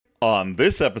On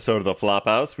this episode of the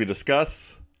Flophouse, we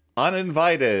discuss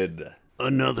Uninvited.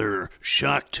 Another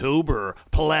Shocktober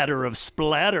platter of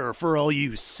splatter for all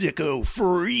you sicko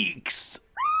freaks.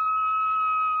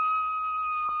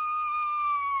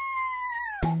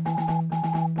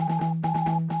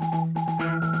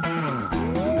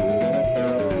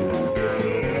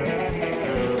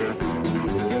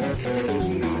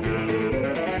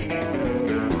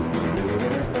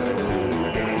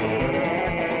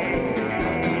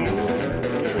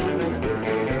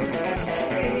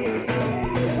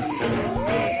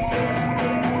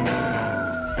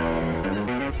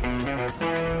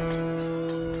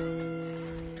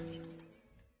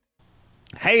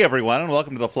 Hey everyone, and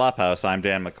welcome to the Flophouse. I'm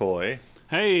Dan McCoy.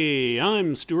 Hey,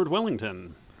 I'm Stuart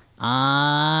Wellington.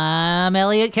 I'm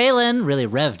Elliot Kalin. Really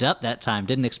revved up that time.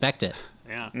 Didn't expect it.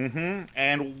 Yeah.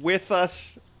 And with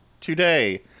us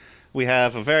today, we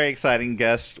have a very exciting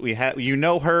guest. You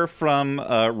know her from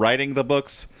writing the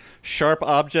books Sharp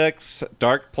Objects,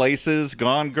 Dark Places,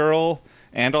 Gone Girl,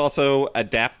 and also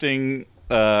adapting,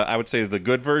 I would say, the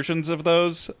good versions of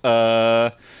those.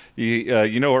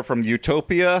 You know her from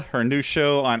Utopia, her new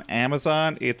show on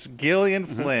Amazon. It's Gillian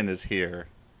Flynn is here.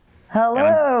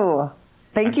 Hello.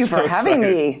 Thank you for having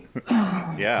me.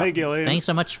 Yeah. Hey, Gillian. Thanks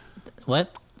so much.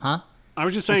 What? Huh? I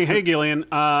was just saying, hey, Gillian.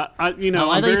 I'm I very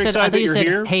thought excited that you you're said,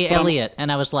 here. hey, Elliot. And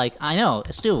I was like, I know,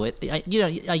 Stu.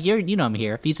 You know I'm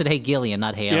here. But you said, hey, Gillian,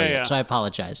 not hey, Elliot. Yeah. So I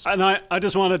apologize. And I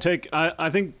just want to take, I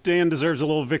think Dan deserves a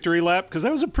little victory lap, because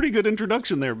that was a pretty good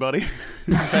introduction there, buddy.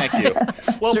 Thank you.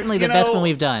 Well, Certainly the best one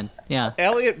we've done. Yeah.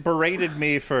 Elliot berated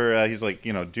me for, he's like,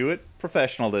 do it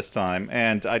professional this time.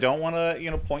 And I don't want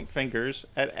to, point fingers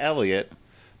at Elliot.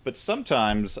 But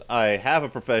sometimes I have a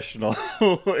professional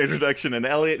introduction, and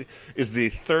Elliot is the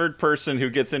third person who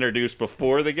gets introduced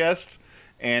before the guest,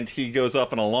 and he goes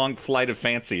off on a long flight of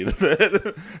fancy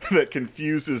that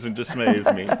confuses and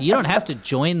dismays me. You don't have to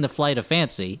join the flight of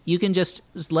fancy. You can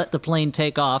just let the plane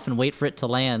take off and wait for it to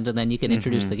land, and then you can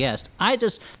introduce the guest.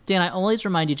 Dan, I always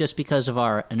remind you just because of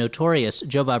our notorious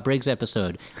Joe Bob Briggs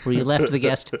episode, where you left the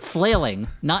guest flailing,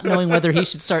 not knowing whether he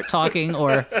should start talking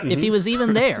or if he was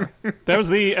even there. That was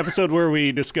the episode where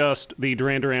we discussed the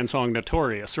Duran Duran song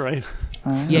Notorious, right?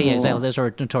 Yeah, exactly. That was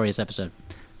our notorious episode.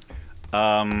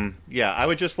 I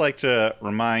would just like to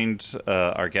remind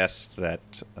our guest that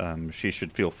she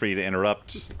should feel free to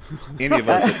interrupt any of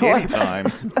us at any time,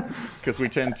 because we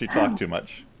tend to talk too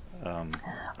much.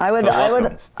 I would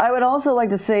also like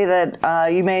to say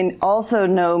that you may also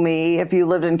know me if you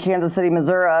lived in Kansas City,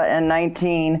 Missouri in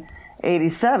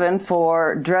 1987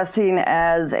 for dressing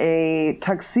as a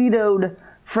tuxedoed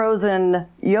frozen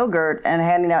yogurt and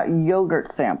handing out yogurt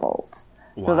samples.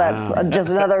 Wow. So that's just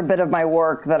another bit of my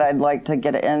work that I'd like to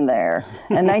get in there.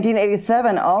 And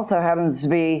 1987 also happens to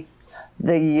be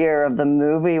the year of the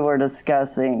movie we're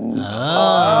discussing.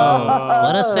 Oh,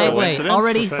 what a segue. Coincidence?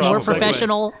 Already more Segue.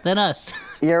 professional than us.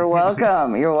 You're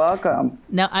welcome. You're welcome.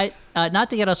 Now, not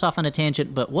to get us off on a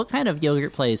tangent, but what kind of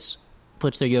yogurt place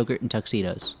puts their yogurt in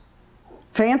tuxedos?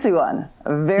 Fancy one.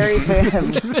 A very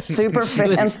super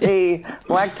fancy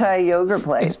black tie yogurt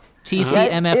place.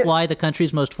 TCMFY, the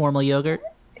country's most formal yogurt?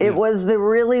 It was the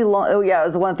really long, it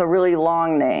was the one with the really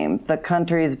long name, the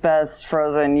country's best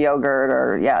frozen yogurt,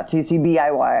 or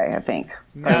TCBIY, I think.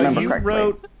 If I Now, remember you correctly.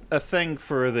 wrote a thing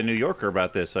for The New Yorker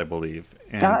about this, I believe.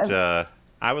 And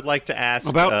I would like to ask...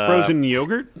 About frozen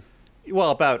yogurt?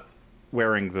 Well, about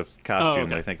wearing the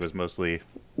costume, okay. I think was mostly...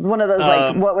 It's one of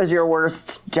those, what was your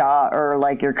worst job, or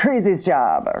your craziest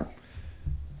job? Or...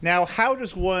 Now, how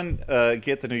does one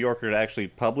get The New Yorker to actually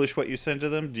publish what you send to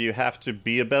them? Do you have to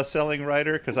be a best-selling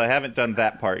writer? Because I haven't done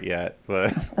that part yet.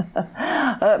 But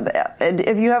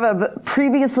if you have a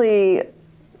previously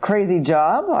crazy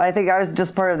job, I think I was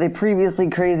just part of the previously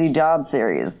crazy job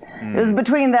series. It was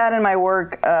between that and my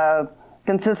work,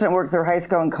 consistent work through high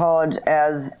school and college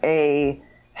as a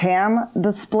ham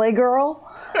display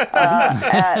girl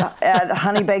at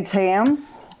Honey Baked Ham,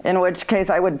 in which case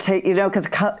I would take, because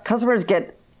customers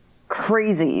get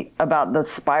crazy about the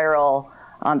spiral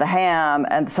on the ham,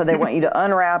 and so they want you to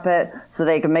unwrap it so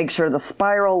they can make sure the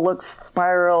spiral looks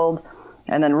spiraled,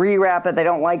 and then rewrap it. They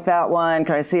don't like that one.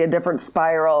 Can I see a different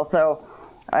spiral? So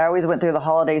I always went through the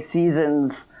holiday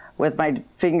seasons with my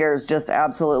fingers just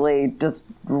absolutely just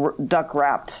duct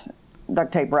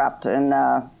tape wrapped in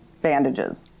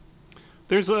bandages.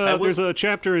 There's a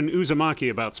chapter in Uzumaki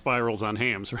about spirals on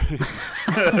hams, right?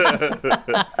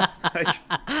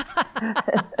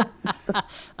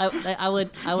 I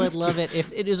would love it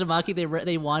if in Uzumaki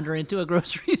they wander into a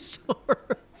grocery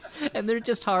store and they're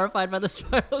just horrified by the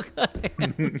spiral cut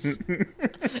hams.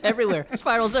 Everywhere.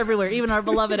 Spirals everywhere, even our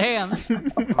beloved hams.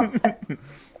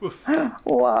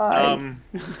 Why?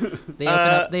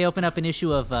 They open up an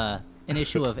issue of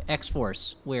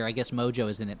X-Force where I guess Mojo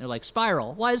is in it. They're like,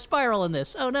 Spiral. Why is Spiral in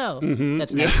this? Oh no,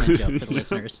 that's an X-Men joke for the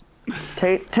listeners.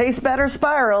 Taste better,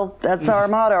 Spiral. That's our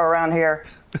motto around here.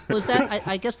 Was that?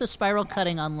 I guess the spiral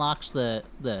cutting unlocks the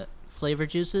flavor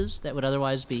juices that would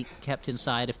otherwise be kept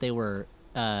inside if they were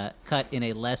cut in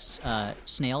a less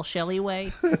snail shelly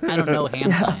way. I don't know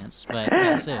ham science, but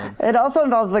I assume. It also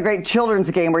involves the great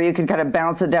children's game where you can kind of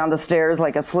bounce it down the stairs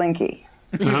like a slinky.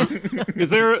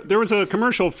 Is there was a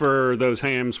commercial for those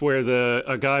hams where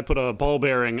a guy put a ball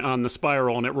bearing on the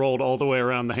spiral and it rolled all the way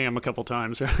around the ham a couple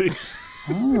times, right?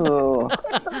 Ooh.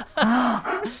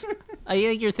 I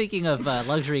think you're thinking of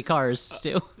luxury cars,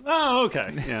 Stu. Oh,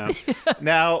 okay. Yeah.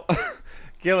 Now,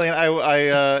 Gillian,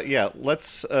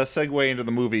 let's segue into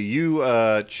the movie.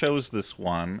 You chose this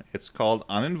one. It's called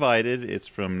Uninvited. It's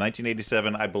from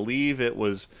 1987. I believe it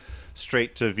was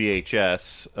straight to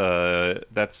VHS.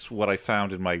 That's what I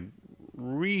found in my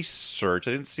research.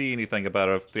 I didn't see anything about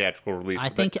a theatrical release,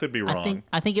 but that could be wrong.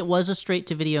 I think it was a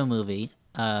straight-to-video movie.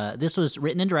 This was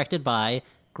written and directed by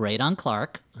Graydon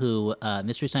Clark, who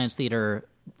Mystery Science Theater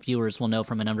viewers will know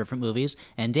from a number of different movies,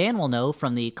 and Dan will know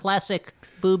from the classic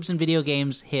boobs and video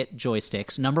games hit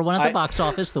Joysticks. Number one at the box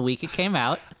office the week it came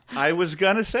out. I was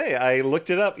going to say, I looked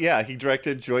it up. Yeah, he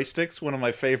directed Joysticks, one of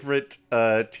my favorite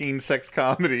teen sex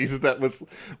comedies. That was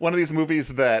one of these movies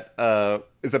that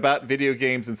is about video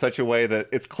games in such a way that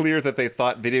it's clear that they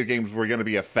thought video games were going to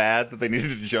be a fad that they needed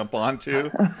to jump onto.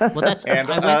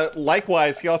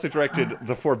 Likewise, he also directed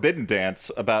The Forbidden Dance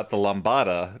about the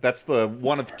lambada. That's the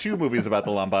one of two movies about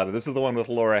the lambada. This is the one with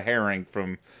Laura Herring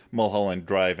from Mulholland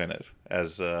Drive in it.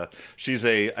 As she's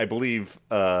I believe,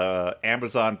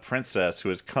 Amazon princess who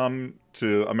has come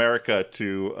to America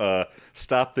to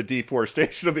stop the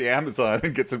deforestation of the Amazon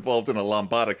and gets involved in a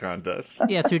lambada contest.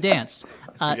 Yeah, through dance.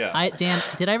 Yeah. Dan,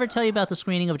 did I ever tell you about the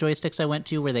screening of Joysticks I went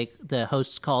to where the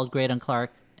hosts called Graydon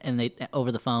Clark and they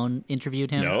over the phone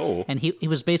interviewed him? No. And he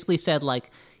was basically said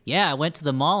like, yeah, I went to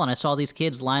the mall and I saw these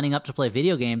kids lining up to play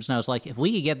video games, and I was like, if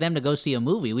we could get them to go see a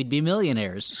movie, we'd be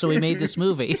millionaires. So we made this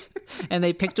movie. And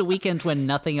they picked a weekend when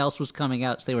nothing else was coming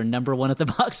out, so they were number one at the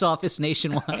box office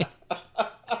nationwide.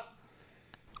 I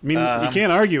mean, you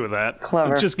can't argue with that.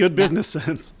 Clever. It's just good business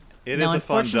sense. It is a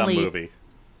fun, dumb movie.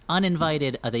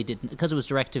 Uninvited, they didn't, because it was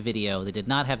direct to video, they did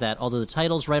not have that, although the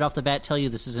titles right off the bat tell you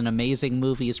this is an amazing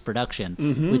movie's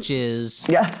production, which is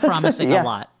promising a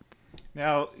lot.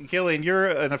 Now, Gillian, you're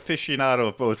an aficionado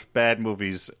of both bad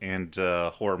movies and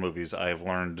horror movies. I've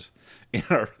learned in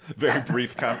our very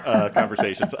brief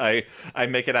conversations. I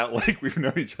make it out like we've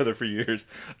known each other for years.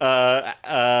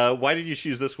 Why did you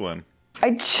choose this one?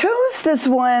 I chose this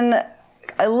one.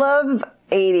 I love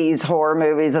 80s horror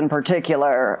movies in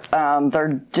particular.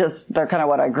 They're kind of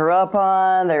what I grew up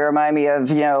on. They remind me of,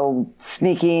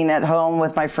 sneaking at home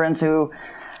with my friends who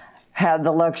had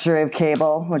the luxury of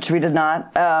cable, which we did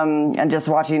not, and just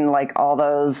watching like all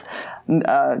those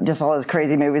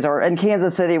crazy movies. Or in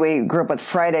Kansas City, we grew up with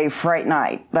Friday Fright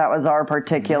Night. That was our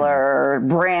particular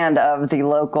brand of the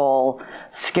local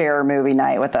scare movie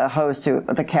night, with a host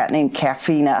with a cat named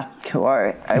Caffeina, who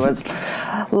I was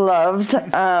loved.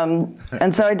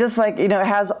 And so I just it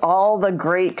has all the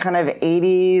great kind of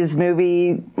 80s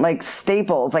movie like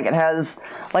staples. Like it has,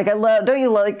 I love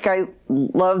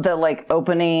the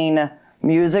opening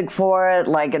music for it.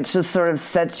 Like it just sort of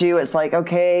sets you. It's like,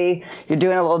 okay, you're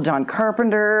doing a little John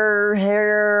Carpenter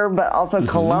here, but also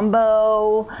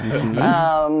Columbo.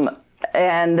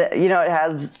 And, it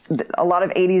has a lot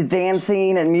of 80s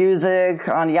dancing and music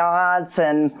on yachts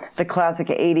and the classic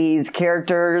 80s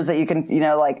characters that you can,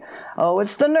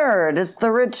 it's the nerd, it's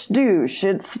the rich douche,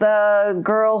 it's the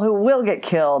girl who will get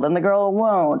killed and the girl who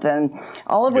won't. And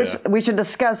all of which we should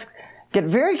discuss. Get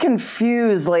very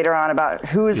confused later on about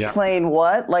who is playing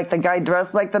what. Like the guy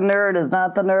dressed like the nerd is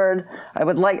not the nerd.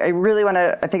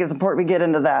 I think it's important we get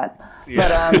into that.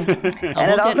 Yeah. But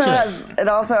and it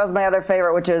also has my other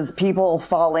favorite, which is people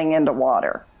falling into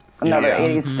water. Another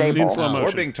 80s staple. In slow motion.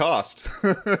 Or being tossed.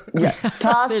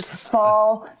 Tossed,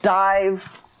 fall,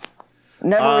 dive,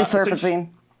 never resurfacing.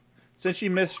 Since you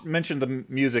mentioned the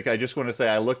music, I just want to say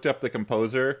I looked up the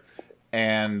composer.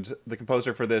 And the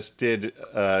composer for this did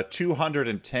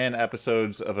 210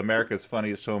 episodes of America's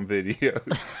Funniest Home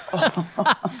Videos.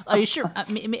 Are you sure? Are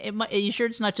you sure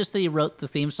it's not just that he wrote the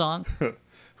theme song?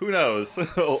 Who knows?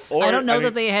 I don't know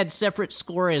that they had separate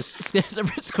scores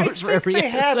for every they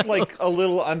episode. had a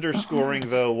little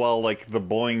underscoring though, while the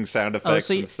boing sound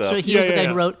effects and stuff. So he was the guy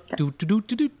who wrote do do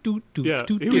do do do do Yeah,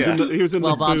 do. he was in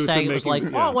the Bob booth Saget was like,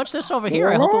 "Oh, what's this over here?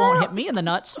 I hope it won't hit me in the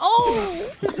nuts."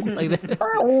 Oh, like that.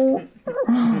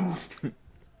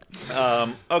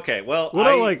 Okay, well,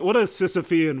 What a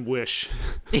Sisyphean wish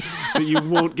that you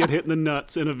won't get hit in the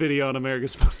nuts in a video on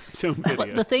America's Funniest Home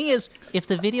Video. The thing is, if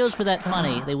the videos were that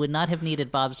funny, they would not have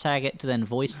needed Bob Saget to then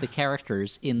voice the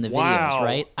characters in the videos,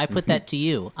 right? I put that to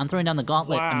you. I'm throwing down the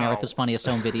gauntlet, America's Funniest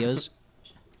Home Videos.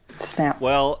 Snap.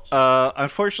 Well,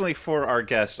 unfortunately for our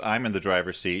guest, I'm in the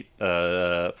driver's seat for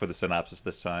the synopsis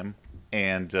this time.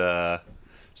 And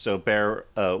so bear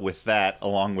with that,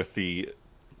 along with the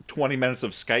 20 minutes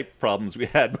of Skype problems we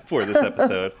had before this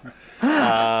episode.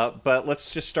 But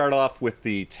let's just start off with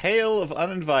the tale of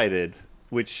Uninvited,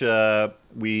 which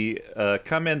we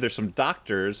come in. There's some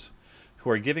doctors who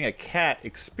are giving a cat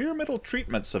experimental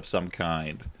treatments of some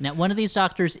kind. Now, one of these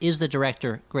doctors is the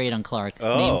director, Graydon Clark,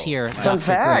 named here Fun Dr.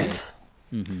 fact.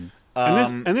 Gray. Mm-hmm.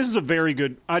 And this is a very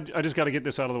good... I just got to get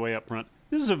this out of the way up front.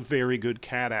 This is a very good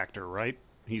cat actor, right?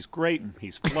 He's great.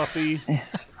 He's fluffy.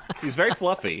 He's very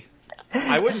fluffy.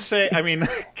 I wouldn't say... I mean,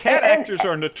 cat actors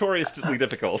are notoriously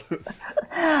difficult.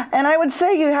 And I would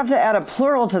say you have to add a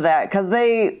plural to that, because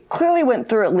they clearly went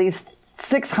through at least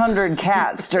 600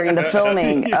 cats during the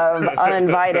filming of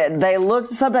Uninvited. They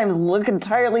sometimes look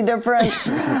entirely different,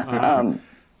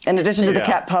 in addition to the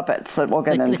cat puppets that we'll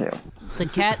get into. The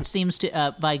cat seems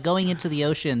to, by going into the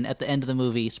ocean at the end of the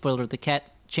movie, spoiler, the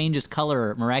cat changes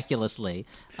color miraculously.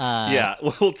 Yeah,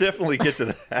 we'll definitely get to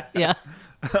that. Yeah.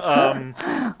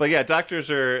 But yeah,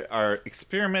 doctors are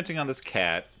experimenting on this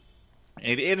cat.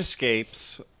 It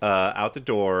escapes out the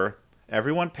door.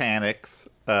 Everyone panics,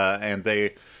 and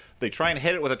they try and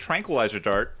hit it with a tranquilizer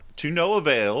dart to no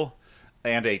avail.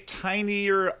 And a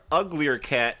tinier, uglier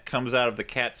cat comes out of the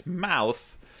cat's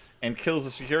mouth and kills the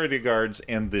security guards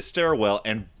in the stairwell,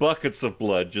 and buckets of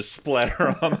blood just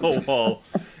splatter on the wall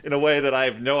in a way that I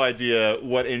have no idea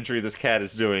what injury this cat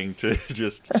is doing to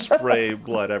just spray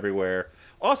blood everywhere.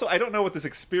 Also, I don't know what this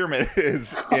experiment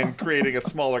is in creating a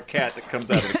smaller cat that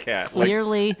comes out of the cat.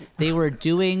 Clearly, they were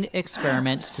doing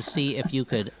experiments to see if you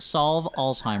could solve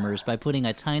Alzheimer's by putting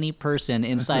a tiny person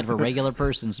inside of a regular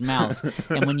person's mouth.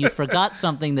 And when you forgot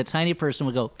something, the tiny person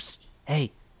would go, "Psst,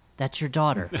 hey, that's your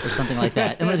daughter," or something like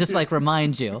that. And it'll just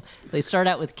remind you. They start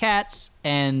out with cats,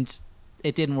 and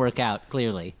it didn't work out,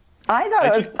 clearly. I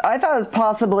thought it was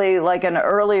possibly like an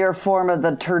earlier form of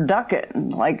the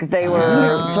turducken. Like they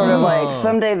were sort of like,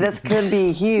 someday this could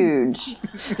be huge.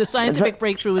 The scientific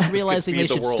breakthrough was realizing they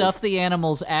should stuff the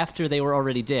animals after they were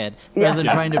already dead, rather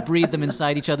than trying to breed them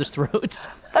inside each other's throats.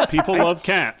 People love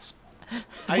cats.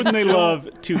 Wouldn't they love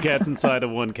 2 cats inside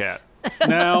of 1 cat?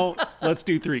 Now, let's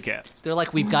do 3 cats. They're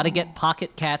like, we've got to get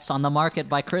pocket cats on the market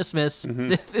by Christmas.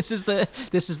 Mm-hmm. This is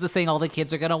the thing all the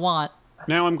kids are going to want.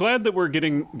 Now, I'm glad that we're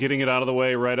getting it out of the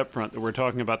way right up front, that we're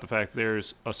talking about the fact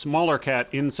there's a smaller cat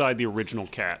inside the original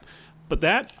cat. But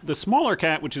the smaller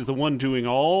cat, which is the one doing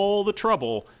all the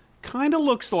trouble, kind of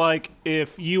looks like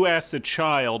if you asked a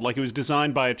child, like it was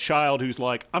designed by a child who's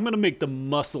like, I'm going to make the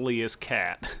muscliest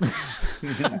cat.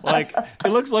 Like, it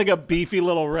looks like a beefy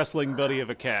little wrestling buddy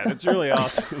of a cat. It's really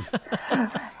awesome.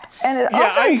 And it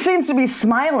often seems to be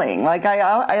smiling. Like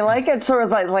I like it sort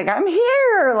of like I'm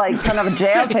here, like kind of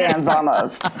jazz hands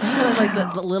almost. Like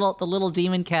the little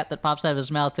demon cat that pops out of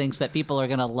his mouth thinks that people are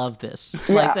gonna love this.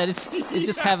 Yeah. Like that it's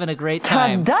just having a great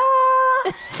time.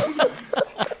 Ta-da!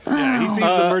 Yeah, he sees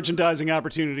the merchandising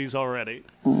opportunities already.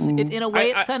 In a way,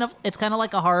 it's kind of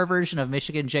like a horror version of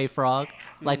Michigan J. Frog.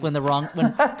 Like when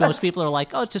most people are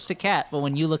like, "Oh, it's just a cat," but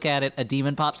when you look at it, a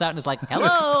demon pops out and is like,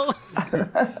 "Hello."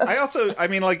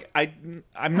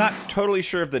 I'm not totally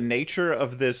sure of the nature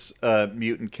of this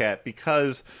mutant cat,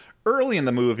 because early in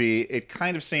the movie, it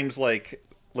kind of seems like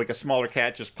a smaller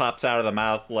cat just pops out of the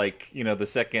mouth, like the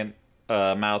second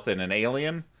mouth in an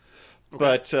Alien. Okay.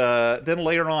 But then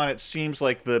later on, it seems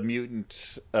like the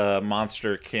mutant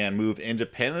monster can move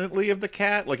independently of the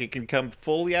cat. Like it can come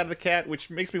fully out of the cat, which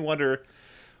makes me wonder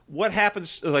what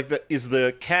happens. Is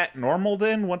the cat normal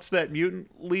then once that mutant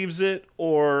leaves it,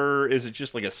 or is it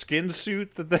just like a skin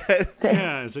suit that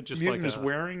is it just mutant like is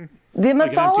wearing? The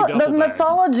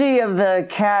mythology of the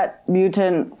cat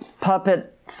mutant puppet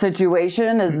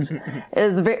situation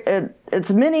it's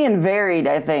many and varied,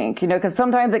 I think, because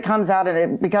sometimes it comes out and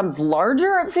it becomes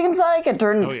larger. It seems like it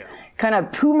turns kind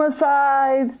of puma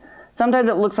size. Sometimes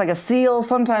it looks like a seal.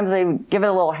 Sometimes they give it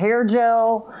a little hair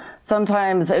gel.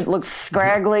 Sometimes it looks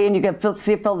scraggly and you can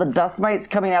feel the dust mites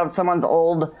coming out of someone's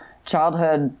old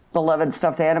childhood beloved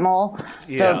stuffed animal.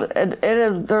 So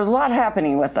there's a lot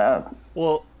happening with that.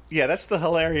 Well, yeah, that's the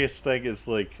hilarious thing is,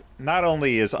 like, not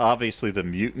only is obviously the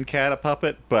mutant cat a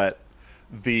puppet, but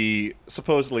the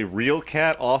supposedly real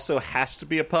cat also has to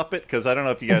be a puppet, because I don't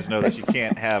know if you guys know this, you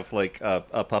can't have, like,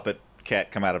 a puppet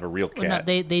cat come out of a real cat. Well,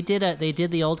 no, they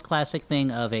did the old classic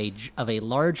thing of a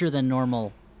larger than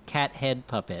normal cat head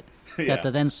puppet that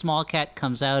the then small cat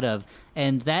comes out of,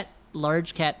 and that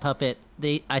large cat puppet,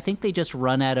 I think they just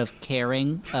run out of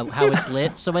caring how it's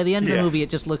lit. So by the end of the movie, it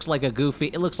just looks like it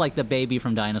looks like the baby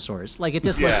from Dinosaurs. Like it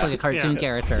just looks like a cartoon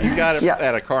character. You got it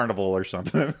at a carnival or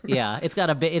something. Yeah,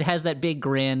 it has that big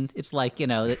grin. It's like,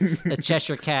 the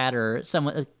Cheshire cat or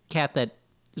a cat that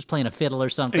is playing a fiddle or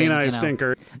something. Ain't I a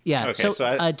stinker? Yeah.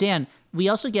 Okay, Dan, we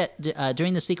also get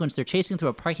during the sequence they're chasing through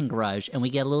a parking garage, and we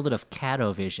get a little bit of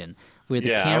Cat-O vision where the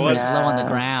camera is low on the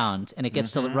ground, and it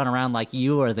gets to run around like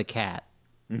you are the cat.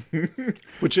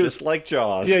 Which is just like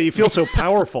Jaws. Yeah, you feel so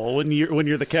powerful when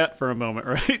you're the cat for a moment,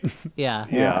 right? Yeah.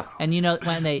 Yeah. And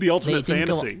when they the ultimate they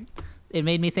didn't fantasy. It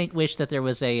made me wish that there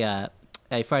was a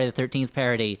Friday the 13th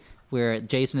parody where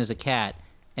Jason is a cat,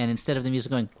 and instead of the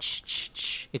music going ch ch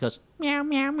ch, it goes meow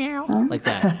meow meow like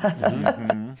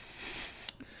that.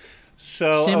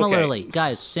 So Similarly,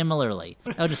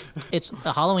 it's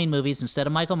the Halloween movies. Instead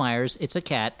of Michael Myers, it's a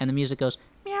cat, and the music goes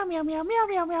meow meow meow meow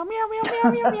meow meow meow meow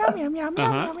meow meow meow meow meow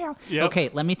meow meow. Yep. Okay,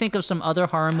 let me think of some other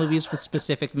horror movies with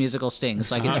specific musical stings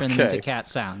so I can turn them into cat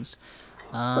sounds.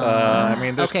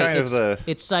 there's kind of the...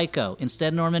 It's Psycho. Instead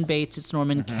of Norman Bates, it's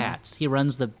Norman Katz. He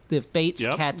runs the Bates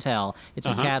Catel. It's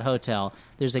a cat hotel.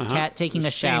 There's a cat taking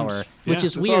a shower, which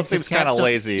is This weird. all seems kind of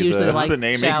lazy, Usually the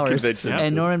naming showers. conventions.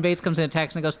 And Norman Bates comes in and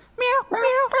attacks and goes meow meow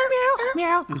meow meow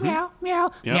meow meow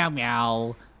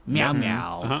meow meow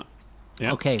meow.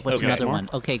 Yep. Okay, what's another one?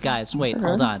 Okay, guys, wait,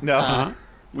 hold on. No,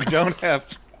 we don't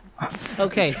have...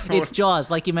 Okay, it's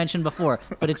Jaws, like you mentioned before,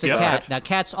 but it's a cat. Now,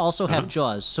 cats also have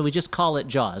jaws, so we just call it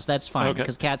Jaws. That's fine,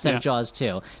 because cats have jaws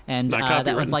too. And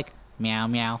that was like meow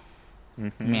meow,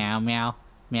 meow meow.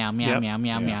 Meow meow meow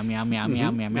meow meow meow meow meow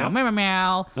meow meow meow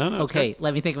meow. Okay,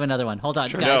 let me think of another one. Hold on,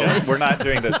 guys. No, we're not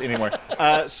doing this anymore.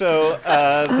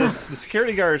 The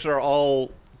security guards are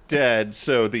all dead,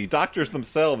 so the doctors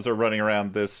themselves are running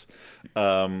around this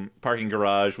parking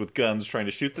garage with guns trying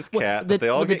to shoot this cat, but they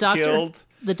all get killed.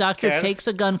 The doctor takes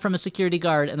a gun from a security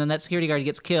guard, and then that security guard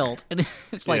gets killed. And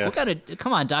it's like,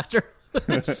 come on, doctor.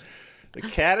 The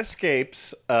cat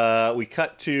escapes. We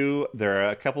cut to, there are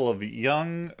a couple of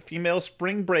young female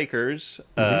spring breakers.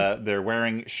 They're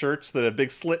wearing shirts that have big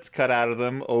slits cut out of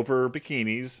them over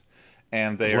bikinis.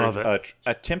 And they are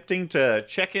attempting to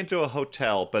check into a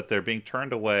hotel, but they're being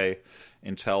turned away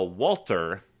until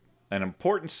Walter, an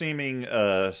important-seeming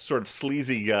sort of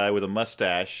sleazy guy with a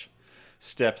mustache,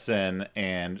 steps in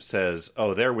and says,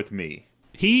 "Oh, they're with me."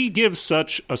 He gives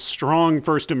such a strong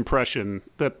first impression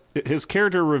that his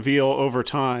character reveal over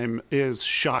time is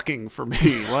shocking for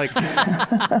me. Like,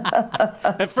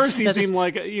 at first he seemed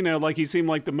like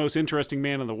the most interesting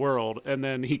man in the world, and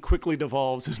then he quickly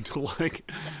devolves into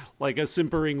like a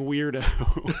simpering weirdo.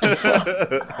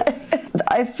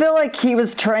 I feel like he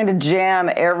was trying to jam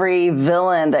every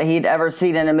villain that he'd ever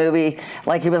seen in a movie.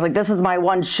 Like, he was like, this is my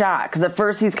one shot. Because at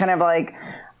first he's kind of like,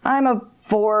 I'm a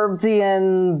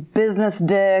Forbesian business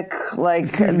dick.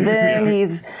 Like, then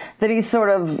he's sort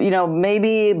of,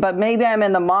 maybe I'm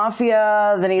in the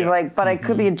mafia. Then he's like, but I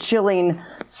could be a chilling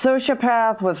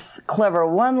sociopath with clever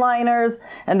one-liners.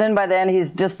 And then by then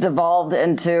he's just devolved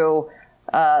into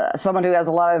someone who has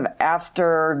a lot of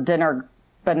after-dinner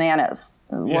bananas.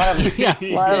 A lot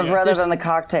of rather than the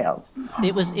cocktails.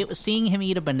 It was seeing him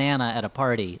eat a banana at a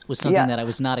party was something that I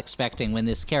was not expecting when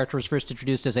this character was first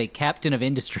introduced as a captain of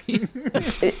industry.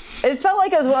 It felt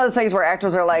like it was one of those things where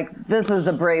actors are like, "This is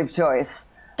a brave choice.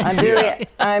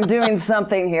 I'm doing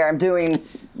something here. I'm doing,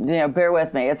 bear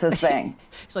with me. It's this thing."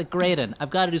 It's like, Graydon, I've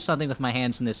got to do something with my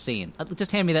hands in this scene.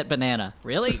 Just hand me that banana.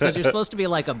 Really? Because you're supposed to be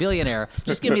like a billionaire.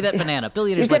 Just give me that banana.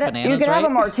 Billionaires like bananas, you can right? have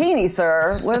a martini,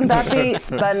 sir. Wouldn't that be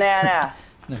banana?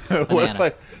 What if I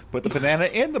put the banana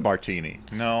in the martini?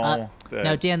 No.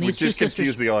 Now, Dan, these two just sisters...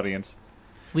 confuse the audience.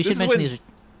 We should mention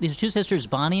these are two sisters,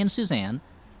 Bonnie and Suzanne.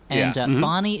 And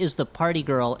Bonnie is the party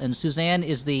girl, and Suzanne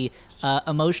is the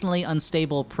emotionally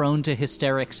unstable, prone to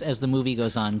hysterics as the movie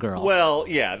goes on girl. Well,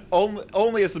 yeah,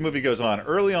 only as the movie goes on.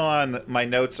 Early on, my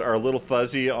notes are a little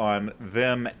fuzzy on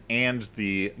them and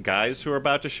the guys who are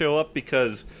about to show up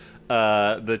because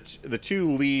the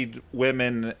two lead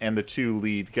women and the two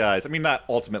lead guys, I mean, not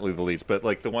ultimately the leads, but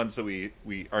like the ones that we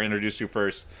are introduced to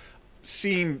first,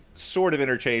 seem sort of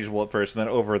interchangeable at first, and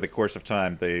then over the course of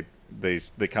time, they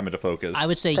come into focus. I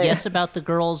would say yes about the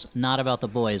girls, not about the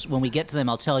boys. When we get to them,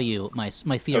 I'll tell you my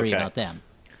theory about them.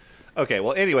 Okay.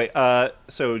 Well, anyway,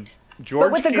 so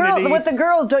George but Kennedy... with the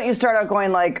girls, don't you start out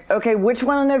going like, okay, which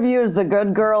one of you is the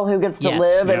good girl who gets to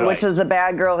live, and which is the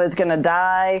bad girl who's going to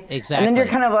die? Exactly. And then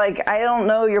you're kind of like, I don't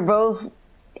know. You're both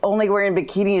only wearing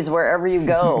bikinis wherever you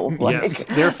go. Yes,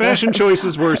 their fashion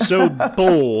choices were so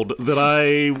bold that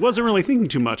I wasn't really thinking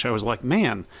too much. I was like,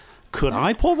 man, could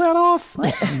I pull that off?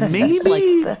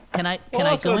 Maybe. Can I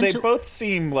also, go into? they both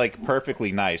seem like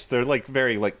perfectly nice. They're like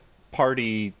very like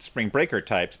party spring breaker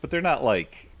types, but they're not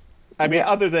like. I mean,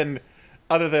 other than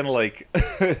like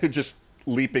just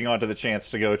leaping onto the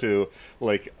chance to go to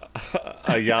like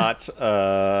a yacht,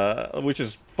 which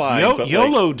is fine. But,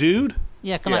 YOLO, like, dude.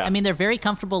 Yeah, come on. I mean, they're very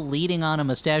comfortable leading on a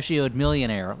mustachioed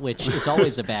millionaire, which is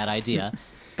always a bad idea.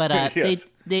 But yes.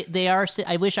 they are.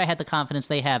 I wish I had the confidence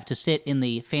they have to sit in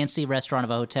the fancy restaurant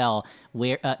of a hotel,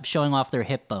 where showing off their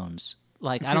hip bones.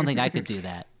 Like, I don't think I could do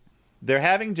that. They're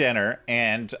having dinner,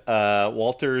 and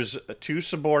Walter's two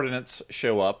subordinates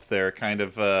show up. They're kind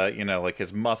of, like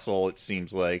his muscle, it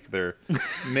seems like. They're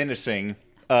menacing.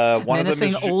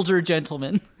 Menacing older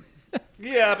gentlemen.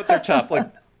 Yeah, but they're tough.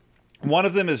 Like, one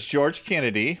of them is George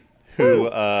Kennedy, who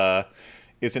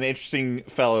is an interesting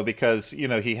fellow because,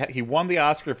 he won the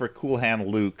Oscar for Cool Hand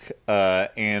Luke,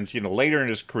 and, later in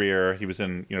his career, he was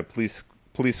in,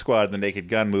 Police Squad and the Naked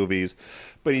Gun movies.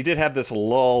 But he did have this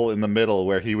lull in the middle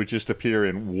where he would just appear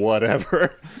in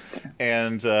whatever.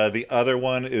 And the other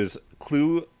one is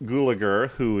Clu Gulager,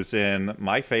 who is in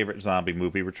my favorite zombie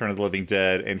movie, Return of the Living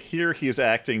Dead. And here he is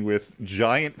acting with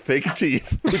giant fake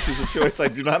teeth, which is a choice I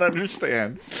do not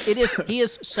understand. It is. He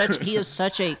is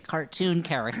such a cartoon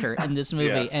character in this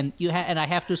movie, Yeah. and I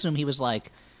have to assume he was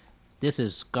like, this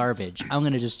is garbage. I'm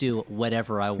going to just do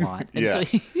whatever I want. And so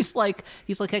he's like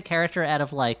a character out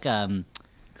of like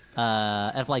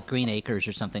Green Acres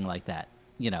or something like that.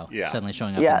 Suddenly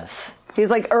showing up. Yes. He's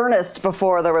like Ernest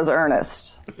before there was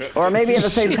Ernest. Or maybe at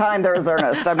the same time there was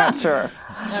Ernest. I'm not sure.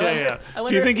 Yeah.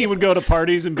 Do you think he would go to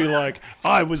parties and be like,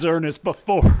 I was Ernest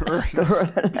before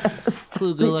Ernest?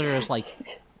 Clu Gulager is like,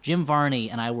 Jim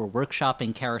Varney and I were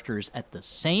workshopping characters at the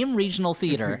same regional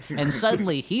theater, and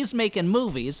suddenly he's making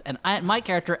movies, and my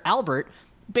character, Albert,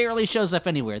 barely shows up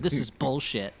anywhere. This is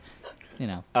bullshit.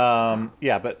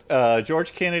 But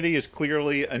George Kennedy is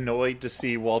clearly annoyed to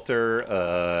see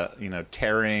Walter,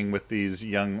 tearing with these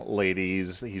young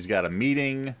ladies. He's got a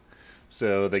meeting,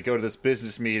 so they go to this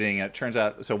business meeting, and it turns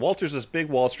out, so Walter's this big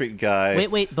Wall Street guy.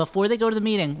 Wait, before they go to the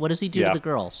meeting, what does he do to the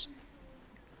girls?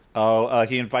 Oh,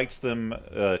 he invites them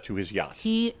to his yacht.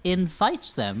 He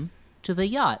invites them to the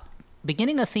yacht,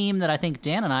 beginning a theme that I think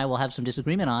Dan and I will have some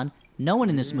disagreement on. No one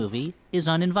in this movie is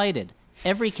uninvited.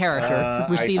 Every character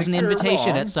receives an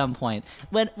invitation at some point.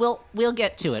 We'll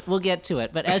get to it.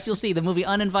 But as you'll see, the movie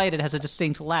Uninvited has a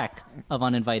distinct lack of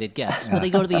uninvited guests. But they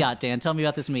go to the yacht, Dan. Tell me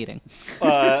about this meeting.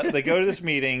 They go to this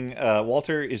meeting.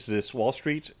 Walter is this Wall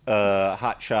Street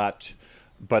hotshot,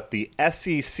 but the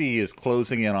SEC is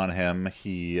closing in on him.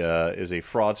 He is a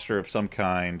fraudster of some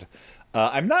kind.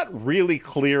 I'm not really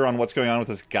clear on what's going on with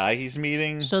this guy he's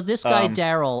meeting. So this guy,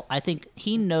 Daryl, I think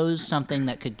he knows something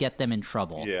that could get them in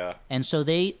trouble. Yeah. And so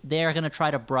they're going to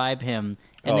try to bribe him,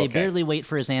 and they barely wait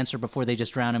for his answer before they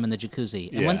just drown him in the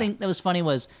jacuzzi. And one thing that was funny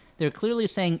was they're clearly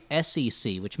saying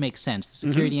SEC, which makes sense, the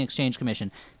Security and Exchange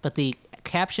Commission, but the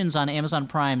captions on Amazon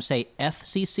Prime say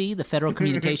FCC, the Federal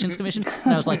Communications Commission,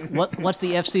 and I was like, what's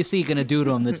the FCC going to do to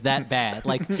him that's that bad?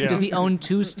 Like, does he own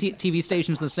two TV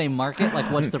stations in the same market?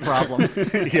 Like, what's the problem?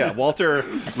 Yeah, Walter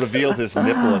revealed his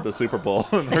nipple at the Super Bowl,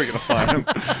 and they're going to find him.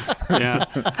 Yeah.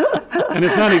 And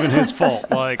it's not even his fault.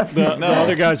 Like, the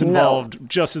other guy's involved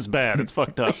just as bad. It's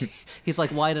fucked up. He's like,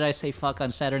 why did I say fuck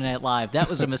on Saturday Night Live? That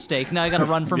was a mistake. Now I got to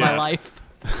run for my life.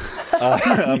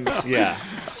 Yeah.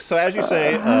 So as you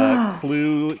say,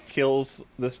 Clu kills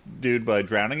this dude by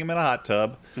drowning him in a hot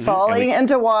tub. Falling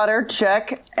into water,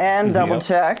 check, and double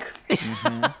check.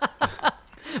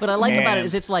 What I like about it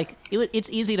is it's like, it's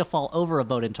easy to fall over a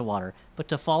boat into water, but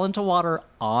to fall into water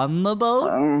on the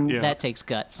boat, that takes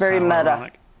guts. Very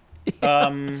meta.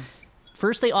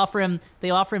 First, they offer him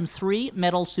 3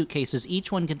 metal suitcases, each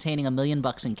one containing $1 million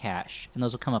in cash, and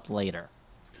those will come up later.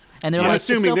 And they're I'm like,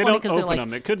 assuming it's so they funny don't 'cause open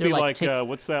them. It could be like, take,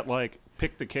 what's that, like,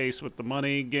 pick the case with the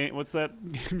money game? What's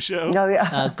that game show? Oh,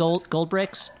 yeah. gold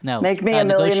bricks? No. Make me a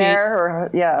millionaire,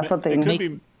 or something. It could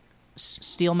be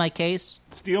Steal my case?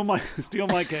 steal my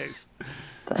case.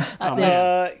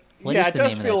 It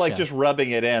does feel like just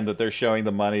rubbing it in that they're showing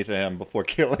the money to him before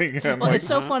killing him. Well, it's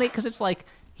so funny because it's like,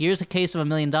 here's a case of $1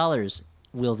 million.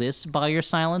 Will this buy your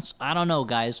silence? I don't know,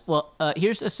 guys. Well,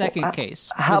 here's a second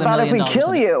case. How about if we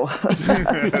kill you?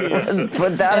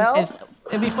 Would that help?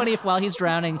 It'd be funny if while he's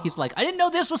drowning, he's like, I didn't know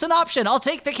this was an option. I'll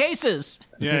take the cases.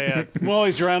 Yeah. While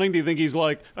he's drowning, do you think he's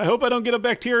like, I hope I don't get a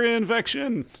bacteria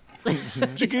infection?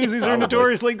 Jacuzzis are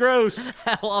notoriously gross.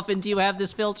 How often do you have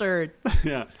this filtered?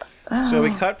 Yeah. So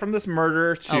we cut from this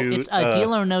murder to It's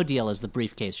Deal or No Deal is the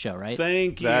briefcase show, right?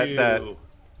 Thank you. that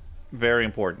very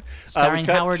important. Starring we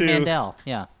cut Howard to- Mandel.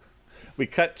 Yeah. We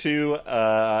cut to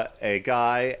a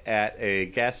guy at a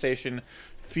gas station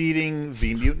feeding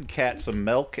the mutant cat some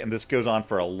milk, and this goes on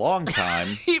for a long time.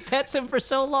 He pets him for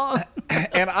so long.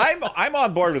 And I'm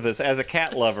on board with this as a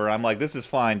cat lover. I'm like, this is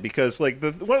fine because like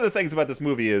one of the things about this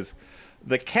movie is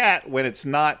the cat, when it's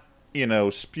not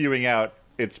spewing out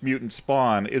its mutant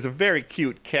spawn, is a very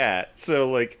cute cat. So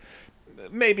like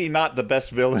maybe not the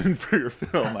best villain for your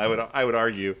film, I would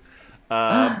argue.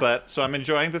 But so I'm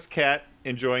enjoying this cat,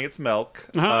 enjoying its milk.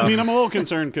 I mean, I'm a little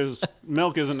concerned because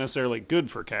milk isn't necessarily good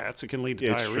for cats. It can lead to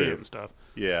It's diarrhea true. and stuff.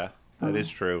 Yeah, that is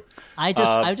true. I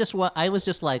was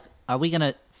just like, are we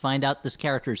gonna find out this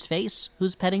character's face?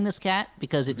 Who's petting this cat?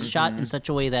 Because it's shot in such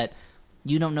a way that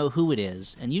you don't know who it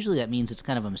is, and usually that means it's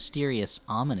kind of a mysterious,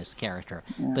 ominous character.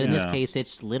 But in this case,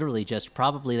 it's literally just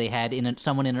probably they had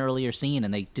someone in an earlier scene,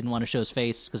 and they didn't want to show his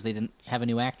face because they didn't have a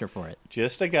new actor for it.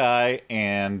 Just a guy,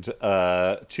 and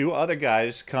two other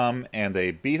guys come and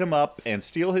they beat him up and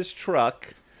steal his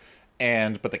truck.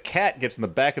 But the cat gets in the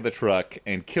back of the truck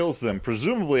and kills them,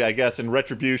 presumably, I guess, in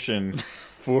retribution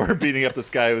for beating up this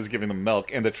guy who was giving them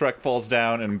milk. And the truck falls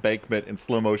down an embankment in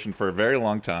slow motion for a very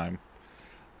long time.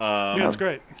 Yeah, it's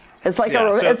great. It's like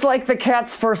it's like the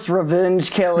cat's first revenge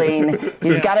killing.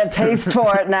 He's got a taste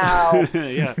for it now.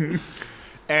 Yeah.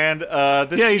 And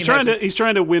this he's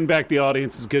trying to win back the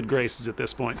audience's good graces at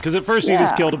this point. Because at first he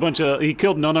just killed he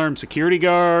killed an unarmed security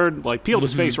guard, like peeled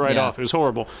his face right off. It was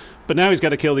horrible. But now he's got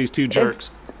to kill these two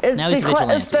jerks. Now he's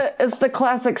vigilante. It's the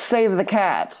classic save the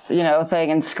cat, thing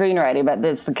in screenwriting, but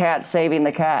it's the cat saving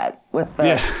the cat with the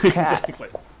cat. Exactly.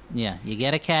 Yeah, you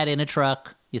get a cat in a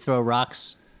truck, you throw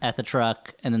rocks at the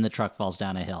truck, and then the truck falls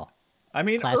down a hill. I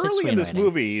mean, Classic early in this screenwriting.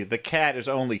 movie, the cat is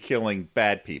only killing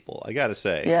bad people, I gotta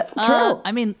say. Yeah, true.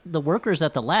 I mean, the workers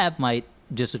at the lab might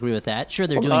disagree with that. Sure,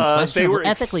 they're doing they were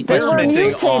ethically They were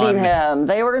experimenting questionable. mutating him.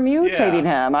 They were mutating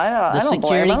him. I The don't blame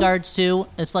security them. guards, too,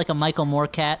 it's like a Michael Moore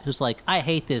cat who's like, I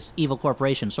hate this evil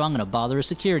corporation, so I'm going to bother a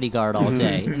security guard all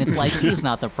day. And it's like, he's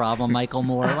not the problem, Michael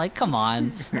Moore. Like, come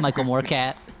on, Michael Moore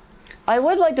cat. I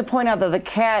would like to point out that the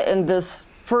cat in this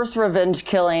first revenge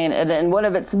killing, and in one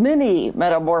of its many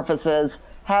metamorphoses,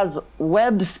 has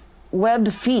webbed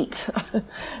feet.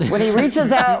 when he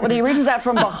reaches out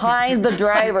from behind the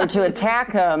driver to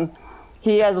attack him,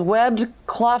 he has webbed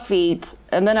claw feet.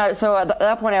 And then at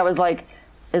that point I was like,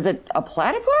 is it a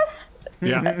platypus?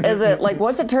 Yeah. Is it like,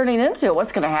 what's it turning into?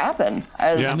 What's going to happen?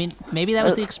 I mean, maybe that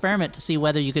was the experiment to see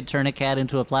whether you could turn a cat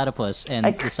into a platypus, and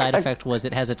the side effect was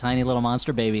it has a tiny little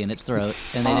monster baby in its throat,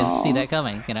 and they didn't see that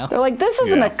coming, They're like, this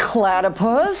isn't a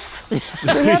platypus. We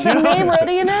have the name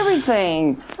ready and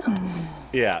everything.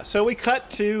 Yeah, so we cut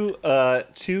to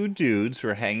two dudes who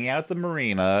are hanging out at the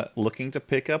marina looking to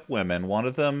pick up women. One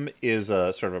of them is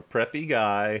a sort of a preppy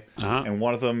guy, and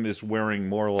one of them is wearing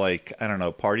more like, I don't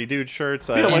know, party dude shirts.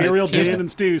 Yeah, like a real Here's Dan and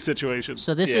Stu situation.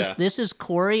 So this is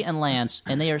Corey and Lance,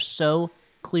 and they are so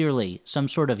clearly some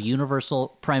sort of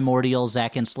universal primordial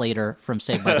Zack and Slater from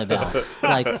Saved by the Bell.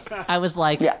 Like, I was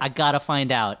like, I gotta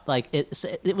find out. Like,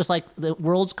 it was like the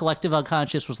world's collective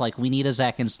unconscious was like, we need a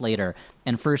Zack and Slater.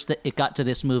 And first it got to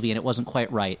this movie and it wasn't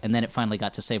quite right, and then it finally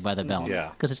got to Saved by the Bell.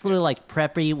 Yeah. Because it's literally like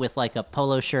preppy with like a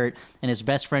polo shirt, and his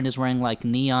best friend is wearing like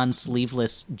neon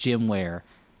sleeveless gym wear.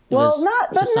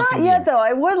 Not yet, though.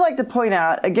 I would like to point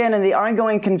out, again, in the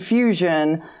ongoing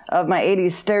confusion of my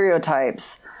 80s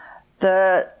stereotypes,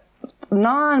 the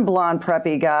non-blonde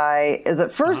preppy guy is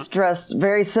at first dressed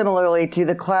very similarly to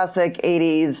the classic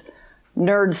 80s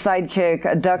nerd sidekick,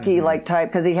 a ducky-like type,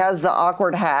 because he has the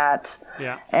awkward hat.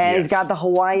 Yeah. And he's got the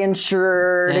Hawaiian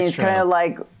shirt, and That's he's true. kind of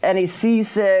like, and he's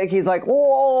seasick. He's like,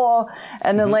 whoa.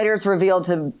 And then later it's revealed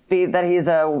to be that he's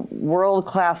a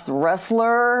world-class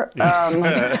wrestler.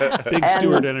 Big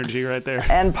Stewart energy right there.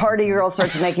 And party girl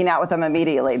starts making out with him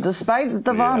immediately, despite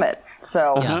the vomit.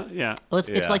 So Yeah. Well,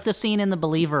 it's like the scene in The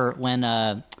Believer when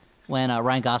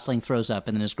Ryan Gosling throws up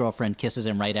and then his girlfriend kisses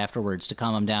him right afterwards to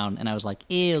calm him down, and I was like,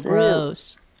 ew,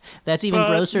 gross. That's even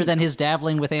grosser than his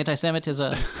dabbling with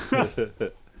anti-Semitism.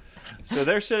 So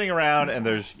they're sitting around, and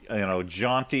there's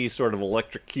jaunty sort of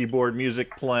electric keyboard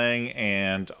music playing,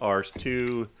 and our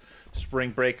two spring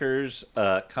breakers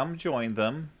come join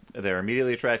them. They're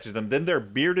immediately attracted to them. Then their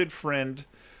bearded friend,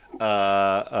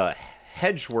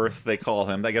 Hedgeworth, they call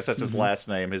him. I guess that's his last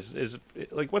name. His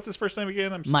like, what's his first name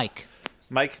again? Mike.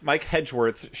 Mike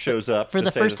Hedgeworth shows up For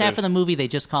the first half of the movie, they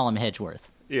just call him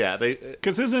Hedgeworth. Yeah, they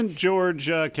Because isn't George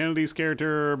Kennedy's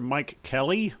character Mike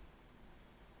Kelly?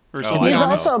 Or To something? be He's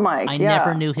honest, also Mike, I yeah.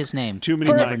 never knew his name. Too many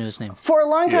I never Mikes. knew his name. For a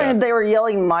long time, Yeah. they were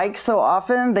yelling Mike so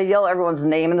often. They yell everyone's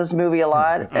name in this movie a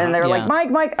lot, and they were Yeah. like,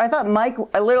 Mike.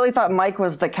 I literally thought Mike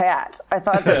was the cat. I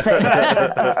thought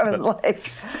that I was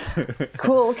like,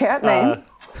 cool cat name.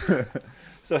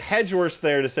 So Hedgeworth's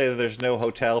there to say that there's no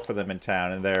hotel for them in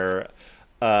town, and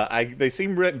they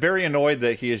seem very annoyed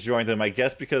that he has joined them. I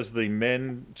guess because the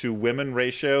men to women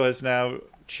ratio has now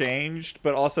changed,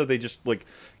 but also they just like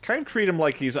kind of treat him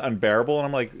like he's unbearable. And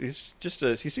I'm like, he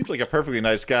seems like a perfectly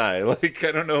nice guy. Like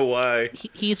I don't know why.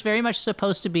 He's very much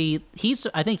supposed to be.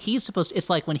 I think he's supposed to. It's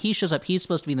like when he shows up, he's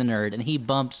supposed to be the nerd, and he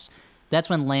bumps. That's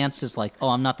when Lance is like, "Oh,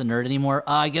 I'm not the nerd anymore.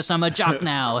 I guess I'm a jock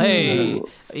now. Hey,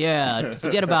 yeah,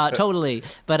 forget about it, totally."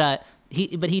 But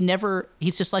he never.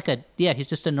 He's just like he's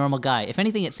just a normal guy. If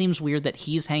anything, it seems weird that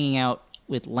he's hanging out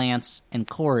with Lance and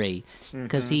Corey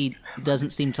because he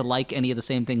doesn't seem to like any of the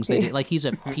same things they do. Like he's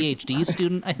a PhD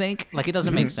student, I think. Like it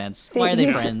doesn't make sense. Why are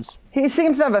they friends? He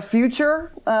seems to have a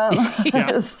future.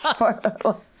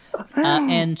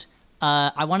 And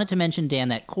I wanted to mention, Dan,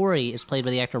 that Corey is played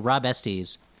by the actor Rob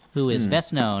Estes, who is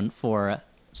best known for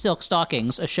Silk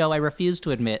Stockings, a show I refuse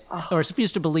to admit or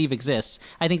refuse to believe exists.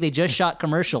 I think they just shot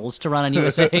commercials to run on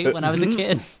USA when I was a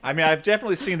kid. I mean, I've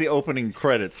definitely seen the opening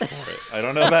credits for it. I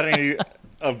don't know about any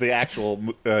of the actual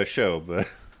show,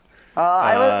 but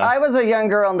I was a young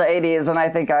girl in the 80s, and I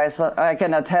think I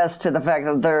can attest to the fact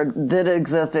that there did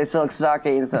exist a Silk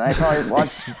Stockings, and I probably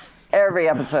watched every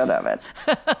episode of it.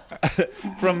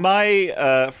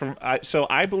 So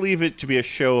I believe it to be a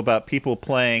show about people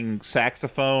playing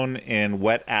saxophone in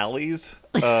wet alleys.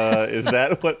 Is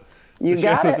that what You the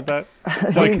got show is it. about?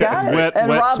 You got it. wet, And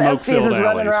Rob Estes smoke-filled is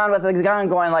running alleys. around with a gun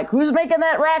going like, who's making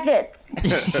that racket?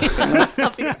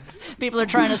 People are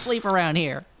trying to sleep around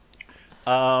here.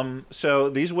 So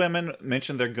these women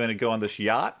mentioned they're going to go on this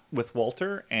yacht with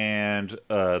Walter, and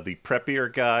the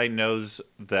preppier guy knows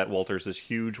that Walter's this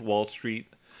huge Wall Street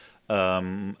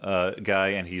guy,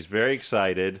 and he's very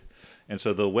excited. And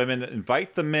so the women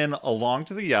invite the men along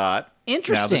to the yacht.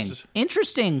 Interesting.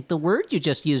 Interesting. The word you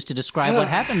just used to describe what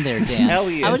happened there, Dan.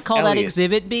 Elliot, I would call that Elliot.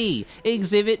 Exhibit B.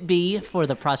 Exhibit B for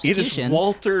the It is prosecution.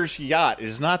 Walter's yacht. It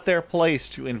is not their place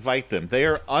to invite them. They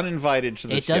are uninvited to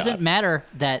this It doesn't yacht. matter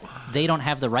that they don't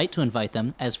have the right to invite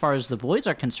them. As far as the boys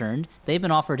are concerned, they've been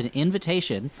offered an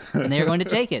invitation, and they are going to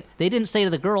take it. They didn't say to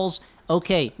the girls,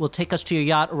 okay, well, take us to your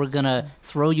yacht or we're going to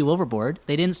throw you overboard.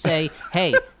 They didn't say,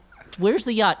 hey, where's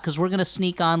the yacht? Because we're going to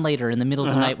sneak on later in the middle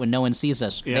of the night when no one sees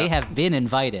us. Yeah. They have been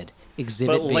invited.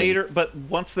 Exhibit B. But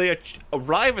once they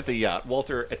arrive at the yacht,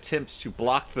 Walter attempts to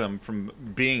block them from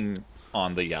being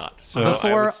on the yacht. So I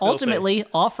Before would still ultimately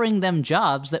offering them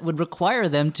jobs that would require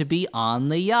them to be on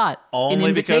the yacht. say, only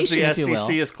An because invitation, the if you will.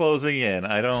 SEC is closing in.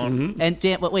 I don't. And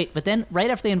Dan, but then right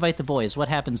after they invite the boys, what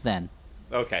happens then?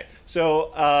 Okay,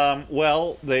 so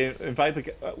they invite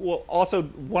the. Also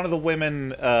one of the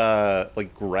women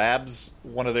grabs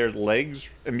one of their legs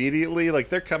immediately. Like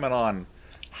they're coming on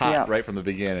hot right from the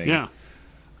beginning. Yeah.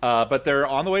 But they're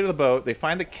on the way to the boat. They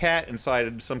find the cat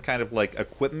inside some kind of like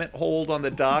equipment hold on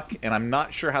the dock, and I'm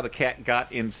not sure how the cat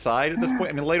got inside at this point.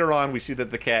 I mean, later on we see that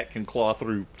the cat can claw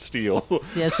through steel.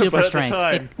 Yeah, super But at the strength.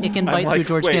 time, It can I'm bite through like,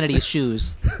 George wait. Kennedy's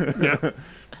shoes.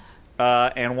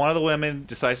 And one of the women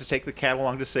decides to take the cat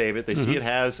along to save it. They see it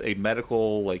has a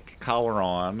medical collar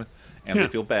on, and they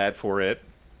feel bad for it.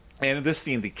 And in this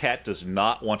scene, the cat does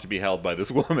not want to be held by this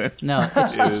woman. No,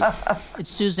 it's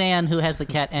Suzanne who has the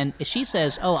cat, and she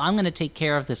says, "Oh, I'm going to take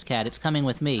care of this cat. It's coming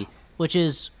with me," which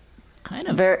is kind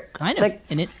of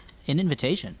an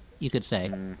invitation, you could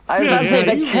say. I was going to say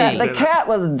Exhibit C. the cat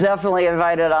was definitely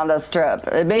invited on this trip.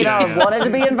 It may not have wanted to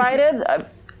be invited,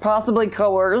 possibly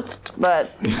coerced,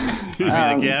 but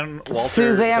Again, Walter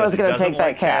Suzanne says was he gonna doesn't take that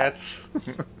like cat. cats.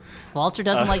 Walter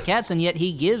doesn't like cats, and yet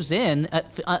he gives in,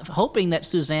 hoping that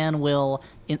Suzanne will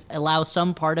allow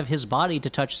some part of his body to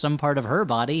touch some part of her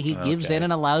body. He gives in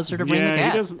and allows her to bring the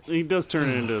cat. He does turn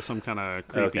it into some kind of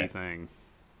creepy thing.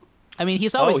 I mean,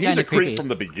 he's always he's kind a of creepy. creep from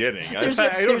the beginning. I There's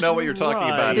don't know what you're talking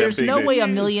about. There's him no being way a- a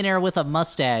millionaire with a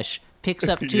mustache picks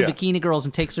up two Yeah. bikini girls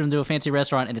and takes them to a fancy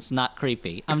restaurant, and it's not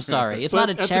creepy. I'm sorry. It's But not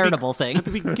a at the charitable thing. At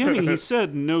the beginning, he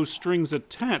said no strings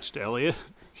attached, Elliot.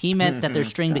 He meant that their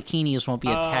string bikinis won't be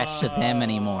attached to them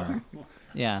anymore.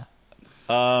 Yeah.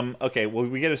 Okay, well,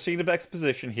 we get a scene of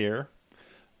exposition here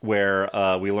where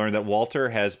we learn that Walter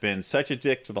has been such a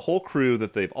dick to the whole crew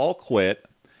that they've all quit.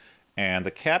 And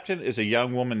the captain is a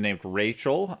young woman named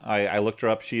Rachel. I looked her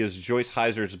up. She is Joyce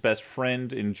Heiser's best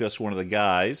friend in Just One of the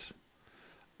Guys.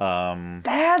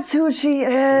 that's who she is.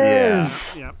 Yeah.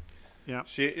 Yep. Yeah.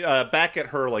 She back at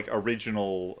her like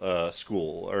original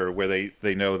school, or where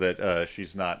they know that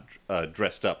she's not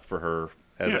dressed up for her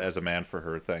as a man for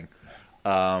her thing.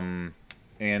 And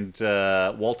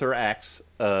Walter acts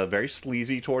very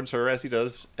sleazy towards her, as he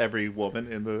does every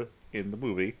woman in the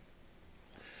movie.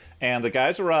 And the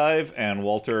guys arrive, and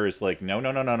Walter is like,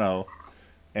 no.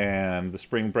 And the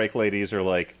spring break ladies are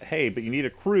like, hey, but you need a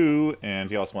crew, and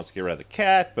he also wants to get rid of the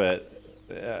cat, but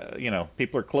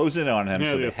people are closing in on him,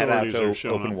 so they head out to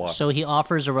open water. So he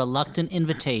offers a reluctant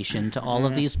invitation to all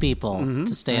of these people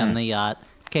to stay on the yacht.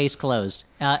 Case closed.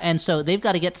 And so they've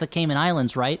got to get to the Cayman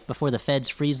Islands, right, before the feds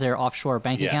freeze their offshore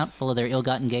bank account full of their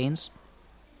ill-gotten gains?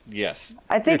 Yes.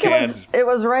 I think it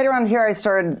was right around here I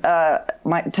started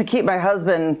to keep my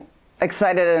husband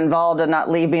excited and involved and not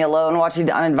leave me alone watching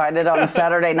Uninvited on a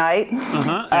Saturday night.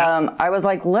 I was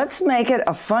like, let's make it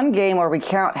a fun game where we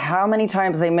count how many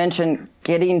times they mention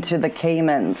getting to the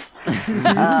Caymans.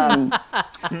 Because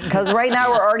right now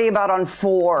we're already about on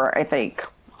 4, I think.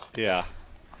 Yeah.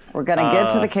 We're going to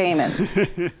get to the Caymans.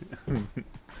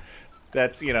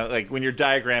 That's, like when you're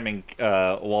diagramming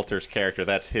Walter's character,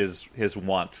 that's his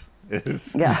want.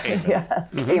 Caymans.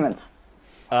 Caymans.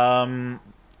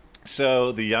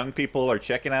 So the young people are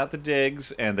checking out the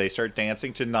digs, and they start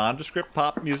dancing to nondescript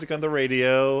pop music on the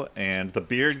radio, and the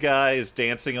beard guy is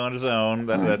dancing on his own.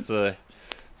 That's a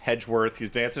Hedgeworth. He's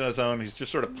dancing on his own. He's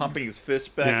just sort of pumping his fists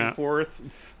back and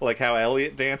forth, like how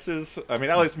Elliot dances. I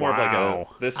mean, Elliot's more of like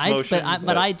this motion.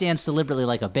 But I dance deliberately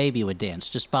like a baby would dance,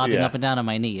 just bobbing up and down on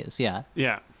my knees. Yeah.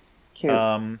 Yeah. Cute.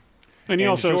 And you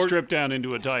also strip down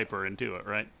into a diaper and do it,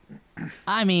 right?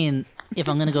 I mean, if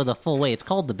I'm going to go the full way, it's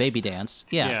called the baby dance.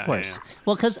 Yeah, of course. Yeah.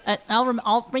 Well, because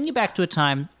I'll bring you back to a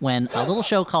time when a little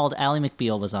show called Ally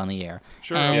McBeal was on the air.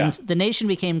 Sure. And the nation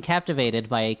became captivated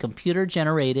by a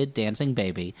computer-generated dancing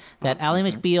baby that Ally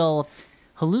McBeal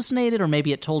hallucinated, or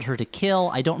maybe it told her to kill.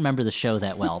 I don't remember the show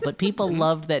that well. But people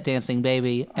loved that dancing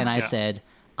baby, and I said,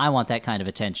 I want that kind of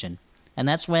attention. And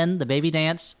that's when the baby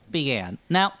dance began.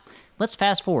 Now, let's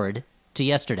fast forward to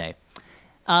yesterday.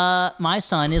 My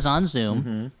son is on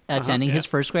Zoom attending his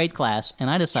first grade class, and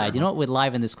I decide, you know what would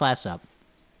liven this class up?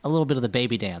 A little bit of the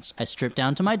baby dance. I strip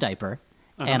down to my diaper,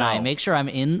 and I make sure I'm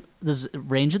in the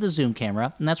range of the Zoom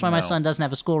camera, and that's why my son doesn't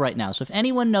have a school right now. So if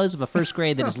anyone knows of a first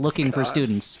grade that is looking for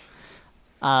students,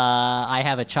 I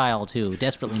have a child who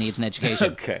desperately needs an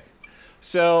education. Okay.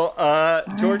 So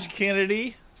George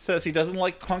Kennedy says he doesn't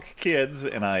like punk kids,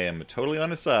 and I am totally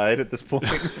on his side at this point.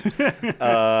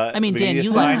 I mean, Dan,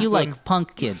 you like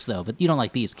punk kids, though, but you don't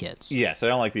like these kids. Yes, I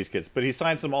don't like these kids. But he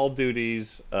signs them all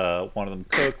duties. One of them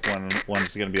cook,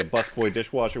 one's going to be a busboy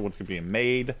dishwasher, one's going to be a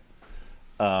maid.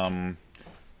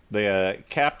 The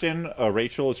captain,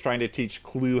 Rachel, is trying to teach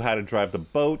Clue how to drive the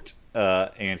boat,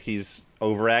 and he's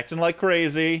overacting like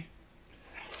crazy.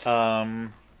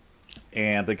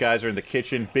 And the guys are in the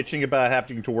kitchen bitching about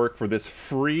having to work for this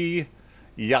free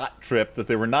yacht trip that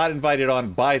they were not invited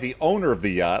on by the owner of the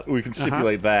yacht. We can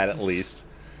stipulate that at least.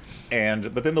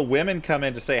 But then the women come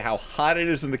in to say how hot it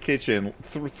is in the kitchen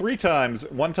 3 times,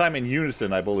 one time in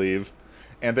unison, I believe.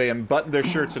 And they unbutton their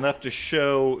shirts enough to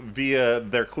show via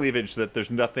their cleavage that there's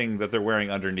nothing that they're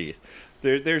wearing underneath.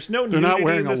 There's no nudity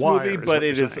in this movie, but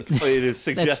it is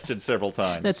suggested several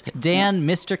times. That's Dan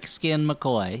Mr. Skin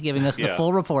McCoy giving us the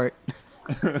full report.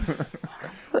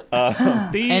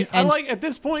 I like at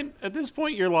this point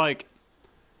you're like,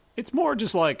 it's more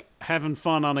just like having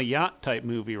fun on a yacht type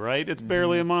movie, right? It's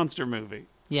barely a monster movie.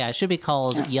 Yeah, it should be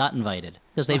called Yacht Invited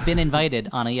because they've been invited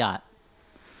on a yacht.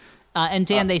 And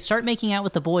Dan, they start making out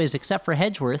with the boys, except for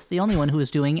Hedgeworth, the only one who is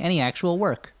doing any actual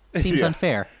work. Seems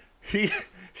unfair.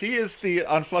 He is the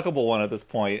unfuckable one at this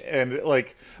point, and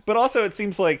but also it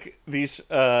seems like these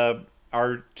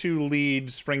our 2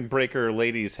 lead Spring Breaker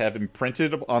ladies have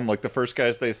imprinted on the first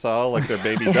guys they saw, like their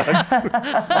baby ducks.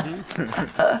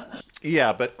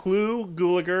 Yeah, but Clue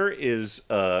Gulager is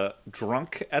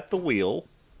drunk at the wheel.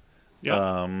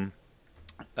 Yep.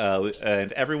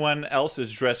 And everyone else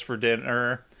is dressed for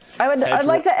dinner. I'd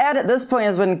like to add at this point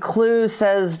is when Clue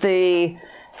says the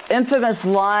infamous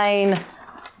line,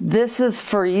 "This is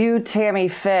for you, Tammy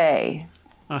Faye."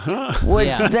 Which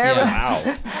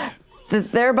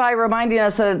thereby reminding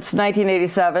us that it's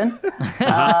 1987.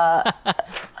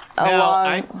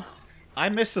 I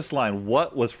missed this line.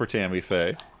 What was for Tammy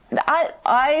Faye?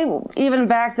 I even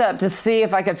backed up to see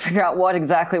if I could figure out what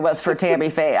exactly was for Tammy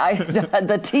Faye.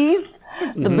 The teeth,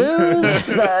 the booze,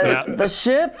 the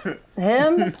ship,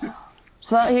 him.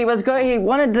 So he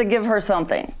wanted to give her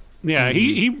something. Yeah,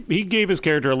 he gave his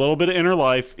character a little bit of inner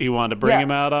life. He wanted to bring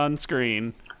him out on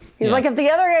screen. He's like, if the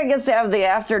other guy gets to have the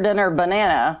after dinner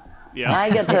banana, Yeah. I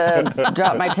get to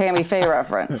drop my Tammy Faye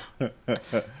reference.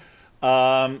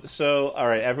 So, all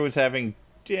right, everyone's having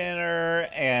dinner,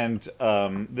 and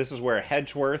this is where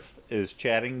Hedgeworth is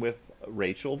chatting with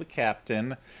Rachel, the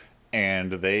captain,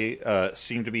 and they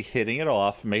seem to be hitting it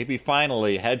off. Maybe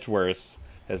finally Hedgeworth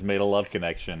has made a love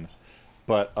connection.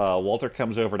 But Walter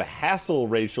comes over to hassle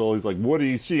Rachel. He's like, what do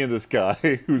you see in this guy?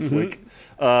 Who's like,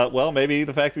 well, maybe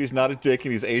the fact that he's not a dick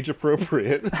and he's age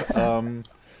appropriate.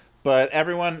 But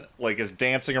everyone like is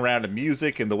dancing around to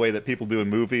music in the way that people do in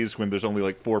movies when there's only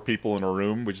like 4 people in a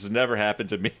room, which has never happened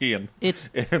to me in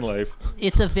life.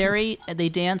 It's they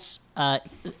dance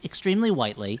extremely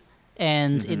whitely.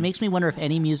 And it makes me wonder if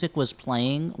any music was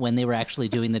playing when they were actually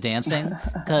doing the dancing,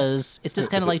 because it's just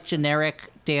kind of like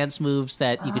generic dance moves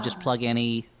that you could just plug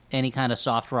any kind of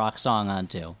soft rock song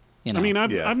onto. You know? I mean,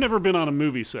 I've never been on a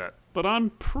movie set, but I'm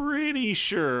pretty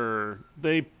sure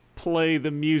they play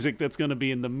the music that's going to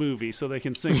be in the movie so they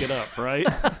can sing it up, right?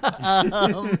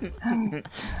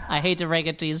 I hate to break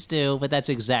it to you, Stu, but that's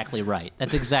exactly right.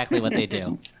 That's exactly what they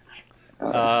do.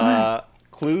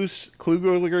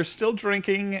 Kluger's still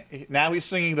drinking. Now he's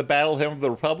singing the Battle Hymn of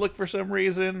the Republic for some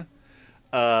reason.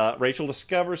 Rachel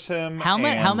discovers him. How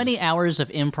many hours of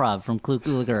improv from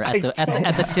Kluger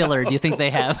at the tiller do you think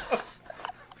they have?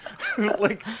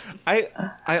 Like,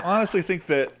 I honestly think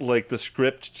that like the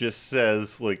script just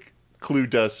says like Clue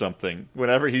does something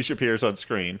whenever he appears on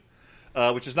screen,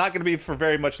 which is not going to be for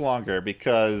very much longer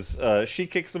because she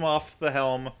kicks him off the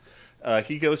helm.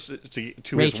 He goes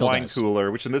to his wine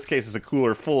cooler, which in this case is a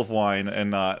cooler full of wine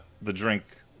and not the drink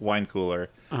wine cooler.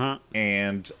 Uh-huh.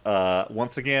 And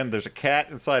once again, there's a cat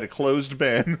inside a closed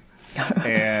bin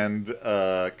and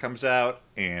comes out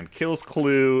and kills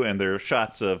Clue, and there are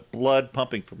shots of blood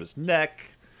pumping from his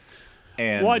neck.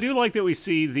 And well, I do like that we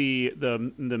see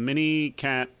the mini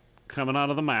cat coming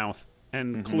out of the mouth,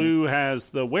 and Clue has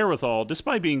the wherewithal,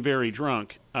 despite being very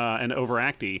drunk and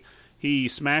overacty. He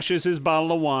smashes his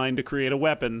bottle of wine to create a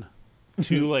weapon.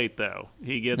 Too late, though.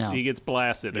 He gets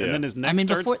blasted, and then his neck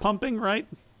starts pumping. Right?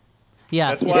 Yeah,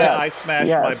 that's why I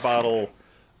smashed my bottle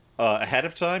ahead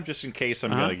of time, just in case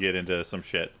I'm going to get into some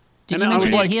shit. And I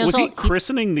was like, was he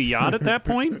christening the yacht at that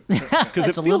point? Because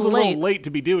it feels a little late to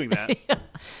be doing that.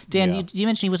 Dan, you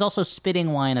mentioned he was also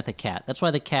spitting wine at the cat. That's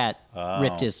why the cat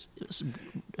bit his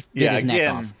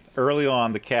neck off. Early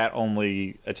on, the cat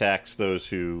only attacks those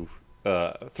who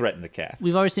threaten the cat.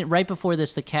 We've already seen right before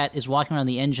this, the cat is walking around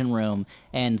the engine room,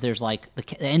 and there's like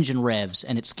the engine revs,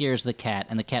 and it scares the cat,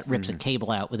 and the cat rips a cable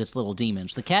out with its little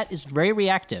demons. The cat is very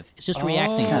reactive. It's just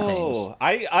reacting to things.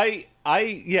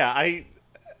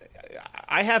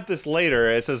 I have this later.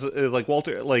 It says like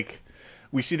Walter, like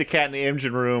we see the cat in the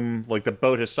engine room, like the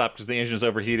boat has stopped because the engine is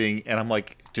overheating, and I'm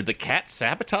like, did the cat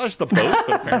sabotage the boat?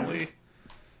 But apparently,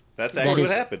 that's actually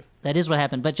what happened. That is what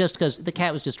happened, but just because the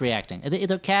cat was just reacting.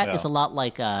 The cat is a lot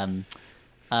like the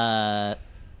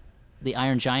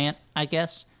Iron Giant, I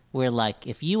guess, where like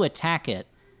if you attack it,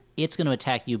 it's going to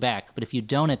attack you back, but if you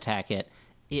don't attack it,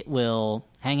 it will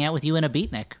hang out with you in a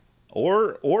beatnik.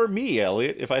 Or me,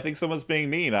 Elliot. If I think someone's being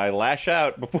mean, I lash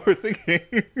out before thinking.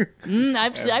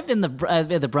 I've been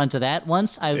the brunt of that.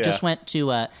 Once I just went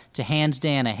to hand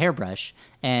Dan a hairbrush,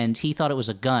 and he thought it was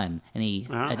a gun, and he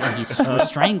was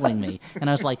strangling me, and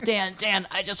I was like, Dan,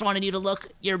 I just wanted you to look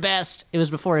your best. It was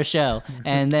before a show,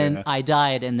 and then I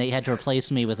died, and they had to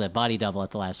replace me with a body double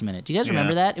at the last minute. Do you guys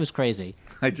remember that? It was crazy.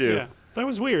 I do. Yeah. That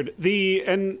was weird.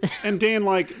 And Dan,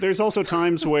 like, there's also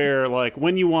times where, like,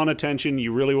 when you want attention,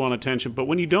 you really want attention, but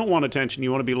when you don't want attention,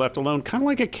 you want to be left alone, kind of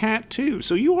like a cat, too.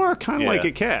 So you are kind of like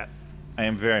a cat. I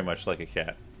am very much like a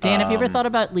cat. Dan, have you ever thought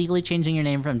about legally changing your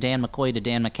name from Dan McCoy to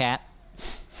Dan McCat?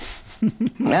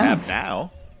 I have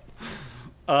now.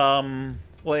 Well,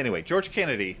 anyway, George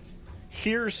Kennedy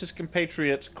hears his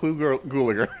compatriot Clue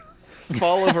Gulager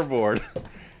fall overboard,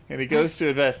 and he goes to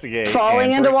investigate.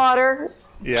 Falling into water.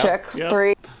 Yeah. Check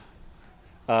 3.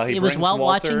 It was while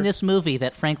watching this movie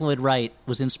that Frank Lloyd Wright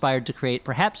was inspired to create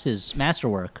perhaps his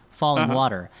masterwork, Falling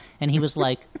Water. And he was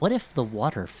like, what if the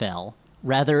water fell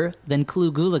rather than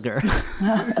Clue Gulager?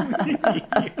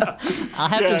 I'll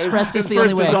have to express this the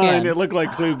only way I can. It looked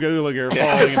like Clue Gulager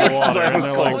falling in the water.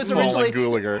 It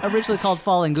was originally called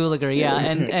Falling Gulager, yeah.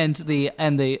 And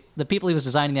the people he was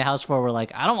designing the house for were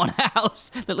like, I don't want a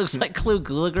house that looks like Clue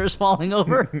Gulager's falling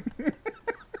over.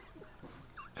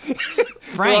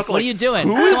 Frank, what are you doing?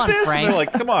 Who is come on, this? Frank. And they're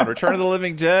like, come on, Return of the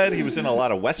Living Dead. He was in a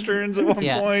lot of westerns at one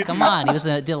point. Come on. He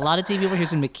did a lot of TV where he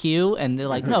was in McHugh, and they're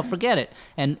like, no, forget it.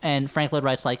 And Frank Lloyd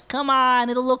Wright's like, come on,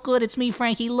 it'll look good. It's me,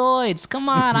 Frankie Lloyd's. Come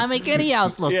on, I make any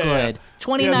house look good.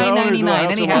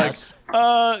 $29.99 any house.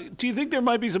 Do you think there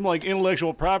might be some like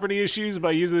intellectual property issues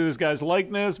by using this guy's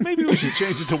likeness? Maybe we should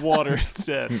change it to water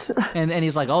instead. And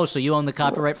he's like, oh, so you own the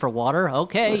copyright for water?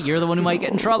 Okay, you're the one who might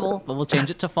get in trouble, but we'll change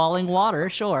it to falling water,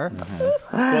 sure.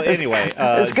 Well, anyway,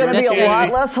 It's going to be a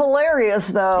lot less hilarious,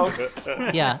 though.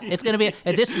 Yeah, it's going to be.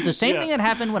 This is the same thing that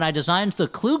happened when I designed the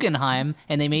Klugenheim,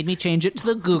 and they made me change it to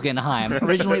the Guggenheim.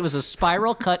 Originally, it was a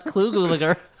spiral cut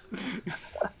Kluguliger.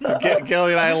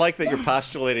 Gillian, I like that you're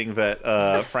postulating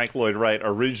that Frank Lloyd Wright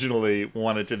originally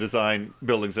wanted to design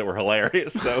buildings that were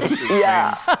hilarious. That was his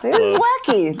Yeah. main He was love.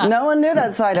 wacky. No one knew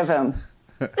that side of him.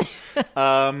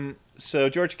 So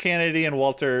George Kennedy and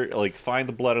Walter find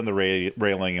the blood on the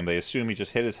railing, and they assume he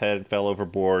just hit his head and fell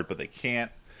overboard, but they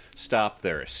can't stop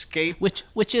their escape.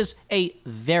 Which is a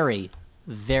very,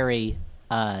 very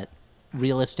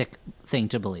realistic thing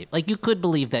to believe. Like, you could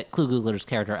believe that Klugugler's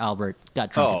character Albert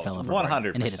got drunk and fell overboard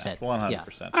 100%, and hit his head.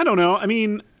 100%. I don't know. I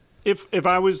mean, if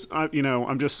I was,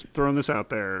 I'm just throwing this out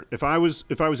there. If I was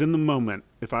in the moment,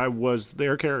 if I was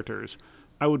their characters,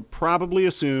 I would probably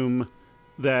assume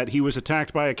that he was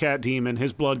attacked by a cat demon,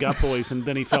 his blood got poisoned,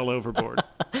 then he fell overboard.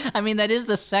 I mean, that is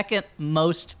the second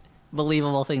most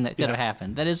believable thing that could have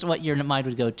happened. That is what your mind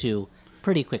would go to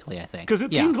pretty quickly, I think. Because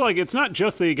it seems like it's not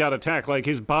just that he got attacked, like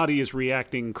his body is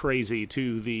reacting crazy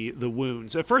to the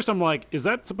wounds. At first I'm like, is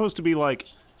that supposed to be like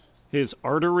his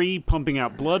artery pumping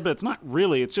out blood? But it's not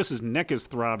really. It's just his neck is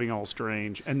throbbing all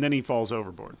strange, and then he falls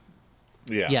overboard.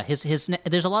 Yeah, his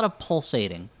there's a lot of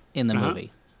pulsating in the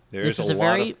movie. There's This is a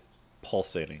lot very of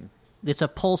pulsating. It's a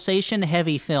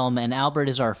pulsation-heavy film, and Albert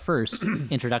is our first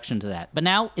introduction to that. But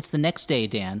now it's the next day,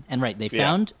 Dan, and they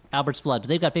found Albert's blood, but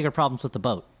they've got bigger problems with the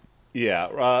boat. Yeah,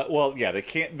 they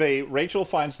can't. Rachel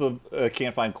finds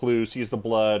can't find clues, sees the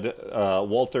blood.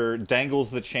 Walter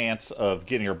dangles the chance of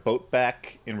getting her boat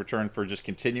back in return for just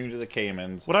continuing to the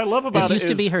Caymans. What I love about This it used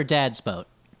to be her dad's boat.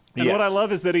 And what I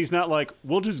love is that he's not like,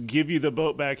 we'll just give you the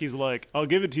boat back. He's like, I'll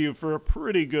give it to you for a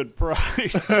pretty good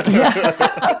price.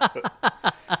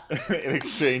 In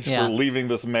exchange for leaving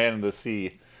this man in the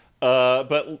sea.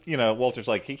 But, Walter's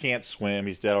like, he can't swim.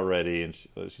 He's dead already. And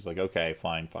she's like, okay,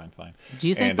 fine. Do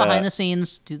you think behind the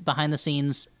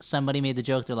scenes, somebody made the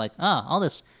joke? They're like, oh, all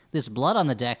this blood on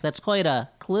the deck, that's quite a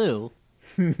clue.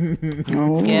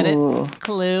 Get it?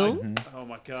 Clue? Oh,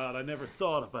 my God. I never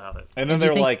thought about it. And then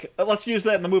they're like, let's use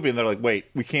that in the movie. And they're like, wait,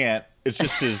 we can't. It's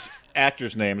just his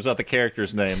actor's name. It's not the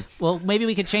character's name. Well, maybe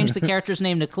we could change the character's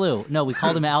name to Clue. No, we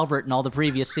called him Albert in all the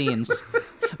previous scenes.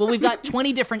 Well, we've got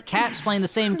 20 different cats playing the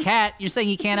same cat. You're saying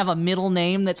he can't have a middle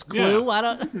name that's Clue? Yeah. I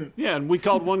don't... Yeah, and we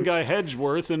called one guy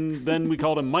Hedgeworth, and then we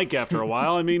called him Mike after a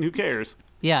while. I mean, who cares?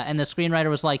 Yeah, and the screenwriter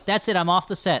was like, that's it, I'm off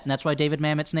the set. And that's why David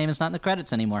Mamet's name is not in the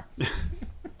credits anymore.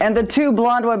 And the two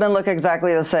blonde women look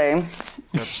exactly the same.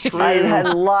 That's true. I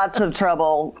had lots of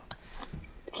trouble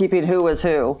keeping who was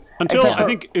who. Until, I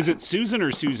think, is it Susan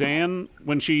or Suzanne,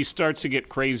 when she starts to get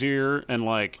crazier and,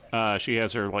 she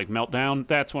has her, meltdown?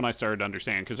 That's when I started to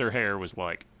understand, because her hair was,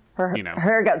 her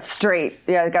hair got straight.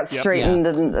 Yeah, it got straightened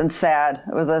and sad.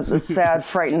 It was a sad,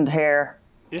 frightened hair.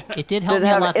 Yeah. It did help Didn't me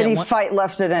a have lot. any fight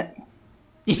left in it.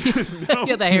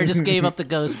 Yeah, the hair just gave up the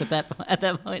ghost at that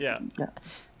point. Yeah.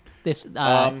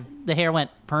 The hair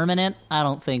went permanent? I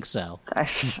don't think so.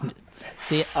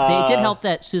 They did help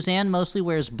that Suzanne mostly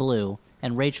wears blue,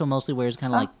 and Rachel mostly wears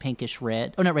kind of pinkish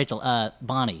red. Oh, not Rachel,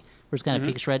 Bonnie wears kind of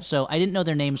pinkish red. So I didn't know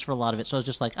their names for a lot of it. So I was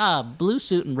just like, blue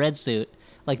suit and red suit,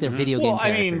 like they're video game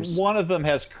characters. One of them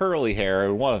has curly hair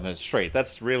and one of them is straight.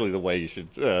 That's really the way you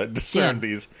should discern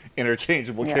these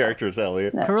interchangeable characters,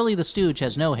 Elliot. Curly the Stooge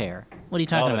has no hair. What are you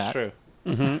talking about? That's true.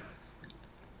 Mm-hmm.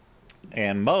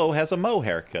 And Mo has a Mo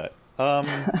haircut.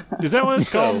 Is that what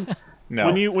it's called? No.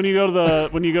 When you go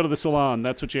to the salon,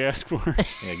 that's what you ask for.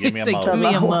 Yeah, give me a Say, Mo. give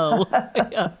me a Mo.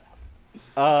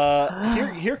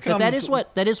 Here comes.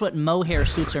 But that is what mohair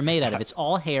suits are made out of. It's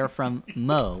all hair from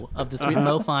Mo of the three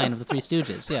Mo Fine of the Three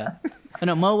Stooges. Yeah. Oh,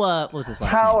 no, Mo. What was his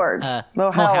last Howard. name? Mo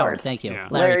Howard. Thank you. Yeah.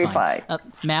 Larry Fine.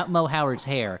 Mo Howard's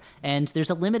hair, and there's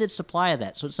a limited supply of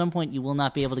that. So at some point you will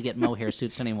not be able to get mohair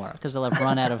suits anymore because they'll have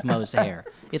run out of Mo's hair.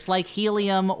 It's like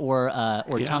helium or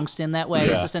tungsten that way.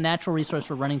 Yeah. It's just a natural resource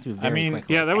we're running through very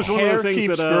quickly. Yeah, that was one of hair the things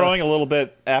keeps that growing a little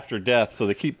bit after death, so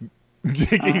they keep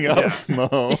digging up Mo.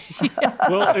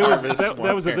 Well,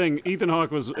 that was the thing. Ethan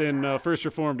Hawke was in First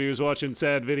Reformed. He was watching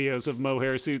sad videos of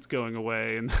mohair suits going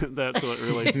away, and that's what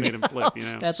really made him flip.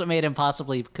 That's what made him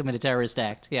possibly commit a terrorist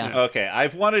act. Yeah. Okay,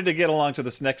 I've wanted to get along to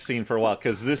this next scene for a while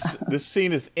because this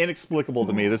scene is inexplicable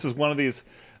to me. This is one of these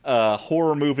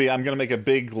horror movie. I'm going to make a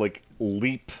big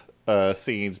leap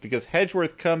scenes because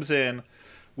Hedgeworth comes in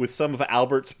with some of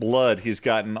Albert's blood he's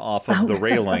gotten off of the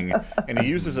railing, and he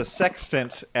uses a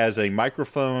sextant as a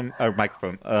microscope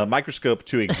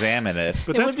to examine it.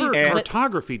 But that's for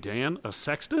cartography, Dan. A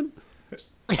sextant?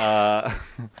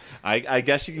 I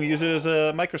guess you can use it as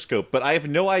a microscope, but I have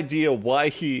no idea why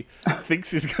he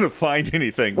thinks he's going to find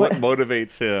anything. What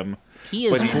motivates him? He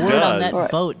is bored on that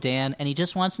boat, Dan, and he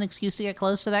just wants an excuse to get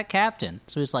close to that captain.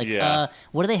 So he's like,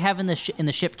 what do they have in the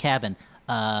ship cabin?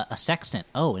 A sextant.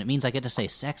 Oh, and it means I get to say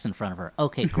sex in front of her.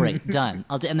 Okay, great, done.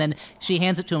 And then she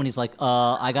hands it to him, and he's like,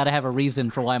 I got to have a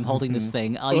reason for why I'm holding this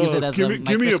thing. I'll use it as a microscope.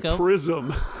 Give me a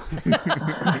prism.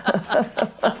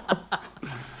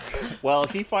 Well,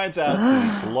 he finds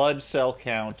out the blood cell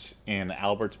count in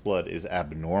Albert's blood is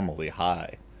abnormally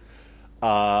high.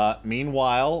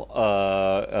 Meanwhile,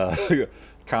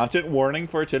 content warning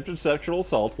for attempted sexual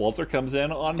assault. Walter comes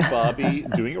in on Bobby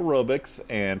doing aerobics,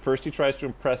 and first he tries to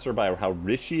impress her by how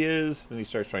rich he is. Then he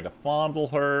starts trying to fondle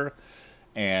her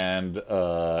and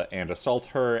assault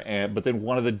her. But then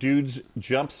one of the dudes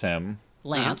jumps him.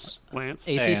 Lance.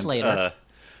 AC Slater.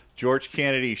 George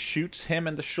Kennedy shoots him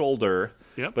in the shoulder,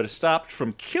 but is stopped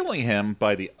from killing him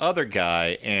by the other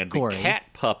guy, and Corey. The cat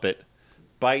puppet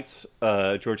bites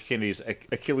George Kennedy's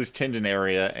Achilles tendon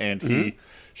area, and he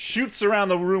shoots around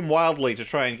the room wildly to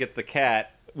try and get the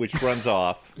cat, which runs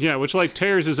off. Yeah, which like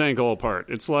tears his ankle apart.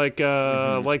 It's like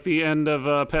like the end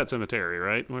of Pet Sematary,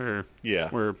 right?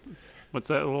 Where what's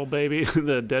that little baby,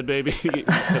 the dead baby,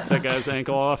 cuts that guy's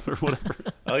ankle off or whatever.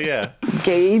 Oh yeah,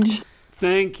 Gage.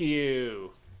 Thank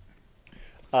you.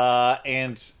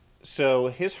 And so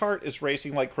his heart is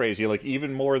racing like crazy, like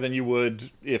even more than you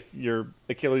would if your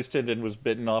Achilles tendon was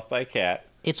bitten off by a cat.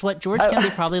 It's what George Kennedy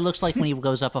probably looks like when he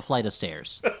goes up a flight of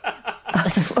stairs.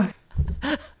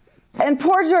 And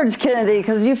poor George Kennedy,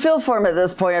 because you feel for him at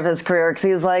this point of his career, because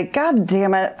he's like, God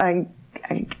damn it, I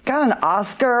got an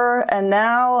Oscar, and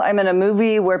now I'm in a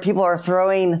movie where people are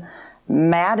throwing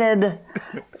matted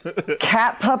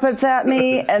cat puppets at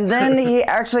me, and then he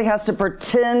actually has to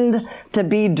pretend to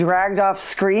be dragged off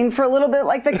screen for a little bit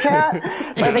like the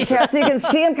cat. So you can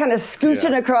see him kind of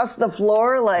scooching across the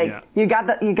floor like, you got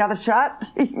the shot?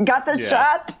 You got the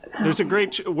shot? There's a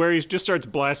great where he just starts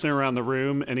blasting around the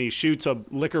room, and he shoots a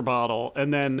liquor bottle,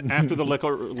 and then after the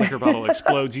liquor bottle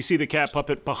explodes, you see the cat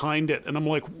puppet behind it, and I'm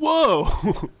like, whoa!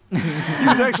 He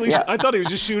was actually, I thought he was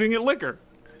just shooting at liquor.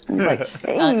 Like,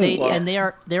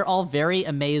 they're all very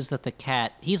amazed that the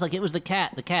cat. He's like, it was the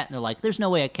cat, and they're like, there's no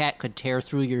way a cat could tear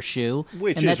through your shoe,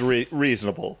 which is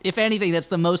reasonable. If anything, that's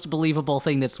the most believable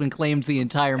thing that's been claimed the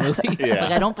entire movie. Like,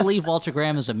 I don't believe Walter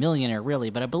Graham is a millionaire,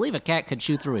 really, but I believe a cat could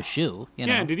shoot through a shoe. You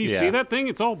know? Yeah, did you see that thing?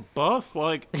 It's all buff,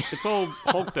 like it's all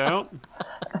hulked out.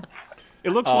 It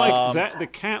looks like that. The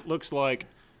cat looks like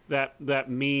that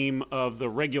meme of the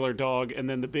regular dog and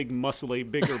then the big muscly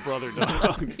bigger brother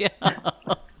dog.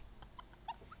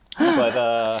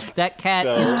 But that cat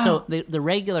the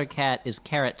regular cat is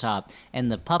Carrot Top,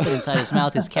 and the puppet inside his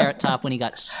mouth is Carrot Top when he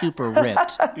got super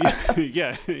ripped.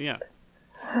 Yeah.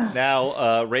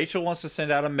 Now, Rachel wants to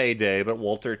send out a mayday, but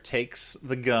Walter takes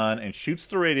the gun and shoots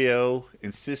the radio,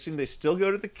 insisting they still go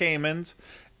to the Caymans,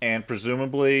 and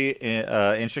presumably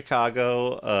in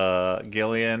Chicago,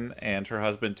 Gillian and her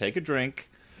husband take a drink,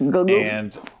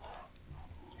 and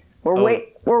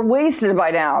we're wasted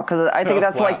by now, because I think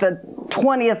that's like the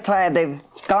 20th time they've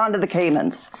gone to the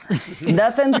Caymans.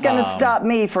 Nothing's going to stop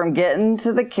me from getting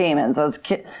to the Caymans, as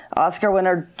Oscar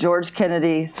winner George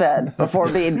Kennedy said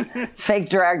before being fake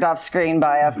dragged off screen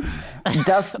by a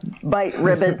dust mite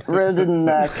ridden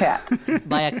cat.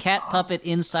 By a cat puppet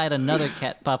inside another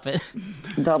cat puppet.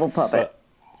 Double puppet.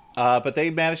 But they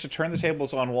managed to turn the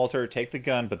tables on Walter, take the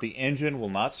gun, but the engine will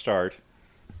not start.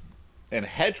 And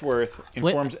Hedgeworth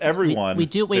informs everyone. We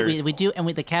do, and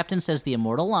the captain says the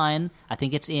immortal line. I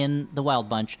think it's in The Wild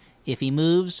Bunch. If he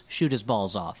moves, shoot his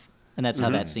balls off, and that's how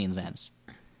that scene ends.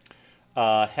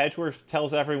 Hedgeworth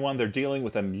tells everyone they're dealing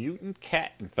with a mutant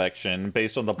cat infection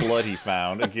based on the blood he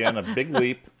found. Again, a big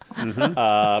leap.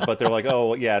 But they're like,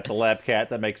 oh yeah, it's a lab cat.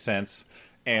 That makes sense.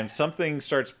 And something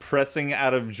starts pressing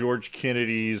out of George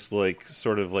Kennedy's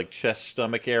sort of chest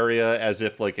stomach area, as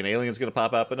if an alien's going to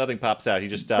pop up, but nothing pops out. He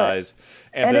just dies.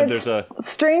 And then there's a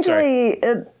strangely,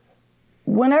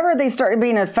 whenever they start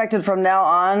being infected from now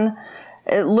on,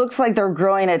 it looks like they're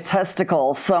growing a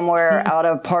testicle somewhere out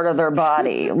of part of their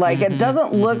body. It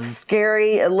doesn't look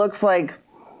scary. It looks like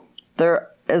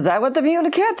is that what the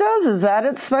mutant cat does? Is that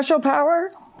its special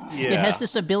power? Yeah. It has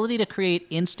this ability to create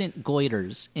instant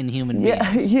goiters in human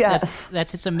beings. Yes.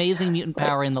 That's its amazing mutant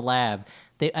power in the lab.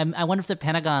 I wonder if the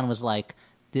Pentagon was like,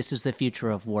 this is the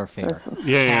future of warfare.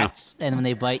 Yeah, Cats, and when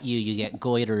they bite you, you get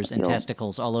goiters and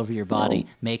testicles all over your body.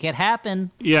 Make it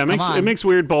happen. Yeah, Come on. it makes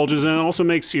weird bulges, and it also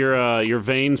makes your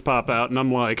veins pop out. And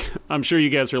I'm sure you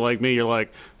guys are like me. You're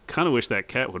like, kind of wish that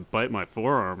cat would bite my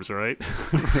forearms, right?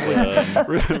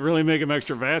 really make them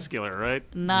extra vascular, right?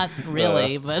 Not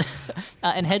really, but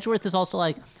and Hedgeworth is also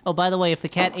like, oh, by the way, if the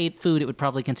cat ate food, it would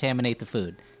probably contaminate the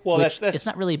food. Well, that's it's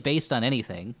not really based on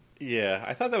anything. Yeah,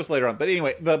 I thought that was later on. But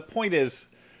anyway, the point is,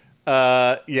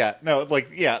 the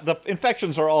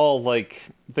infections are all like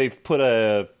they've put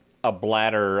a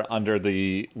bladder under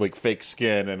the like fake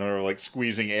skin and are like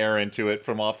squeezing air into it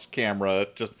from off camera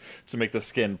just to make the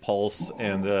skin pulse.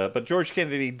 And but George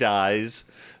Kennedy dies.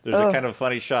 There's a kind of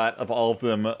funny shot of all of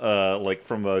them like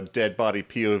from a dead body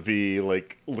POV,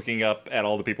 like looking up at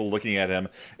all the people looking at him,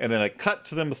 and then a cut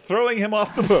to them throwing him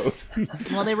off the boat.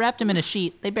 Well, they wrapped him in a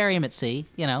sheet. They bury him at sea,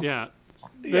 Yeah.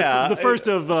 That's the first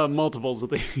of multiples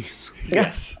of these.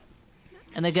 Yes.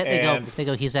 And they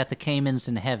go, he's at the Caymans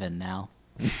in heaven now.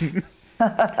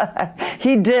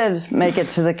 He did make it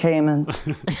to the Caymans.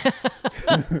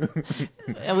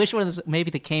 I wish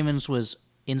maybe the Caymans was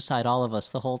inside all of us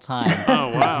the whole time.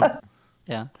 Oh, wow.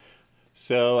 Yeah.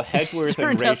 So Hedgeworth and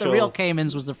Turns Rachel... out the real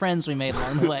Caymans was the friends we made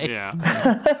along the way.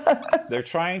 Yeah. They're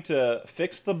trying to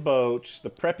fix the boat. The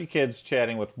preppy kid's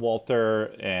chatting with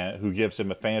Walter, who gives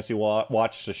him a fancy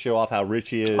watch to show off how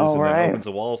rich he is, then opens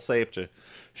the wall safe to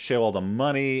show all the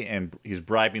money, and he's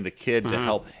bribing the kid to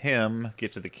help him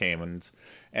get to the Caymans.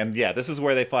 And yeah, this is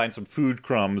where they find some food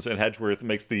crumbs, and Hedgeworth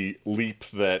makes the leap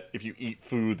that if you eat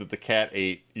food that the cat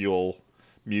ate, you'll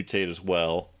mutate as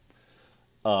well.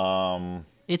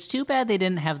 It's too bad they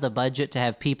didn't have the budget to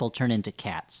have people turn into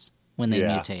cats when they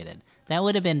mutated. That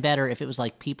would have been better if it was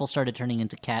like people started turning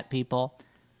into cat people.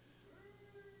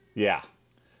 Yeah.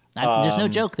 There's no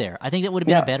joke there. I think that would have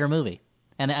been a better movie.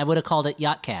 And I would have called it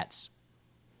Yacht Cats.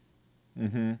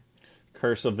 Mm-hmm.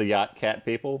 Curse of the Yacht Cat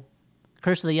People?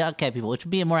 Curse of the Yacht Cat People, which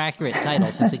would be a more accurate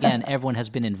title since, again, everyone has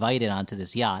been invited onto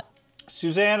this yacht.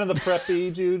 Suzanne and the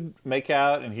preppy dude make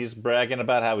out, and he's bragging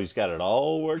about how he's got it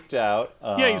all worked out.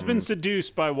 He's been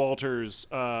seduced by Walter's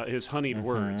his honeyed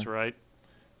words, right?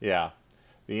 Yeah.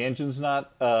 The engine's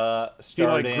not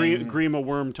starting. Grima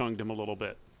worm-tongued him a little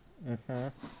bit. Mm-hmm.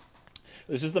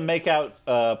 This is the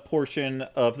make-out portion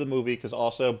of the movie, because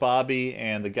also Bobby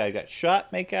and the guy who got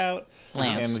shot make out.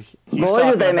 Lance. And he's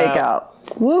Boy, did they make out.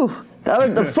 Woo! That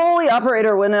was the Foley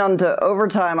operator went on to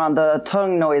overtime on the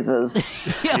tongue noises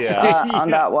on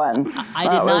that one. I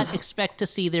did not expect to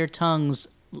see their tongues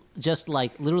just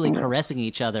like literally caressing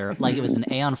each other like it was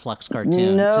an Aeon Flux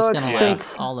cartoon. No just gonna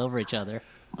expense. laugh all over each other.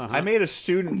 I made a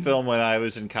student film when I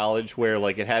was in college where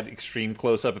like it had extreme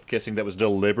close-up of kissing that was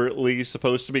deliberately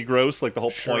supposed to be gross. Like the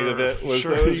whole point of it was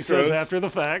that it was he gross. says after the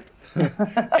fact.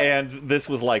 And this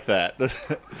was like that.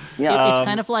 It's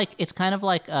kind of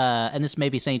like, and this may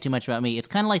be saying too much about me. It's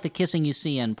kind of like the kissing you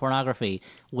see in pornography,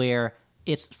 where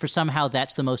it's for somehow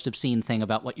that's the most obscene thing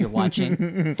about what you're watching.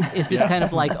 Is this kind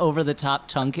of like over the top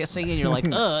tongue kissing, and you're like,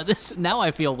 this now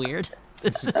I feel weird.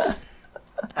 This is.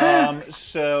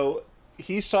 So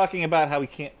he's talking about how he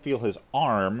can't feel his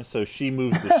arm, so she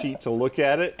moves the sheet to look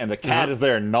at it, and the cat is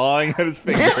there gnawing at his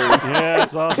fingers. Yeah,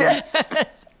 it's awesome.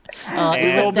 That's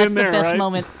the best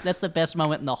moment. That's the best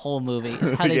moment in the whole movie.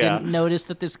 Is how they didn't notice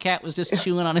that this cat was just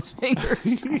chewing on his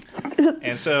fingers.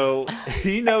 And so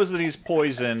he knows that he's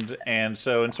poisoned, and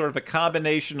so in sort of a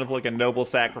combination of like a noble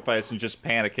sacrifice and just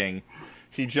panicking,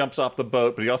 he jumps off the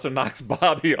boat, but he also knocks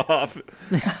Bobby off.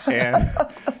 And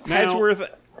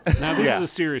Hedgeworth. Now this is a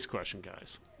serious question,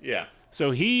 guys. Yeah.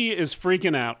 So he is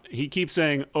freaking out. He keeps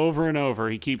saying over and over,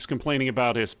 he keeps complaining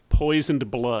about his poisoned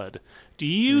blood. Do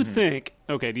you think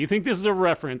this is a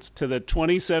reference to the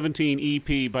 2017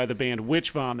 EP by the band Witch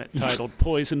Vomit titled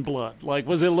Poison Blood? Like,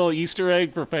 was it a little Easter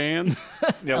egg for fans?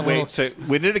 Yeah, wait, so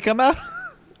when did it come out?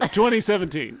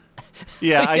 2017.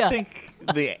 Yeah, I think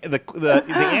the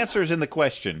answer is in the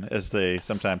question, as they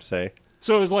sometimes say.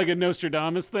 So it was like a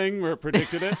Nostradamus thing where it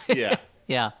predicted it? Yeah.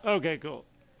 Yeah. Okay, cool.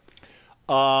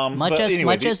 Much as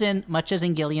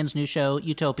in Gillian's new show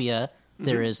Utopia,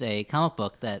 there is a comic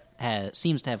book that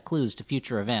seems to have clues to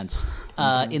future events.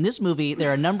 In this movie,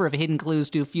 there are a number of hidden clues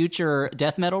to future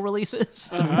death metal releases.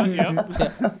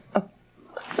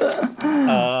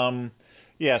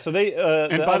 Yeah, so they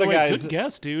and the by other the way, guys. good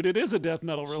guess, dude. It is a death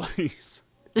metal release.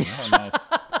 Oh, nice.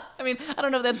 I mean, I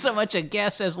don't know if that's so much a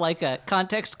guess as like a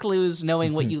context clues,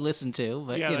 knowing what you listen to.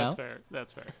 But Yeah, you know. that's fair.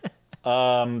 That's fair.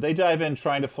 They dive in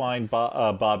trying to find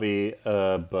Bobby,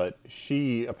 but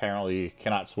she apparently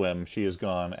cannot swim. She is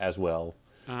gone as well.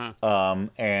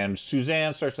 And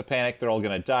Suzanne starts to panic. They're all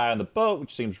going to die on the boat,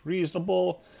 which seems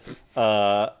reasonable.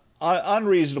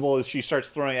 Unreasonable is she starts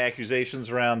throwing accusations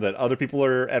around that other people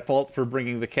are at fault for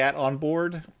bringing the cat on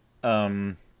board.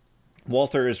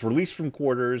 Walter is released from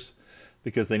quarters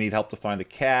because they need help to find the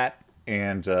cat,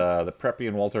 and the Preppy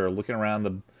and Walter are looking around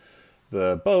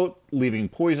the boat, leaving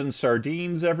poisoned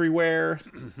sardines everywhere.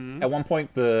 At one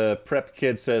point, the prep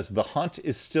kid says, "The hunt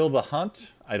is still the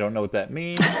hunt." I don't know what that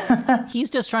means. He's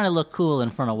just trying to look cool in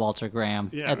front of Walter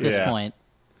Graham at this point.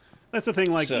 That's the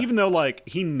thing. Like, even though like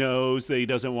he knows that he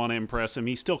doesn't want to impress him,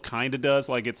 he still kind of does.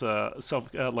 Like it's a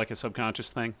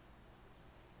subconscious thing.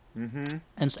 And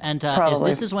Probably.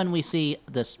 this is when we see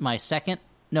this.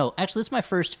 This is my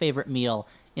first favorite meal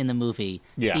in the movie.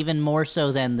 Yeah. Even more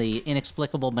so than the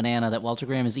inexplicable banana that Walter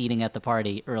Graham is eating at the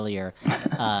party earlier.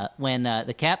 When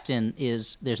the captain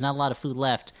there's not a lot of food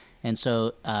left, and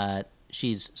so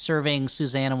she's serving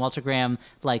Suzanne and Walter Graham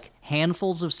like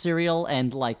handfuls of cereal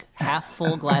and like half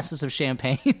full glasses of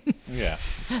champagne. Yeah.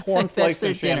 Cornflakes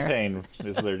their and dinner. champagne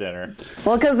is their dinner.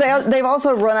 Well, because they've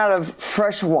also run out of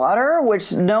fresh water,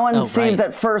 which no one seems right.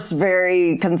 at first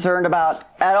very concerned about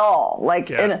at all. Like,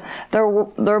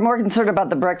 they're more concerned about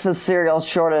the breakfast cereal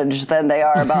shortage than they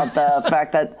are about the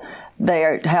fact that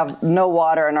they have no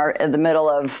water and are in the middle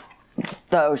of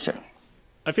the ocean.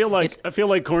 I feel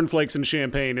like cornflakes and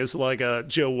champagne is like a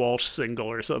Joe Walsh single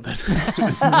or something.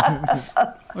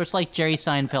 Or it's like Jerry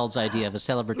Seinfeld's idea of a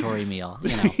celebratory meal,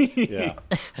 you know. Yeah.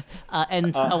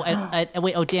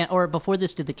 Dan. Or before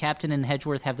this, did the captain and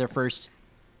Hedgeworth have their first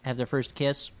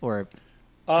kiss? Or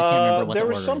I can't remember what there the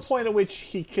was order some is. point at which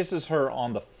he kisses her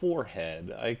on the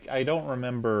forehead. I don't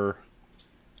remember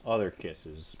other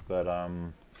kisses, but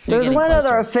There's getting one closer.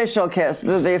 other official kiss,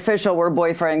 the official were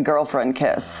boyfriend-girlfriend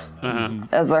kiss,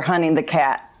 as they're hunting the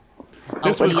cat.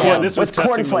 This was with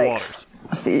testing the cornflakes.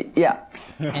 waters. Yeah.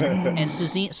 And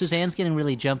Suzanne's getting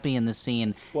really jumpy in this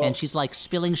scene, and she's like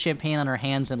spilling champagne on her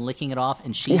hands and licking it off,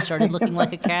 and she started looking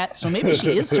like a cat, so maybe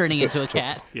she is turning into a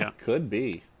cat. Yeah. could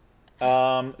be.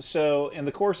 So in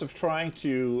the course of trying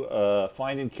to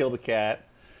find and kill the cat,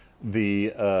 the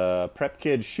prep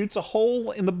kid shoots a hole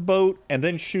in the boat and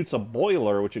then shoots a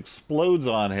boiler, which explodes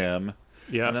on him.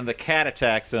 Yeah. And then the cat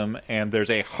attacks him, and there's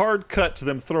a hard cut to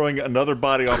them throwing another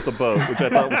body off the boat, which I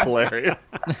thought was hilarious.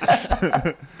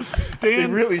 They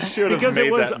Dan, really should have because made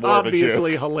it was that more of a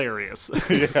obviously joke. hilarious.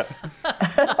 Yeah.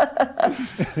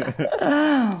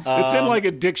 It's in like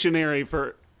a dictionary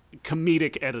for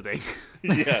comedic editing.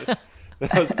 Yes.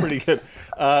 That was pretty good.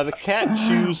 The cat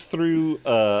chews through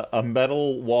a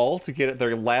metal wall to get at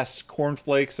their last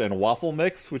cornflakes and waffle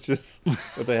mix, which is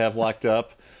what they have locked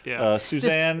up. Yeah.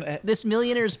 Suzanne... This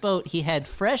millionaire's boat, he had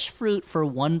fresh fruit for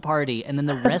one party, and then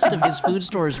the rest of his food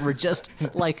stores were just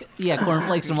like,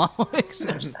 cornflakes and waffle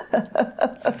mixers.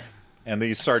 And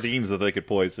these sardines that they could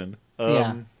poison.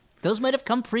 Those might have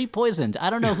come pre-poisoned.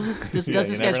 I don't know who does you this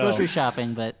never guy's know. grocery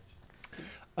shopping, but...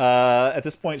 At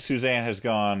this point, Suzanne has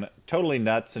gone totally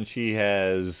nuts, and she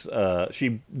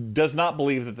does not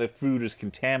believe that the food is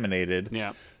contaminated.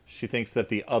 Yeah. She thinks that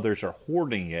the others are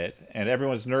hoarding it, and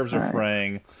everyone's nerves are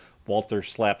fraying. Walter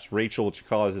slaps Rachel, which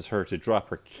causes her to drop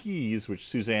her keys, which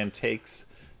Suzanne takes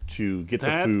to get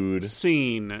the food. That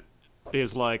scene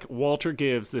is like Walter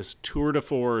gives this tour de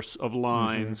force of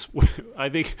lines. I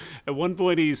think at one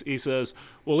point he says,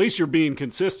 "Well, at least you're being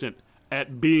consistent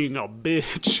at being a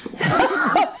bitch."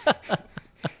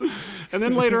 And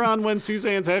then later on, when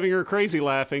Suzanne's having her crazy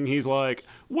laughing, he's like,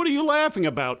 "What are you laughing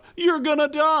about? You're gonna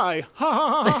die!" Ha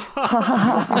ha ha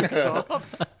ha! Walks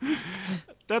off.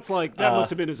 That's like that must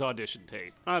have been his audition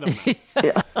tape. I don't know.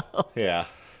 Yeah.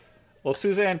 Well,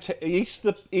 Suzanne eats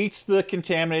the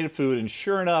contaminated food, and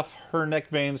sure enough, her neck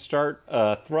veins start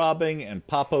throbbing and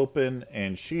pop open,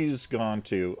 and she's gone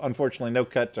too. Unfortunately, no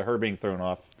cut to her being thrown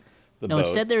off the boat.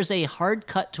 instead there's a hard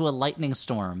cut to a lightning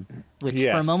storm, which for a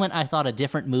Yes. moment I thought a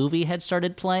different movie had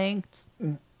started playing.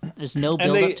 There's no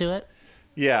build up to it.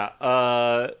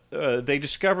 Yeah, they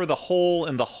discover the hole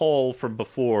in the hull from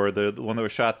before, the one that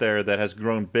was shot there that has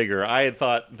grown bigger. I had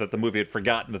thought that the movie had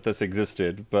forgotten that this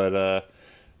existed, but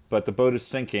the boat is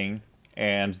sinking,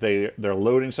 and they're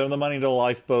loading some of the money into the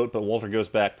lifeboat, but Walter goes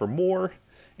back for more,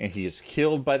 and he is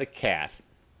killed by the cat.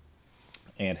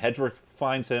 And Hedgeworth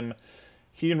finds him.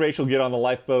 He and Rachel get on the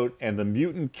lifeboat, and the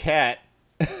mutant cat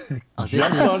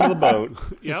jumps onto the boat.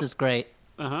 This is great.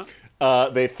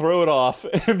 They throw it off,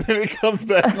 and then it comes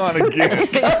back on again.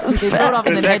 They throw it off,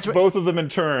 and and then attacks Hedgeworth, both of them in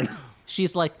turn.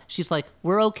 she's like,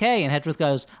 "We're okay," and Hedgeworth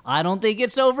goes, "I don't think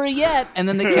it's over yet," and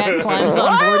then the cat climbs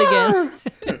on board again.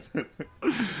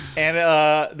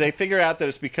 And they figure out that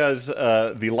it's because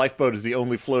the lifeboat is the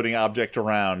only floating object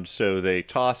around, so they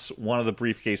toss one of the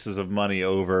briefcases of money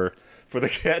over for the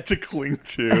cat to cling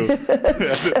to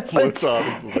as it floats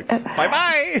off. It's like,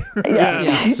 bye-bye!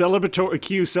 Yeah.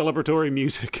 Celebratory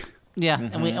music. Yeah,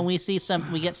 and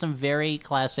we get some very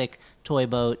classic toy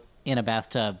boat in a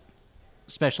bathtub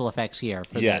special effects here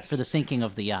for the sinking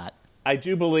of the yacht. I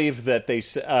do believe that they...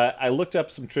 I looked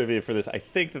up some trivia for this. I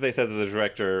think that they said that the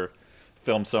director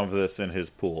filmed some of this in his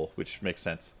pool, which makes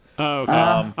sense. Oh, okay.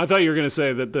 I thought you were going to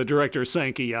say that the director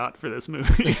sank a yacht for this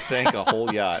movie. He sank a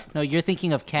whole yacht. No, you're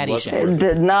thinking of Caddyshack. It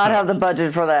did not have the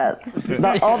budget for that.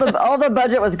 All the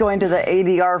budget was going to the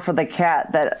ADR for the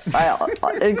cat,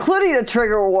 including a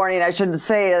trigger warning. I should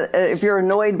say, if you're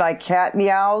annoyed by cat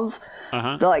meows,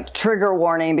 trigger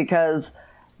warning, because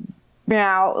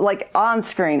meow, like on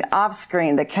screen, off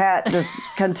screen, the cat just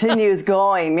continues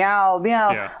going meow,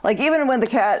 meow. Yeah. Like even when the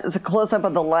cat is a close up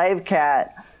of the live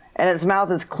cat and its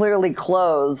mouth is clearly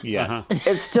closed,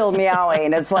 it's still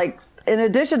meowing. It's like, in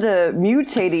addition to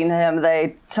mutating him,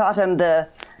 they taught him the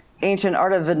ancient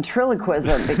art of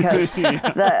ventriloquism because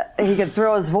he could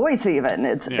throw his voice even.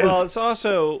 It's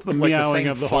also the like meowing the same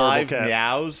of the 5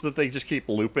 meows that they just keep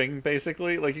looping,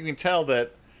 basically. Like, you can tell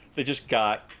that they just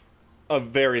got a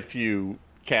very few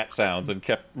cat sounds and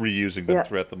kept reusing them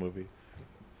throughout the movie.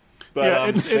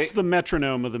 But, it's the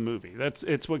metronome of the movie.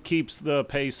 It's what keeps the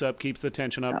pace up, keeps the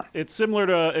tension up. Yeah. It's similar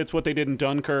to what they did in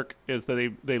Dunkirk, is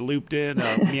that they looped in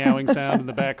a meowing sound in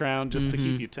the background just to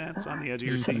keep you tense on the edge of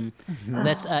your seat.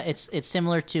 That's it's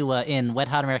similar to in Wet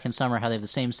Hot American Summer, how they have the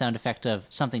same sound effect of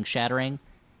something shattering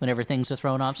whenever things are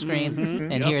thrown off screen,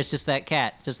 and here it's just that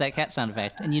cat sound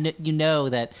effect, and you know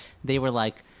that they were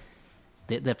like,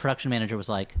 the production manager was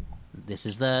like, This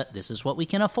is what we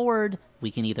can afford.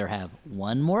 We can either have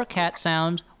one more cat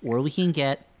sound or we can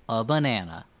get a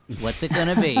banana. What's it going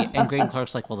to be? And Green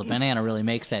Clark's like, well, the banana really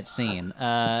makes that scene.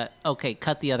 Okay,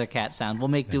 cut the other cat sound. We'll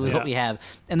make do with what we have.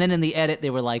 And then in the edit, they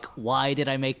were like, why did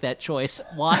I make that choice?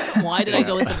 Why did I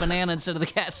go with the banana instead of the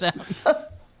cat sound?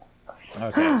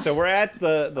 Okay, so we're at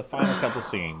the final couple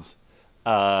scenes.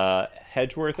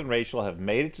 Hedgeworth and Rachel have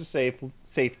made it to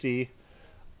safety.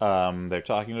 They're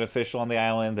talking to an official on the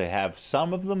island. They have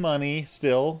some of the money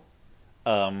still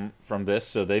from this,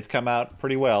 so they've come out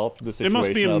pretty well from the situation. It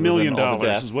must be $1 million,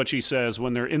 is what she says,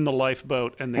 when they're in the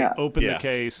lifeboat and they open the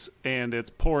case and it's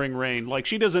pouring rain. Like,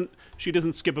 she doesn't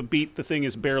skip a beat. The thing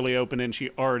is barely open and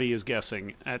she already is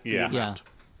guessing at the amount.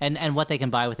 And what they can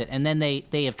buy with it. And then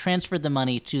they have transferred the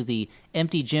money to the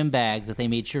empty gym bag that they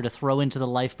made sure to throw into the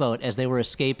lifeboat as they were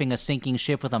escaping a sinking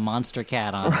ship with a monster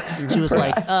cat on it. She was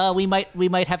like, we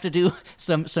might have to do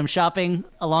some shopping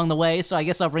along the way, so I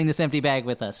guess I'll bring this empty bag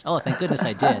with us. Oh, thank goodness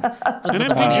I did. An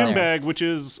empty gym bag, which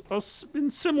is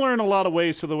similar in a lot of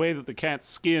ways to the way that the cat's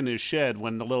skin is shed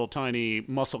when the little tiny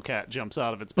muscle cat jumps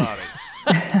out of its body.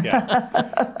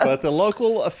 But the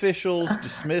local officials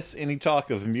dismiss any talk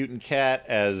of a mutant cat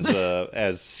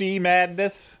as sea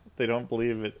madness. They don't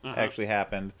believe it actually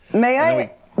happened. May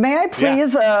I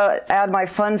please add my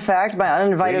fun fact, my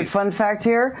uninvited fun fact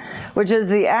here, which is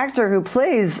the actor who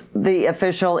plays the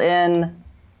official in,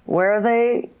 where are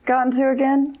they gotten to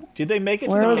again? Did they make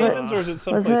it to the Caymans, or is it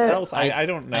someplace else? I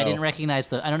don't know. I didn't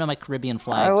recognize I don't know my Caribbean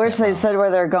flags. I wish they said where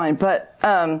they're going, but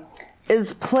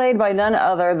is played by none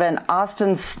other than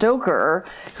Austin Stoker,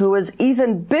 who was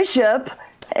Ethan Bishop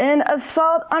in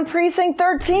Assault on Precinct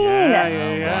 13.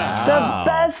 Yeah. The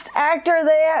best actor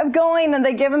they have going, and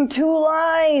they give him 2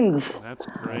 lines. That's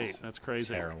great. That's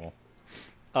crazy. Terrible.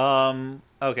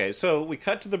 Okay, so we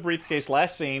cut to the briefcase.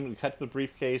 Last scene, we cut to the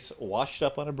briefcase washed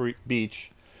up on a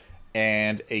beach,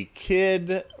 and a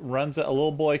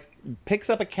little boy picks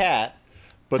up a cat,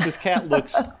 but this cat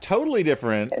looks totally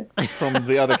different from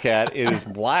the other cat. It is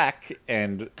black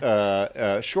and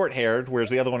short-haired, whereas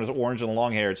the other one is orange and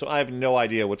long-haired. So I have no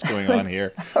idea what's going on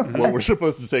here, what we're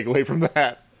supposed to take away from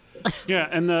that. Yeah,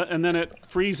 and then it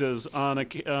freezes on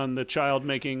the child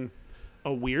making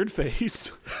a weird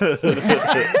face.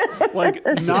 Like,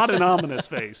 not an ominous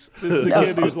face. This is a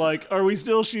kid who's like, are we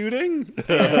still shooting?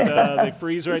 And they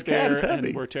freeze right there,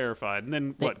 and we're terrified. And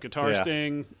then, guitar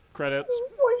sting, credits.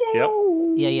 Yep.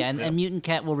 Yeah, and Mutant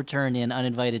Cat will return in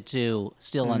Uninvited 2,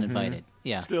 still uninvited.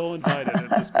 Yeah. Still invited at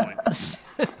this point.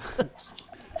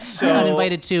 So,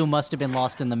 Uninvited 2 must have been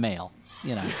lost in the mail,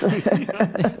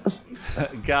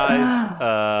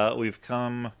 Guys, we've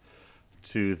come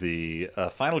to the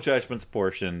final judgments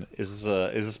portion. Is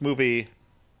this movie,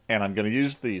 and I'm going to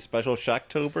use the special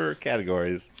Shocktober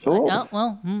categories.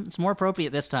 It's more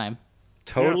appropriate this time.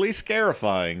 Totally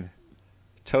scarifying,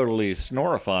 totally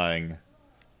snorifying,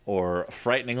 or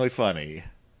frighteningly funny.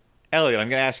 Elliot, I'm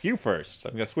going to ask you first.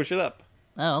 I'm going to switch it up.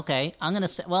 Oh, okay. I'm going to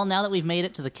say, well, now that we've made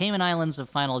it to the Cayman Islands of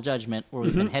Final Judgment, where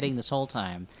we've been heading this whole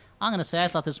time, I'm going to say I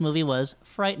thought this movie was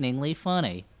frighteningly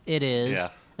funny. It is,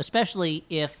 especially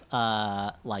if,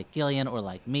 like Gillian or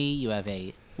like me, you have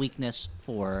a weakness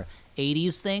for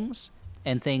 80s things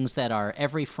and things that are,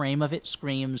 every frame of it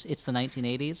screams it's the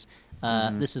 1980s.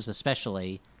 This is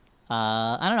especially,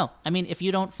 I don't know. I mean, if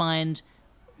you don't find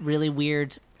really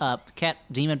weird cat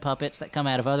demon puppets that come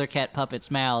out of other cat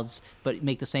puppets' mouths but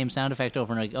make the same sound effect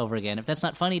over and over again, if that's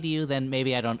not funny to you, then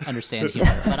maybe I don't understand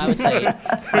humor. But I would say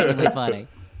frighteningly funny.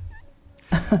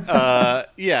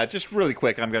 Yeah, just really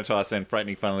quick, I'm going to toss in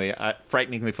frighteningly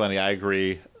funny. I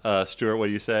agree. Stuart, what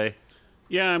do you say?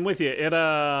 Yeah, I'm with you.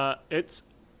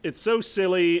 It's so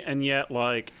silly, and yet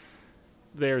like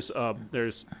there's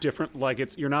different, like,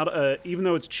 it's, you're not even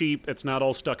though it's cheap, it's not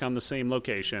all stuck on the same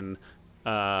location.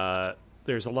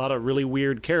 There's a lot of really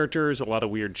weird characters, a lot of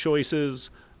weird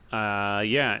choices.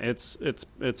 Yeah, it's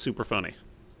super funny.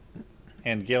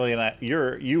 And Gillian,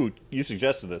 you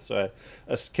suggested this, so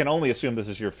I can only assume this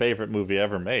is your favorite movie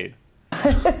ever made.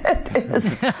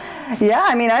 Yeah,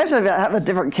 I mean, I actually have a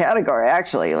different category,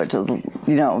 actually, which is,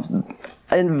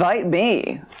 invite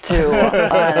me to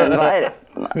Uninvited,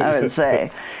 I would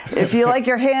say. If you like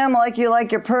your ham like you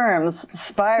like your perms,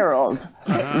 Spirals,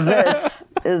 this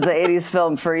is the 80s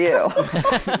film for you.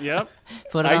 Yep.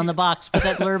 Put it on the box. Put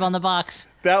that blurb on the box.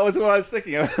 That was what I was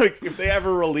thinking. Like, if they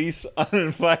ever release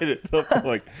Uninvited, they'll be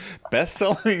like,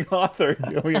 best-selling author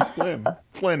Gillian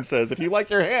Flynn says, if you like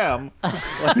your ham,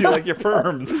 like you like your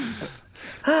perms.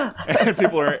 And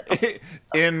people are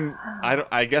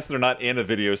I guess they're not in a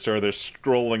video store. They're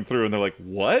scrolling through, and they're like,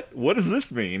 what? What does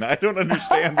this mean? I don't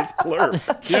understand this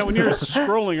blurb. Yeah, when you're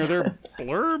scrolling, are there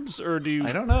blurbs, or do you...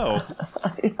 I don't know.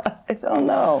 I don't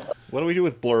know. What do we do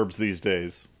with blurbs these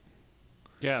days?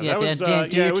 Yeah, Yeah, that was, Dan,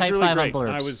 do your it was type really 5 on great.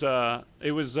 blurbs.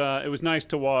 It was nice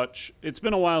to watch. It's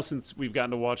been a while since we've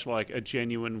gotten to watch like a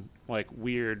genuine, like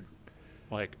weird,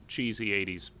 like cheesy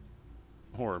 80s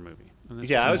horror movie.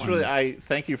 Yeah, I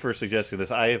thank you for suggesting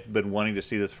this. I have been wanting to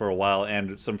see this for a while,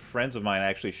 and some friends of mine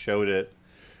actually showed it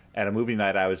at a movie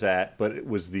night I was at, but it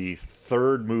was the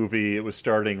third movie. It was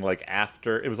starting like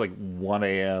after, it was like 1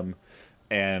 a.m.,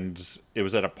 and it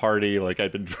was at a party. Like,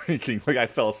 I'd been drinking. Like, I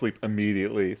fell asleep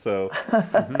immediately. So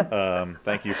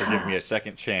thank you for giving me a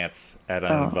second chance at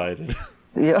Uninvited.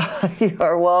 You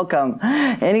are welcome.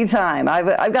 Anytime.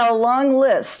 I've got a long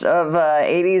list of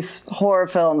 80s horror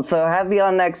films, so have me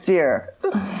on next year.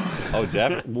 Oh,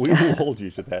 Jeff, we will hold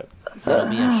you to that. That'll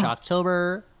be a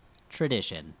Shocktober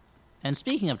tradition. And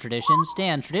speaking of traditions,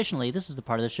 Dan, traditionally, this is the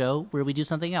part of the show where we do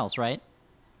something else, right?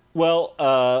 Well,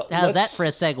 How's that for a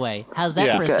segue? How's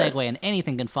that for a segue? And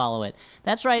anything can follow it.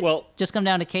 That's right. Well, just come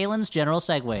down to Kaylin's General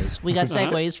Segues. We got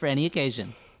segues for any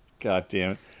occasion. God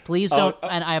damn it. Please don't,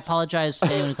 and I apologize to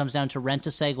anyone who comes down to rent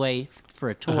a Segway for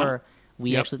a tour.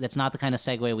 We actually, that's not the kind of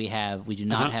Segway we have. We do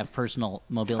not have personal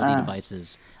mobility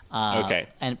devices. Okay.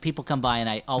 And people come by, and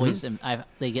I always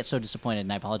they get so disappointed,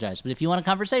 and I apologize. But if you want a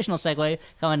conversational Segway,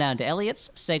 come on down to Elliot's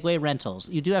Segway Rentals.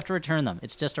 You do have to return them.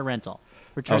 It's just a rental.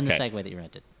 Return the Segway that you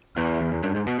rented.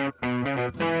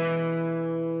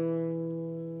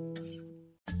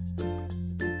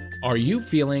 Are you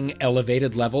feeling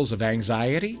elevated levels of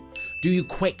anxiety? Do you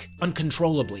quake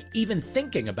uncontrollably, even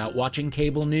thinking about watching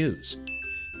cable news?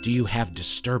 Do you have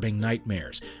disturbing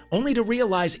nightmares, only to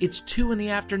realize it's 2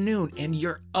 p.m. and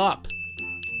you're up?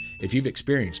 If you've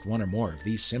experienced one or more of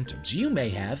these symptoms, you may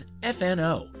have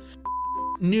FNO,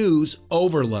 news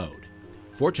overload.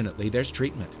 Fortunately, there's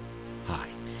treatment. Hi,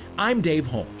 I'm Dave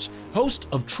Holmes, host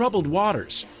of Troubled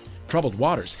Waters. Troubled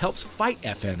Waters helps fight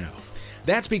FNO.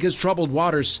 That's because Troubled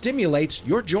Waters stimulates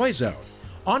your joy zone.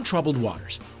 On Troubled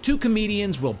Waters, 2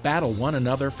 comedians will battle one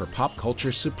another for pop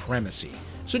culture supremacy.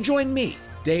 So join me,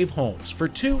 Dave Holmes, for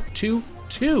 2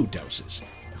 doses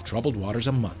of Troubled Waters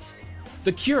a month.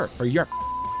 The cure for your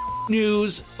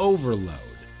news overload.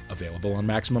 Available on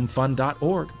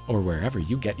MaximumFun.org or wherever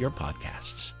you get your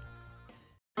podcasts.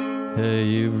 Hey,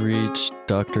 you've reached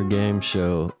Dr. Game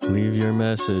Show. Leave your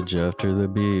message after the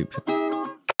beep.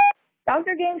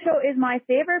 Dr. Game Show is my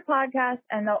favorite podcast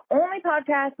and the only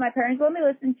podcast my parents let me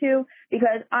listen to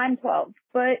because I'm 12.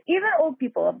 But even old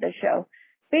people love this show.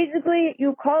 Basically,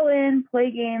 you call in,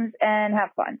 play games, and have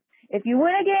fun. If you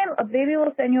win a game, a baby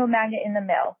will send you a magnet in the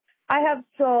mail. I have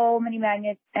so many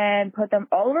magnets and put them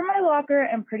all over my locker,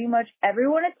 and pretty much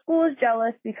everyone at school is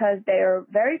jealous because they are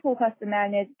very cool custom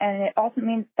magnets, and it also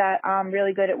means that I'm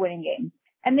really good at winning games.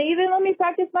 And they even let me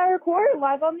practice my recorder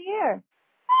live on the air.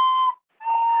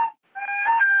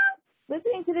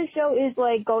 listening to this show is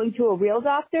like going to a real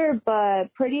doctor,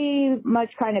 but pretty much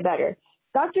kind of better.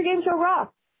 Dr. Game Show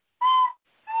rocks.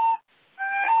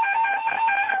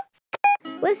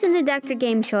 Listen to Dr.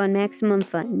 Game Show on Maximum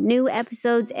Fun. New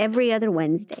episodes every other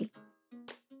Wednesday.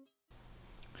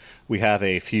 We have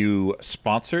a few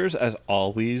sponsors, as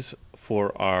always,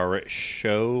 for our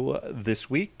show this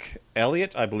week.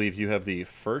 Elliot, I believe you have the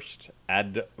first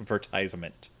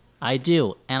advertisement. I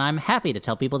do, and I'm happy to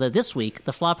tell people that this week,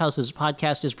 the Flophouse's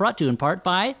podcast is brought to you in part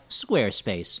by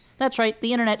Squarespace. That's right,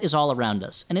 the internet is all around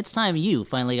us, and it's time you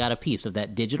finally got a piece of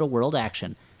that digital world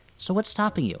action. So what's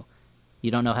stopping you? You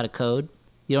don't know how to code?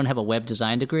 You don't have a web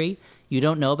design degree? You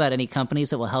don't know about any companies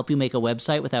that will help you make a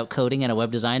website without coding and a web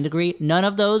design degree? None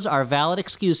of those are valid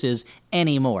excuses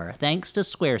anymore, thanks to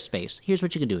Squarespace. Here's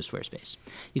what you can do with Squarespace.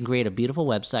 You can create a beautiful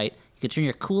website. You can turn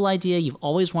your cool idea you've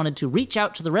always wanted to reach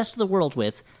out to the rest of the world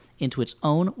with into its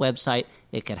own website.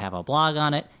 It could have a blog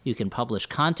on it. You can publish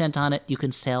content on it. You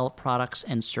can sell products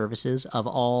and services of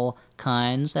all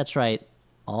kinds. That's right,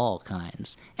 all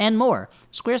kinds, and more.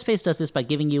 Squarespace does this by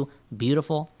giving you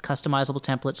beautiful, customizable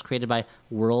templates created by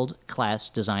world-class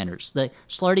designers. The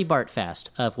Slarty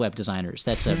Bartfast of web designers.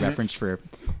 That's a reference for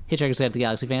Hitchhiker's Guide to the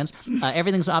Galaxy fans.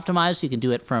 Everything's optimized, so you can do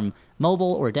it from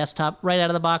mobile or desktop right out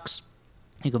of the box.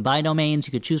 You can buy domains.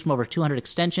 You can choose from over 200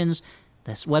 extensions.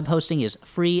 This web hosting is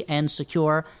free and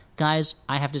secure. Guys,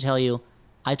 I have to tell you,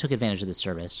 I took advantage of this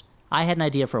service. I had an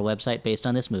idea for a website based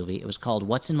on this movie. It was called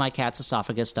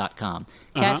what'sinmycatsesophagus.com.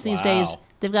 Cats these days,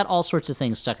 they've got all sorts of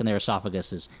things stuck in their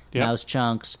esophaguses. Yep. Mouse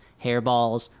chunks,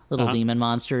 hairballs, little demon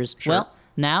monsters. Sure. Well,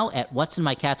 now at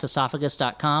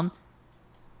what'sinmycatsesophagus.com,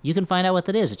 you can find out what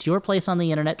that is. It's your place on the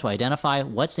internet to identify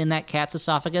what's in that cat's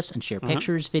esophagus and share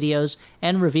pictures, videos,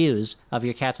 and reviews of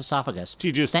your cat's esophagus. Do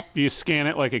you just you scan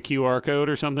it like a QR code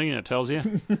or something and it tells you?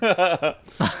 We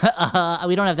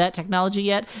don't have that technology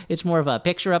yet. It's more of a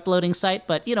picture uploading site,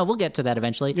 but, we'll get to that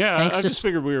eventually. Yeah, I just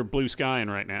figured we were blue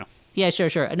skying right now. Yeah,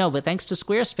 sure. No, but thanks to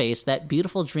Squarespace, that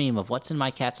beautiful dream of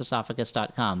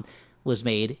what'sinmycatsesophagus.com was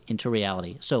made into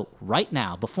reality. So right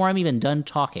now, before I'm even done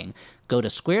talking, go to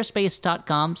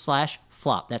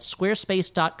squarespace.com/flop. That's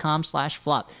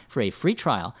squarespace.com/flop for a free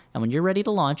trial. And when you're ready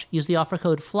to launch, use the offer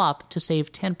code FLOP to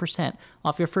save 10%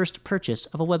 off your first purchase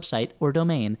of a website or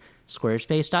domain.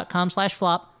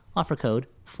 Squarespace.com/flop, offer code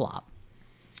FLOP.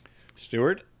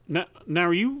 Stuart? Now,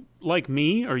 are you like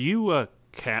me? Are you a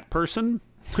cat person?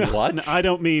 What? No, I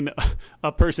don't mean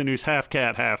a person who's half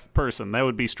cat, half person. That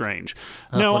would be strange.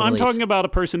 No, I'm talking about a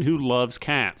person who loves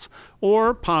cats.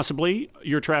 Or possibly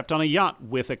you're trapped on a yacht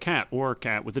with a cat, or a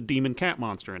cat with a demon cat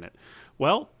monster in it.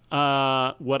 Well,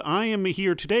 what I am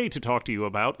here today to talk to you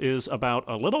about is about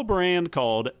a little brand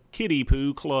called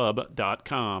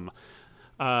kittypooclub.com.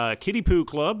 Kitty Poo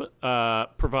Club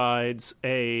provides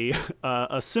a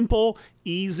simple,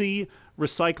 easy,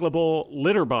 recyclable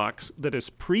litter box that is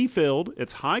pre-filled,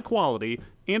 it's high quality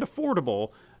and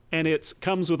affordable, and it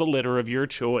comes with a litter of your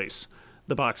choice.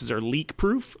 The boxes are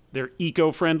leak-proof, they're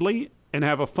eco-friendly, and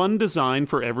have a fun design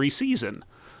for every season.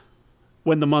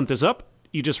 When the month is up,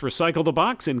 you just recycle the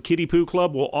box and Kitty Poo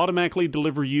Club will automatically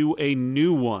deliver you a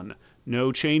new one.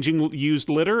 No changing used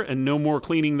litter and no more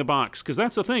cleaning the box. Because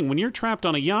that's the thing, when you're trapped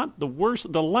on a yacht,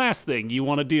 the last thing you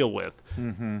want to deal with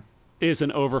is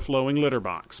an overflowing litter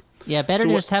box. Yeah, better to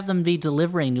just have them be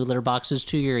delivering new litter boxes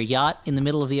to your yacht in the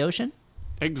middle of the ocean.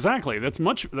 Exactly. That's a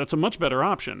much better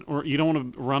option. Or you don't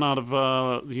want to run out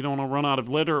of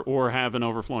litter or have an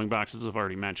overflowing box, as I've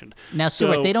already mentioned. Now,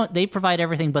 Stuart, they provide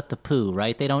everything but the poo,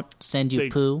 right? They don't send you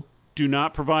poo. Do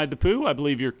not provide the poo. I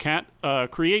believe your cat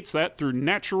creates that through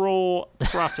natural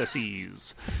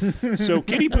processes. So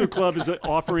Kitty Poo Club is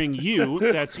offering you,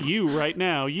 that's you right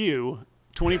now,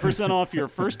 20% off your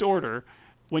first order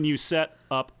when you set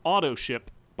up auto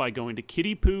ship by going to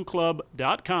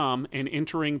kittypooclub.com and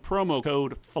entering promo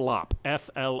code FLOP,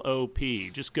 F-L-O-P.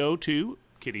 Just go to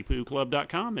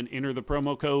kittypooclub.com and enter the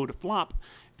promo code FLOP,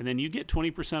 and then you get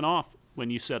 20% off when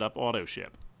you set up auto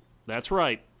ship. That's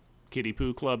right.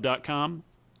 kittypooclub.com,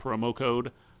 promo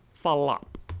code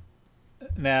FLOP.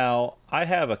 Now, I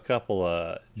have a couple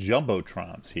of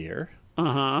Jumbotrons here.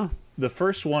 The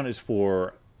first one is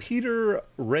for Peter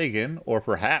Reagan, or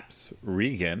perhaps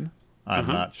Regan. I'm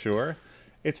not sure.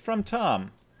 It's from Tom.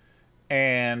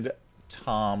 And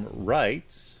Tom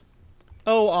writes,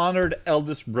 "Oh, honored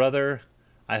eldest brother,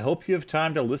 I hope you have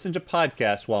time to listen to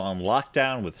podcasts while on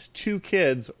lockdown with 2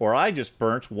 kids, or I just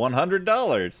burnt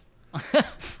 $100.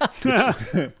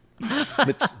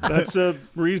 That's a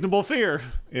reasonable fear.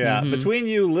 Yeah. Between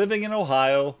you living in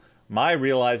Ohio, My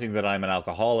realizing that I'm an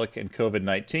alcoholic and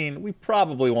COVID-19, we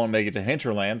probably won't make it to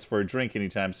Hinterlands for a drink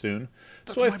anytime soon.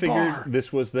 So I figured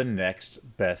this was the next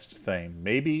best thing.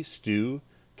 Maybe Stu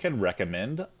can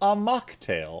recommend a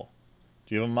mocktail.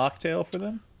 Do you have a mocktail for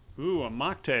them? Ooh, a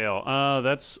mocktail.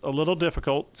 That's a little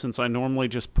difficult since I normally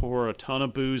just pour a ton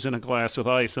of booze in a glass with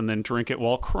ice and then drink it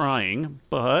while crying.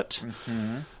 But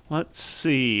let's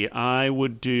see. I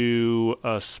would do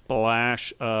a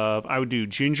splash of... I would do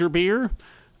ginger beer.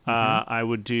 I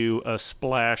would do a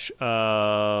splash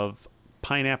of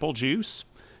pineapple juice.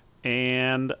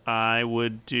 And I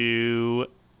would do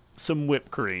some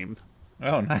whipped cream.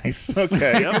 Oh, nice.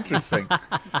 Okay, interesting.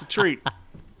 It's a treat.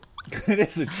 It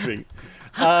is a treat.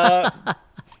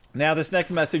 Now, this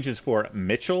next message is for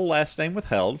Mitchell, last name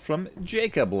withheld, from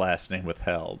Jacob, last name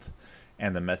withheld.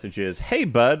 And the message is, hey,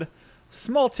 bud,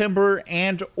 small timber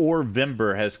and or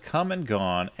Vimber has come and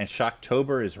gone, and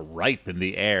Shocktober is ripe in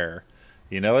the air.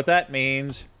 You know what that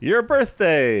means? Your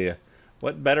birthday!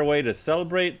 What better way to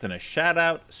celebrate than a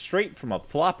shout-out straight from a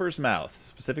flopper's mouth,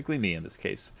 specifically me in this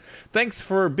case. Thanks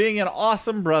for being an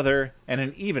awesome brother and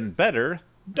an even better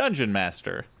dungeon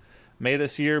master. May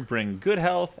this year bring good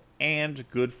health and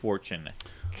good fortune.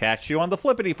 Catch you on the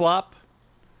flippity flop.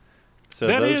 So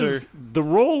that is, the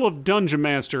role of dungeon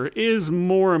master is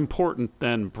more important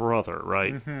than brother,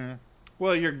 right? Mm-hmm.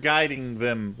 Well, you're guiding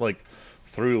them like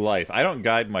through life. I don't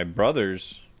guide my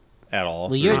brothers at all.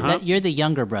 Well, you're the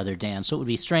younger brother, Dan. So it would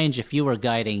be strange if you were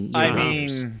guiding your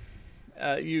brothers.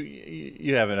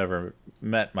 You haven't ever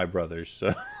met my brothers,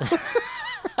 so.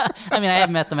 I mean, I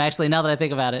have met them, actually, now that I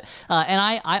think about it. And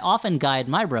I often guide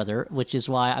my brother, which is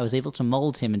why I was able to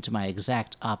mold him into my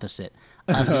exact opposite.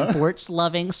 A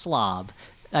sports-loving slob.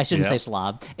 I shouldn't say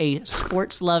slob. A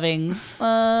sports-loving,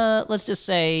 let's just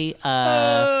say...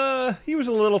 he was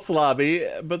a little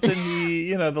slobby, but then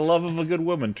he, the love of a good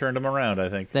woman turned him around, I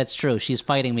think. That's true. She's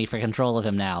fighting me for control of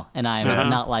him now, and I'm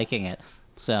not liking it.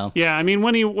 So yeah, I mean,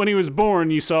 when he was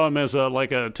born, you saw him as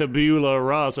a tabula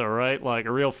rasa, right? Like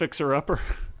a real fixer-upper.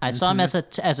 I saw him as a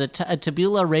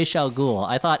tabula Ra's al Ghul.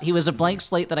 I thought he was a blank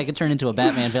slate that I could turn into a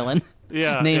Batman villain.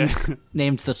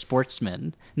 named the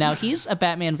Sportsman. Now he's a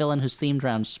Batman villain who's themed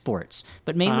around sports,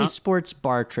 but mainly sports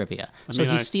bar trivia.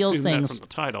 He steals things from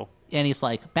the title. And he's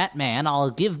like, Batman, I'll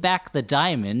give back the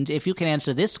diamond if you can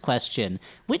answer this question: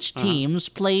 which teams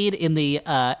played in the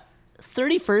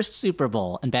 31st Super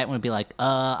Bowl? And Batman would be like,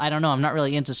 I don't know, I'm not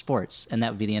really into sports. And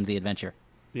that would be the end of the adventure.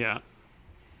 Yeah.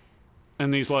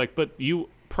 And he's like, but you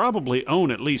probably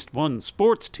own at least one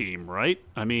sports team, right?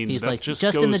 I mean, he's like, just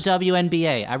in the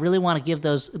WNBA. I really want to give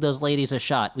those ladies a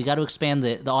shot. We got to expand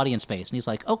the audience base. And he's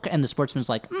like, okay. And the sportsman's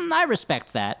like, I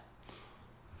respect that.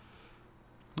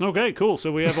 Okay, cool.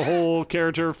 So we have a whole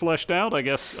character fleshed out. I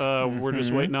guess we're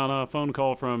just waiting on a phone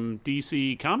call from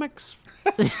DC Comics.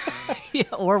 Yeah,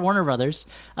 or Warner Brothers.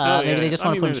 Maybe they just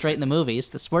want to put him straight in the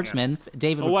movies. The Sportsman,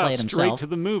 David would play it himself. Straight to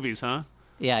the movies, huh?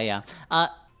 Yeah.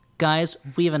 Guys,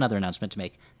 we have another announcement to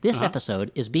make. This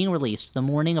episode is being released the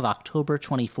morning of October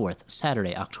 24th,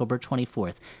 Saturday, October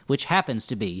 24th, which happens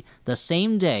to be the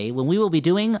same day when we will be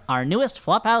doing our newest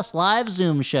Flophouse Live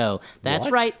Zoom show. That's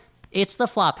right. It's the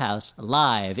Flophouse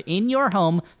live in your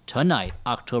home tonight,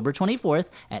 October 24th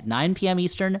at 9 p.m.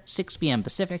 Eastern, 6 p.m.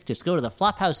 Pacific. Just go to the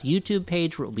Flophouse YouTube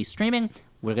page where we'll be streaming.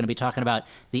 We're going to be talking about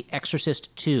The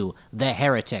Exorcist 2, The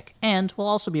Heretic, and we'll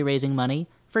also be raising money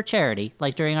for charity,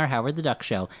 like during our Howard the Duck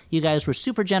show. You guys were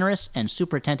super generous and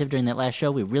super attentive during that last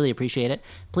show. We really appreciate it.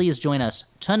 Please join us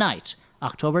tonight,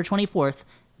 October 24th,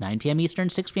 9 p.m. Eastern,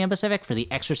 6 p.m. Pacific, for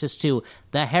The Exorcist 2,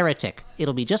 The Heretic.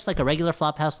 It'll be just like a regular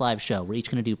Flophouse Live show. We're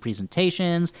each going to do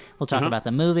presentations. We'll talk about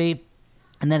the movie.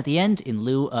 And then at the end, in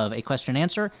lieu of a question and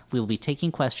answer, we will be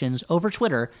taking questions over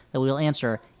Twitter that we will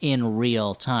answer in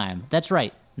real time. That's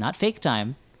right. Not fake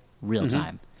time, real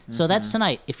time. So that's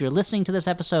tonight. If you're listening to this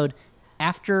episode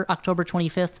after October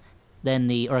 25th,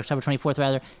 or October 24th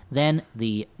rather, then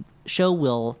the show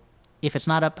will, if it's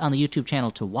not up on the YouTube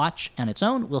channel to watch on its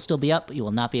own, will still be up, but you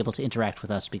will not be able to interact with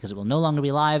us because it will no longer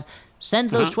be live. Send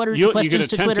those Twitter questions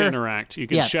to Twitter. You can interact. You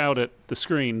can shout at the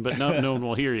screen, but no one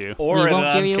will hear you. Or an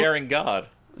uncaring God.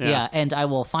 Yeah, and I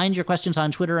will find your questions on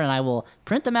Twitter, and I will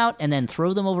print them out and then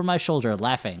throw them over my shoulder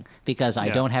laughing because I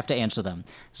don't have to answer them.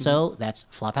 So that's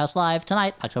Flophouse Live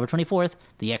tonight, October 24th,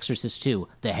 The Exorcist 2,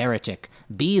 The Heretic.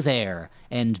 Be there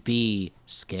and be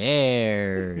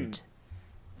scared.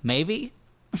 Maybe?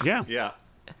 Yeah.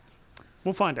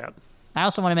 We'll find out. I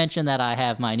also want to mention that I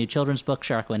have my new children's book,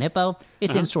 Sharko and Hippo.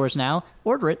 It's in stores now.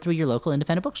 Order it through your local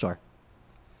independent bookstore.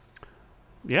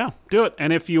 Yeah, do it.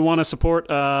 And if you want to support,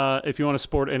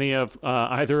 any of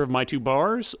either of my two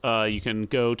bars, you can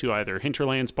go to either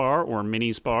Hinterlands Bar or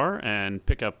Minnie's Bar and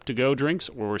pick up to-go drinks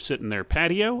or sit in their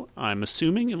patio. I'm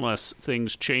assuming, unless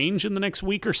things change in the next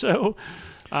week or so.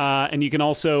 And you can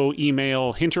also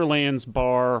email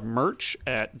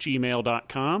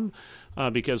hinterlandsbarmerch@gmail.com.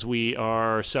 Because we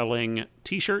are selling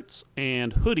T-shirts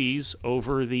and hoodies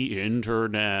over the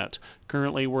internet.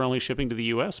 Currently, we're only shipping to the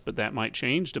U.S., but that might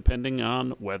change depending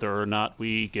on whether or not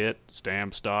we get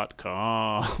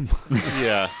stamps.com.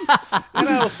 Yeah. And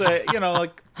I will say,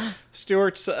 like,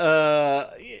 Stuart's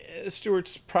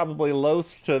probably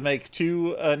loath to make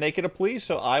too naked a plea,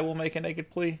 so I will make a naked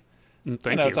plea.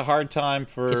 Thank you. It's a hard time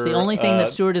for... It's the only thing that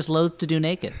Stuart is loath to do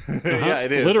naked. Yeah,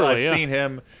 it is. Literally, I've seen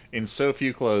him in so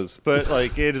few clothes. But,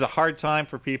 it is a hard time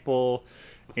for people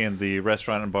in the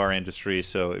restaurant and bar industry.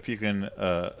 So if you can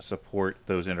support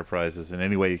those enterprises in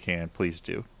any way you can, please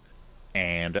do.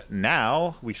 And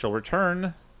now we shall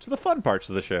return to the fun parts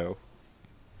of the show.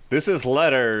 This is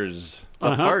Letters,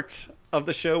 the part of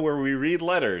the show where we read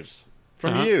letters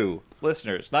from you,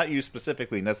 listeners. Not you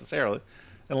specifically, necessarily.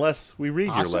 Unless we read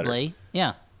your letter.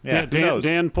 Yeah. Yeah,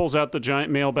 Dan pulls out the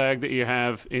giant mailbag that you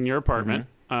have in your apartment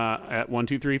at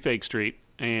 123 Fake Street,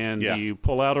 and you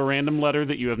pull out a random letter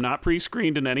that you have not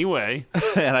pre-screened in any way.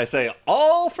 And I say,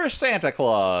 all for Santa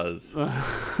Claus.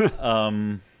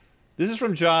 This is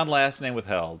from John, last name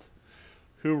withheld,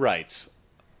 who writes,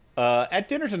 at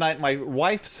dinner tonight, my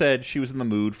wife said she was in the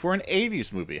mood for an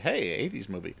 80s movie. Hey, 80s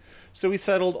movie. So we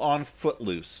settled on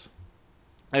Footloose.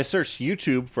 I searched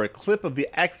YouTube for a clip of the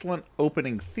excellent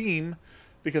opening theme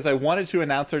because I wanted to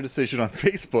announce our decision on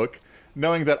Facebook,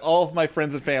 knowing that all of my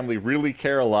friends and family really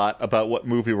care a lot about what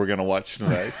movie we're going to watch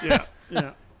tonight. Yeah.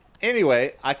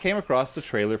 Anyway, I came across the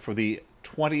trailer for the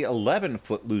 2011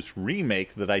 Footloose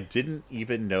remake that I didn't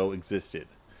even know existed.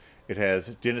 It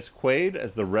has Dennis Quaid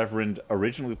as the Reverend,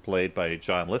 originally played by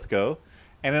John Lithgow,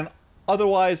 and an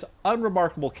otherwise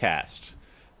unremarkable cast.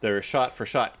 There are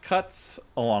shot-for-shot cuts,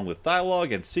 along with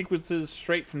dialogue and sequences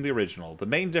straight from the original. The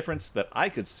main difference that I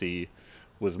could see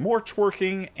was more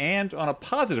twerking and, on a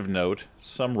positive note,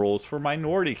 some roles for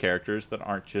minority characters that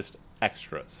aren't just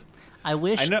extras. I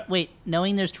wish...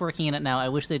 knowing there's twerking in it now, I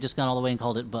wish they'd just gone all the way and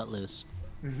called it Butt Loose.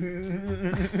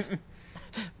 That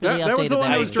was the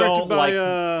one that was directed by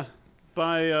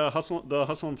the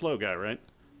Hustle and Flow guy, right?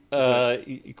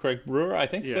 Craig Brewer? I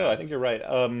think so. I think you're right.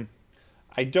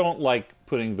 I don't like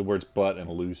putting the words butt and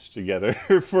loose together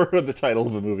for the title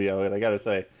of the movie, Elliot, I gotta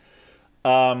say.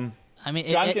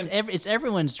 It's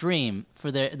everyone's dream for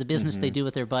the business they do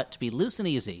with their butt to be loose and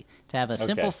easy, to have a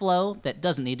simple flow that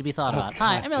doesn't need to be thought about.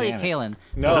 Hi, I'm Elliot Kalin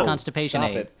for Constipation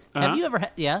Aid. Have you ever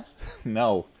yeah?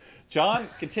 No. John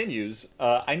continues,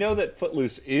 I know that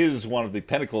Footloose is one of the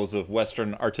pinnacles of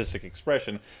Western artistic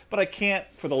expression, but I can't,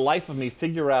 for the life of me,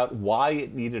 figure out why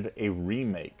it needed a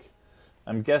remake.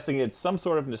 I'm guessing it's some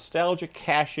sort of nostalgia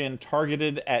cash-in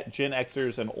targeted at Gen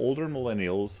Xers and older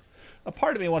millennials. A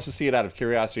part of me wants to see it out of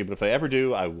curiosity, but if I ever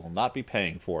do, I will not be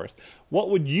paying for it. What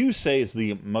would you say is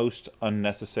the most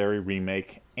unnecessary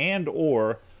remake, and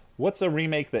or what's a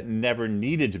remake that never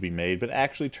needed to be made but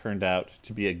actually turned out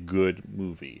to be a good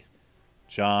movie?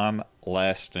 John,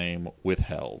 last name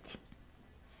withheld.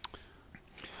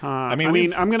 I'm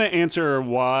going to answer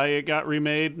why it got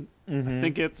remade. I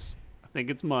think it's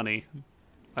money.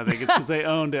 I think it's because they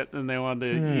owned it and they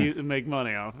wanted to make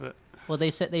money off of it. Well, they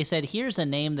said here's a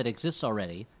name that exists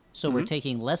already, so we're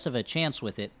taking less of a chance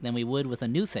with it than we would with a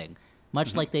new thing.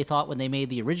 Much like they thought when they made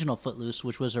the original Footloose,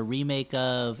 which was a remake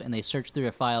of, and they searched through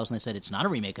their files and they said it's not a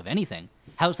remake of anything.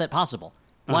 How is that possible?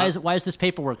 Why is this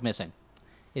paperwork missing?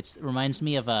 It reminds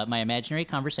me of my imaginary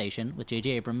conversation with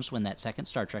J.J. Abrams when that second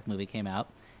Star Trek movie came out,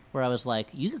 where I was like,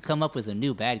 you could come up with a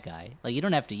new bad guy. Like, you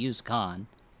don't have to use Khan.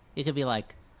 It could be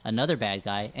like another bad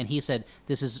guy. And he said,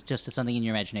 this is just something in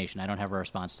your imagination. I don't have a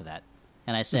response to that.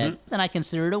 And I said, then I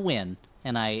consider it a win.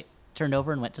 And I turned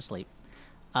over and went to sleep.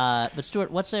 But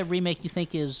Stuart, what's a remake you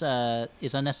think is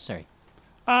unnecessary?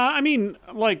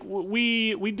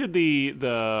 We did the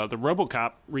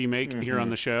RoboCop remake here on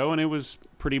the show, and it was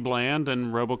pretty bland.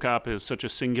 And RoboCop is such a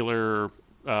singular,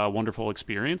 wonderful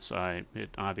experience. It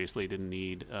obviously didn't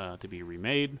need to be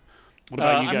remade. What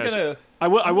about you guys? I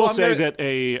will say that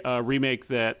a remake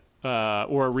that,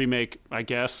 or a remake, I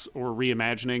guess, or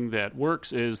reimagining that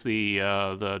works is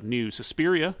the new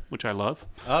Suspiria, which I love.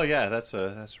 Oh yeah, that's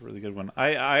a really good one.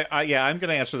 I'm going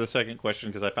to answer the second question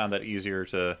because I found that easier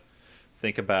to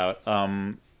think about.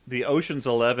 The Ocean's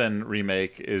 11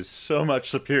 remake is so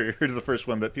much superior to the first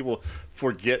one that people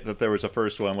forget that there was a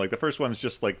first one. Like, the first one's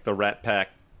just like the Rat Pack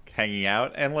hanging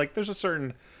out, and like there's a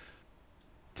certain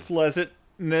pleasantness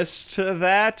sweetness to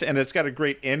that, and it's got a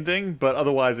great ending, but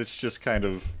otherwise it's just kind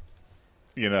of,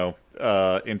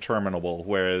 interminable,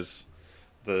 whereas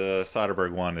the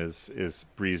Soderbergh one is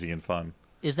breezy and fun.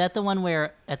 Is that the one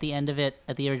where, at the end of it,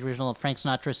 at the original, Frank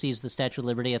Sinatra sees the Statue of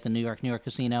Liberty at the New York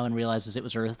casino and realizes it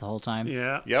was Earth the whole time?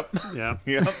 Yeah. Yep. Yeah.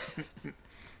 Yep.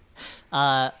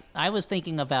 I was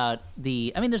thinking about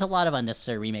there's a lot of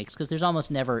unnecessary remakes because there's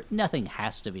almost never, nothing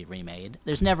has to be remade.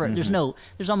 There's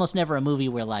almost never a movie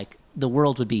where like the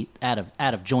world would be out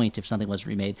of joint if something was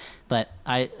remade. But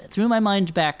I threw my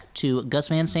mind back to Gus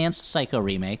Van Sant's Psycho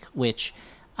remake, which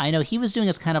I know he was doing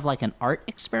as kind of like an art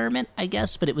experiment, I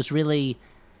guess, but it was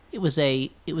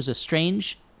a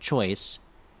strange choice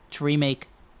to remake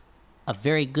a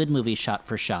very good movie shot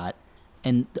for shot.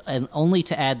 And only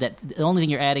to add that the only thing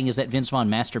you're adding is that Vince Vaughn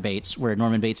masturbates where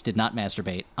Norman Bates did not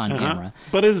masturbate on camera.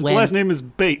 But his last name is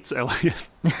Bates, Elliot.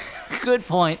 Good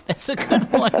point. That's a good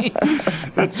point.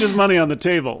 That's just money on the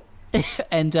table.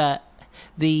 And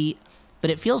but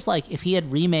it feels like if he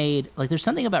had remade, like there's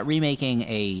something about remaking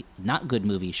a not good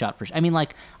movie shot for. I mean,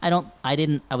 like I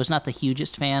was not the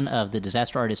hugest fan of the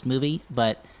Disaster Artist movie,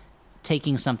 but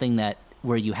taking something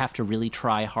where you have to really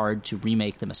try hard to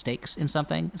remake the mistakes in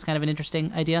something. It's kind of an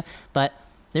interesting idea. But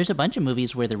there's a bunch of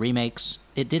movies where the remakes,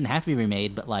 it didn't have to be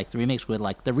remade, but like the remakes would,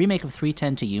 like the remake of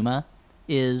 3:10 to Yuma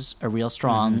is a real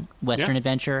strong Western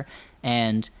adventure.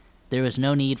 And there was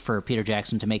no need for Peter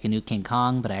Jackson to make a new King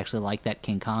Kong, but I actually like that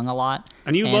King Kong a lot.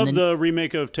 And you love the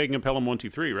remake of Taking a Pelham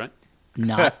 123, right?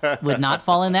 Would not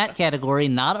fall in that category.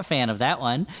 Not a fan of that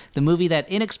one. The movie that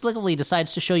inexplicably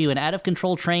decides to show you an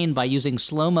out-of-control train by using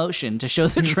slow motion to show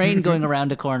the train going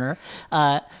around a corner.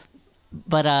 And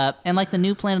like the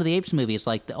new Planet of the Apes movies,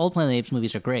 like the old Planet of the Apes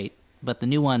movies are great, but the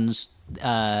new ones,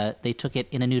 they took it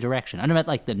in a new direction. I meant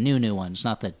like the new ones,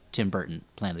 not the Tim Burton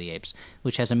Planet of the Apes,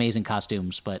 which has amazing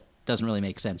costumes, but doesn't really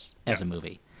make sense as a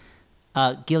movie.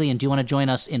 Gillian, do you want to join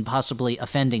us in possibly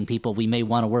offending people we may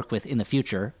want to work with in the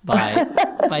future by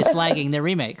slagging their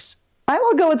remakes? I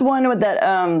will go with one that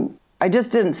I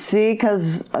just didn't see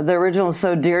because the original is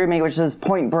so dear to me, which is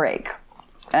Point Break.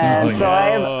 And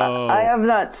I have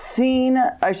not seen,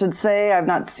 I've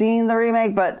not seen the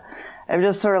remake, but I'm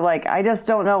just sort of like, I just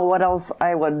don't know what else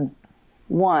I would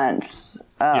want.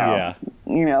 And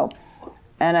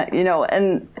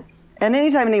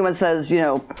anytime anyone says,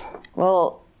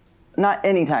 well, not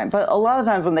anytime, but a lot of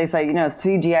times when they say,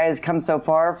 CGI has come so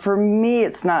far, for me,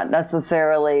 it's not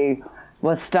necessarily,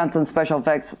 with stunts and special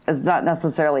effects, it's not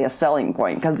necessarily a selling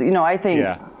point. Because, I think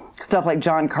stuff like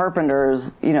John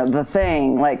Carpenter's, The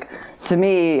Thing, like, to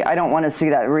me, I don't want to see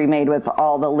that remade with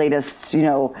all the latest,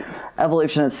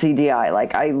 evolution of CGI.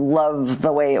 Like, I love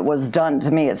the way it was done. To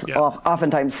me, it's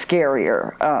oftentimes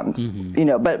scarier.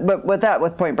 But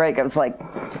with Point Break, I was like,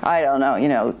 I don't know,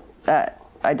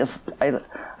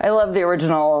 I love the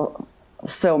original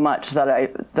so much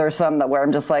that there's some where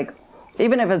I'm just like,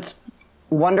 even if it's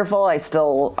wonderful,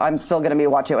 I'm still going to be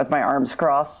watching it with my arms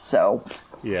crossed. So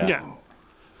yeah.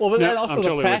 Well, but then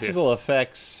also the practical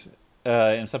effects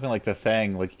in something like The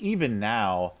Thing, like even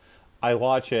now, I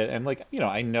watch it and like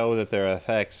I know that there are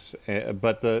effects,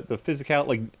 but the physical,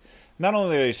 like not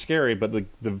only are they scary, but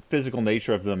the physical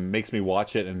nature of them makes me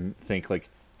watch it and think like,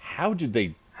 how did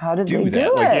they do that?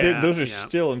 Do like those are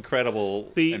still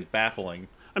incredible and baffling.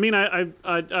 I mean, I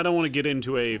don't want to get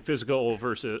into a physical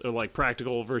versus or like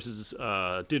practical versus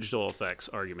digital effects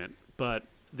argument, but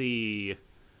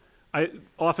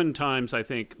oftentimes I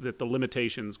think that the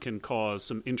limitations can cause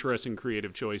some interesting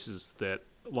creative choices that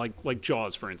like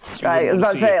Jaws, for instance. I was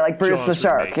about to say, like Bruce the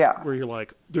Shark, where you're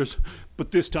like,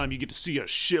 but this time you get to see a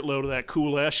shitload of that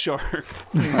cool ass shark.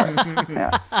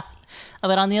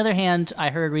 But on the other hand,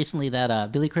 I heard recently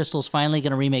that Billy Crystal's finally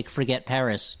going to remake Forget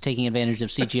Paris, taking advantage of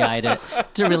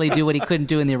CGI to really do what he couldn't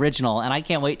do in the original, and I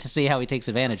can't wait to see how he takes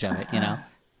advantage of it.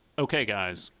 Okay,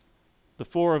 guys, the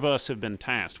four of us have been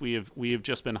tasked. We have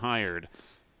just been hired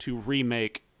to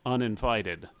remake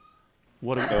Uninvited.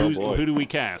 Who do we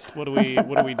cast? What are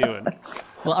we doing?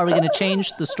 Well, are we going to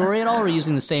change the story at all, or are we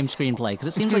using the same screenplay? Because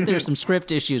it seems like there's some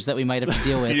script issues that we might have to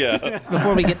deal with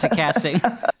before we get to casting.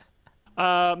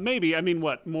 Maybe. I mean,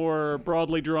 what? More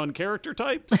broadly drawn character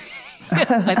types?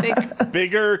 I think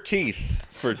bigger teeth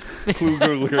for Clue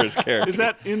Googler's character. Is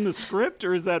that in the script,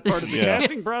 or is that part of the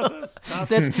casting process?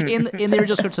 That's in the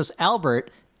original script. Says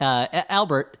Albert,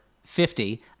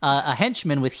 50, a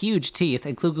henchman with huge teeth,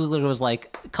 and Clue Googler was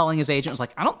like calling his agent. Was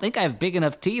like, I don't think I have big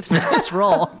enough teeth for this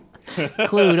role.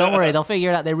 Clue, don't worry, they'll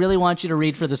figure it out. They really want you to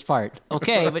read for this part.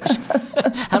 Okay, but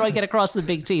how do I get across the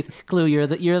big teeth? Clue, you're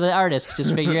the artist.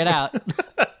 Just figure it out.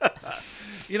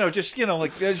 just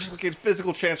like a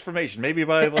physical transformation. Maybe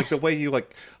by like the way you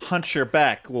like hunch your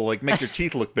back will like make your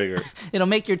teeth look bigger. It'll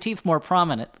make your teeth more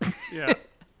prominent. Yeah.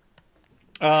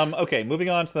 Okay, moving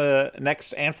on to the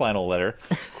next and final letter.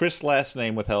 Chris, last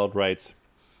name withheld, writes,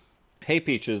 "Hey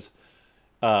Peaches,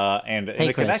 and in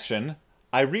a Chris. connection,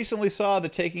 I recently saw The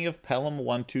Taking of Pelham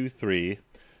 123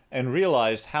 and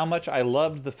realized how much I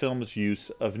loved the film's use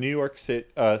of New York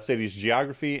City's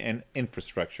geography and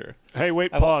infrastructure." Hey,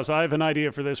 wait, pause. I have an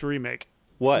idea for this remake.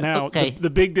 What? Now, Okay. the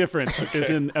big difference is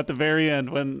at the very end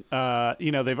when,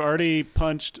 they've already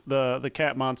punched the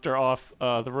cat monster off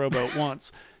the rowboat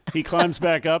once. He climbs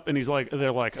back up and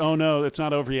they're like, oh no, it's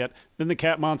not over yet. Then the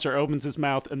cat monster opens his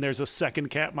mouth and there's a second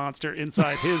cat monster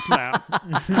inside his mouth.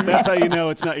 That's how you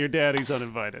know it's not your daddy's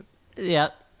Uninvited.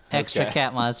 Yep. Extra Okay.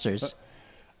 cat monsters.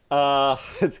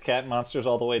 It's cat monsters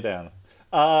all the way down.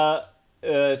 I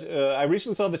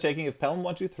recently saw The Taking of Pelham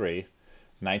 123,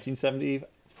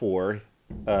 1974.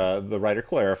 The writer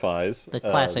clarifies. The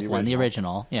classic one, the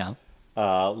original. Yeah.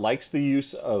 Likes the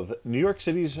use of New York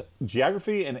City's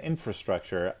geography and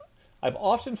infrastructure. I've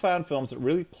often found films that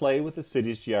really play with the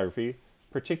city's geography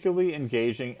particularly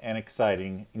engaging and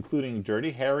exciting, including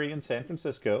Dirty Harry in San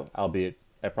Francisco, albeit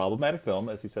a problematic film,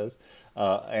 as he says,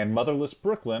 and Motherless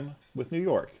Brooklyn with New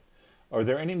York. Are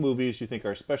there any movies you think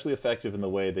are especially effective in the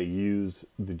way they use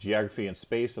the geography and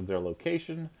space of their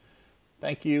location?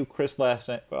 Thank you, Chris, last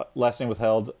name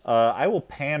withheld. I will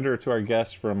pander to our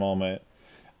guest for a moment.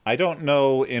 I don't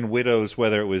know in Widows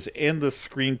whether it was in the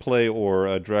screenplay or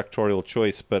a directorial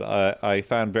choice, but I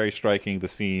found very striking the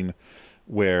scene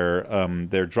where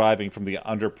they're driving from the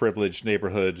underprivileged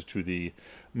neighborhood to the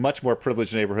much more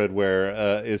privileged neighborhood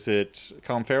where, is it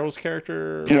Colin Farrell's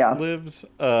character lives?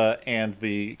 And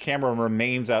the camera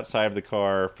remains outside of the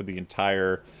car for the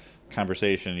entire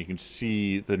conversation. You can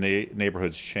see the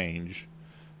neighborhoods change.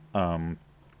 And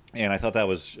I thought that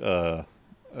was a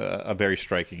very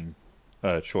striking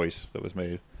choice that was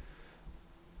made.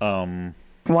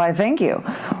 Why, thank you.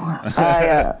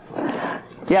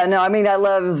 Yeah, no, I mean, I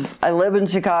live in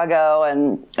Chicago,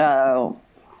 and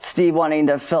Steve wanting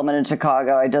to film it in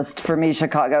Chicago. For me,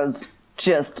 Chicago's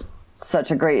just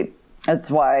such a great, that's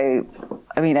why,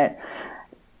 I mean,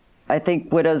 I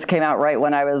think Widows came out right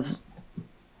when I was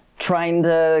trying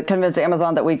to convince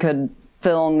Amazon that we could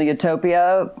film the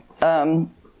Utopia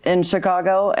in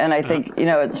Chicago. And I think,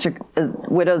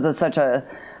 Widows is such a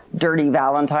dirty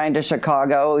Valentine to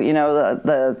Chicago.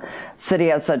 The city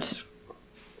has such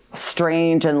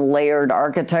strange and layered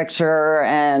architecture,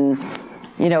 and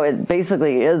it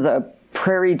basically is a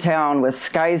prairie town with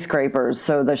skyscrapers,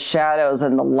 so the shadows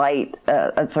and the light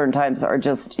at certain times are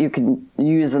just, you can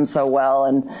use them so well,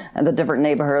 and the different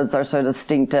neighborhoods are so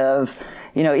distinctive.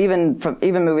 Even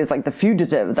movies like The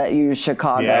Fugitive that use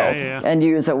Chicago and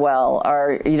use it well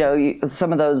are,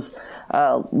 some of those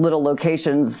little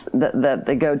locations that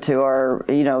they go to are,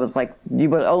 it's like you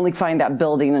would only find that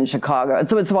building in Chicago. And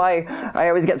so it's why I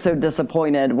always get so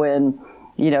disappointed when,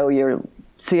 you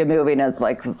see a movie and it's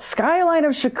like skyline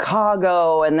of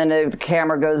Chicago, and then the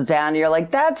camera goes down and you're like,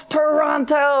 that's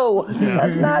Toronto.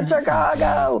 That's not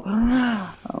Chicago.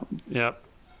 Yep.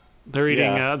 They're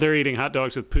eating hot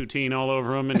dogs with poutine all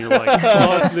over them, and you're like,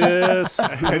 fuck this.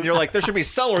 And you're like, there should be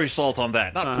celery salt on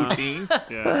that, not poutine.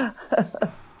 Yeah.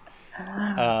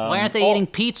 Why aren't they eating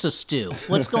pizza stew?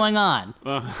 What's going on?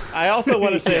 I also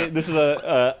want to say this is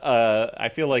I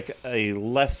feel like a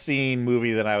less seen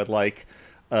movie than I would like.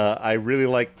 I really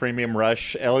like Premium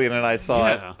Rush. Elliot and I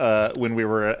saw it when we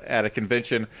were at a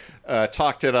convention,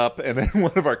 talked it up, and then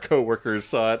one of our coworkers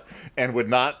saw it and would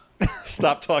not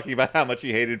stop talking about how much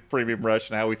he hated Premium Rush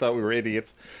and how we thought we were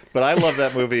idiots. But I love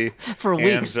that movie. For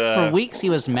weeks he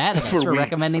was mad at us for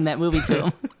recommending that movie to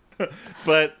him.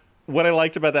 But what I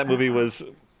liked about that movie was,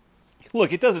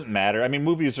 look, it doesn't matter. I mean,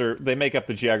 movies they make up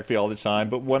the geography all the time,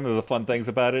 but one of the fun things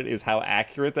about it is how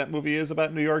accurate that movie is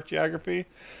about New York geography.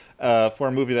 For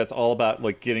a movie that's all about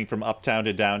like getting from uptown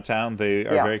to downtown, they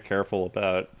are very careful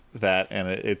about that, and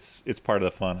it's part of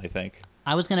the fun, I think.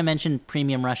 I was going to mention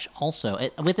Premium Rush also.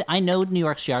 I know New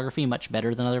York's geography much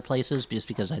better than other places just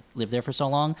because I lived there for so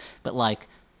long, but like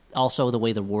also the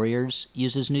way the Warriors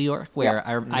uses New York, where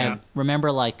I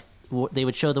remember like they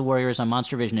would show the Warriors on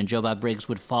Monster Vision, and Joe Bob Briggs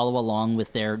would follow along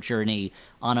with their journey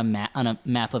on a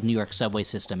map of New York subway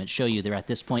system and show you they're at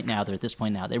this point now, they're at this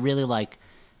point now. They really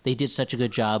they did such a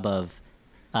good job of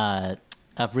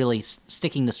really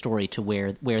sticking the story to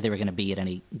where they were going to be at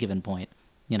any given point,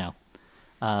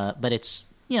 But it's,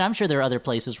 I'm sure there are other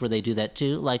places where they do that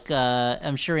too. Like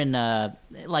I'm sure in I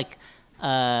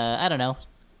don't know,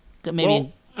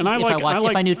 maybe And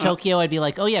if I knew Tokyo, I'd be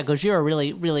like, oh yeah, Gojira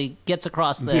really gets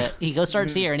across the.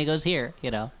 Starts here and he goes here,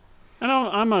 you know. And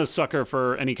I'm a sucker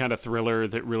for any kind of thriller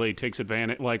that really takes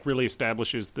advantage, like really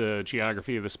establishes the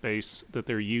geography of the space that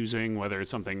they're using, whether it's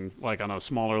something like on a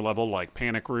smaller level, like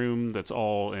Panic Room, that's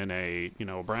all in a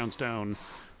brownstone,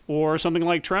 or something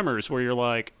like Tremors, where you're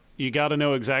like, you got to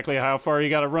know exactly how far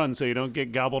you got to run so you don't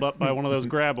get gobbled up by one of those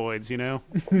graboids, you know?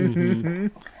 Mm-hmm.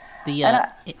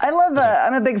 I love.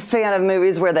 I'm a big fan of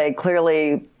movies where they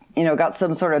clearly, got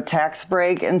some sort of tax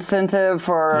break incentive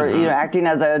for acting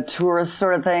as a tourist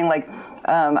sort of thing. Like,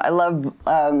 I love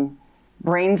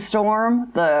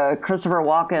Brainstorm, the Christopher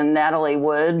Walken, Natalie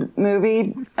Wood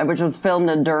movie, which was filmed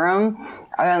in Durham,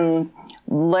 and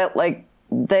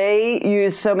they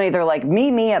use so many. They're like,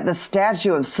 meet me at the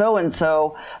statue of so and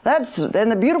so. That's in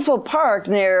the beautiful park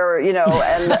near,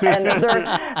 and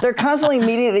they're constantly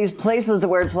meeting at these places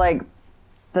where it's like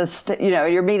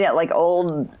you're meeting at like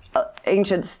old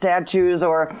ancient statues,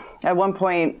 or at one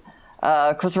point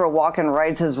Christopher Walken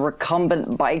rides his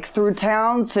recumbent bike through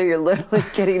town, so you're literally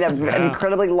getting an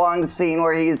incredibly long scene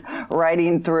where he's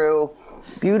riding through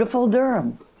beautiful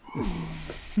Durham.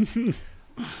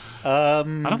 I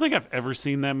don't think I've ever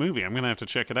seen that movie. I'm going to have to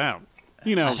check it out.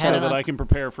 So that I can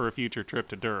prepare for a future trip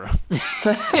to Durham.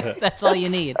 That's all you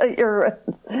need.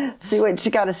 See what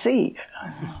you got to see.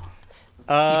 You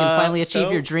can finally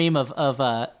achieve your dream of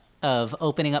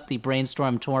opening up the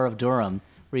Brainstorm tour of Durham,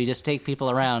 where you just take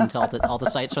people around to all the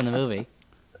sites from the movie.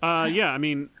 Yeah, I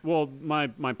mean, well, my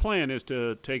plan is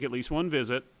to take at least one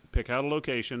visit, pick out a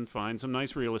location, find some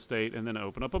nice real estate, and then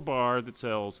open up a bar that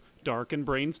sells dark and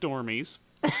brainstormies.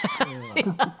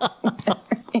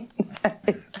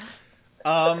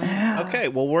 Okay,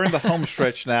 well, we're in the home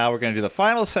stretch now. We're going to do the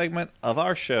final segment of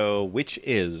our show, which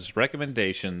is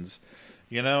recommendations.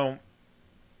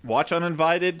 Watch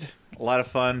Uninvited, a lot of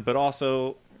fun, but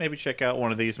also maybe check out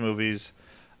one of these movies.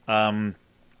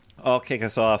 I'll kick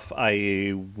us off.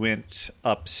 I went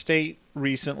upstate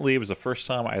recently. It was the first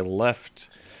time I left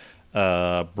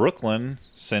Brooklyn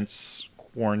since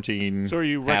quarantine. So are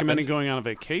you recommending going on a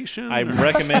vacation? I'm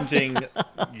recommending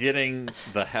getting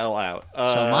the hell out.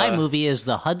 So my movie is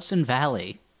the Hudson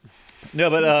Valley. No,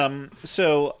 but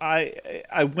so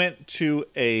I went to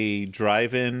a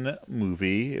drive-in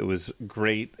movie. It was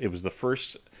great. It was the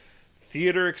first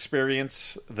theater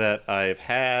experience that I've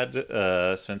had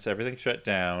since everything shut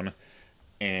down.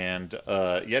 And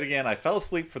yet again, I fell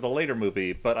asleep for the later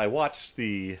movie, but I watched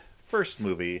the first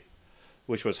movie,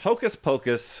 which was Hocus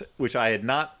Pocus, which I had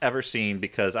not ever seen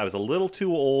because I was a little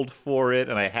too old for it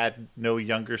and I had no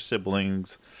younger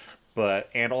siblings.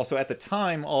 And also at the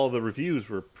time, all the reviews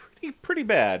were pretty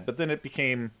bad. But then it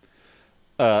became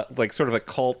like sort of a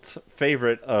cult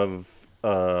favorite of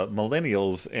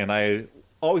millennials, and I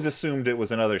always assumed it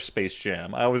was another Space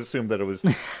Jam. I always assumed that it was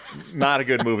not a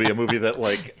good movie, a movie that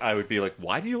like I would be like,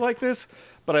 why do you like this?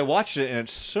 But I watched it, and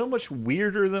it's so much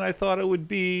weirder than I thought it would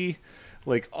be.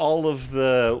 Like, all of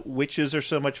the witches are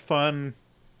so much fun.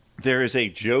 There is a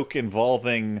joke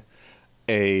involving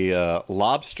a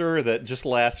lobster that just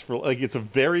lasts for, like, it's a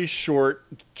very short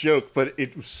joke, but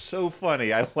it was so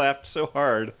funny. I laughed so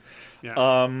hard. Yeah.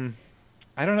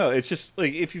 I don't know. It's just,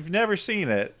 like, if you've never seen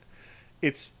it,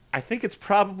 I think it's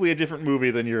probably a different movie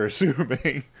than you're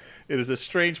assuming. It is a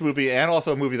strange movie, and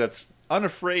also a movie that's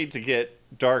unafraid to get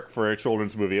dark for a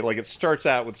children's movie. Like, it starts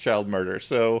out with child murder,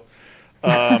 so...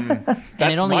 and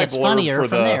it only gets funnier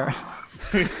from there.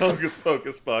 Hocus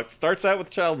Pocus Bucks starts out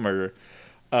with child murder,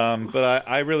 but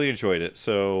I really enjoyed it.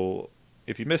 So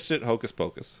if you missed it, Hocus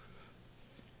Pocus.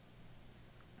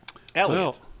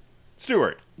 Elliot,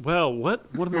 Stuart. Well, what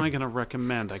am I going to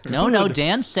recommend? No,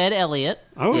 Dan said Elliot.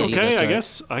 Oh, yeah, okay.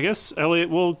 I guess Elliot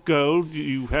will go.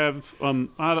 You have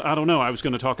I don't know. I was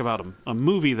going to talk about a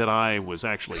movie that I was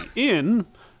actually in.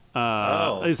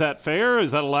 Is that fair?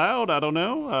 Is that allowed? I don't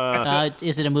know.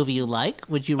 Is it a movie you like?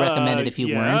 Would you recommend it if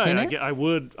you weren't in it? I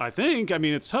would. I think. I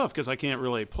mean, it's tough because I can't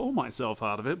really pull myself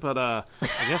out of it. But I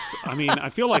guess. I mean, I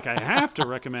feel like I have to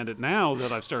recommend it now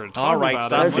that I've started talking about it. All right,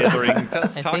 stop whispering.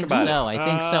 I think so. I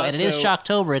think so. And it is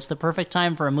Shocktober. It's the perfect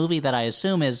time for a movie that I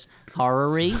assume is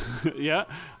horror-y. Yeah.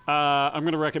 I'm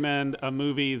going to recommend a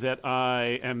movie that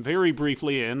I am very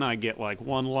briefly in. I get like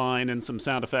one line and some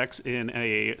sound effects in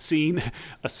a scene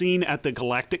at the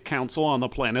Galactic Council on the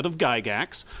planet of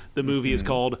Gygax. The movie is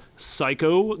called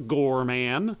Psycho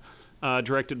Goreman,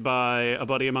 directed by a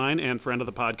buddy of mine and friend of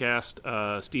the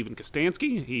podcast, Stephen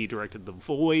Kostansky. He directed The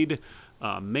Void,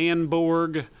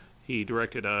 Manborg. He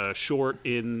directed a short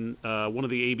in one of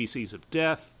the ABCs of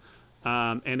Death.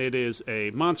 And it is a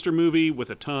monster movie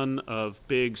with a ton of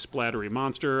big splattery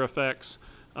monster effects.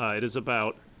 It is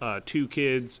about two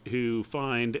kids who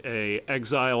find a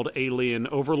exiled alien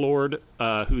overlord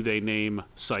who they name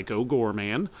Psycho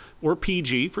Gorman, or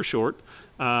PG for short.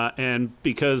 And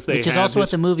because they Which is also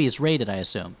what the movie is rated, I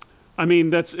assume. I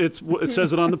mean, it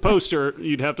says it on the poster.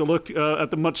 You'd have to look at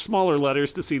the much smaller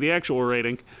letters to see the actual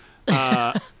rating.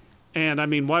 And I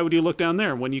mean, why would you look down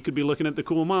there when you could be looking at the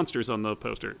cool monsters on the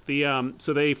poster?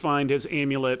 So they find his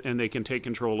amulet and they can take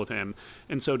control of him.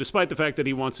 And so, despite the fact that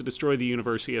he wants to destroy the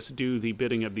universe, he has to do the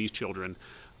bidding of these children.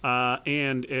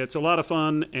 And it's a lot of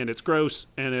fun, and it's gross,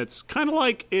 and it's kind of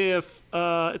like a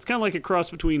cross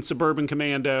between Suburban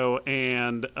Commando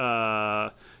and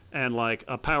like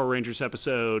a Power Rangers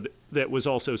episode that was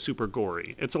also super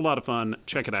gory. It's a lot of fun.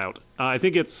 Check it out. I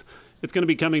think it's going to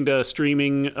be coming to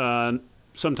streaming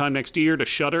sometime next year to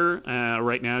Shudder.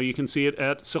 Right now, you can see it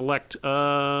at select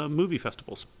movie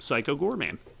festivals. Psycho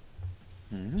Gorman.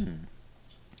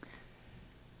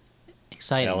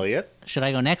 Exciting. Elliot? Should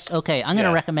I go next? Okay, I'm going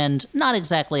to recommend not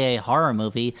exactly a horror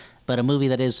movie, but a movie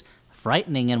that is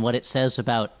frightening in what it says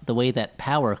about the way that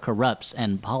power corrupts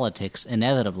and politics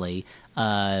inevitably,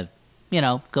 goes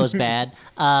bad.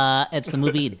 It's the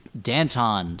movie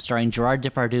Danton, starring Gerard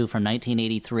Depardieu from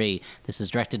 1983. This is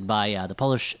directed by the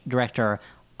Polish director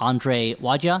Andrzej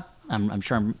Wajda. I'm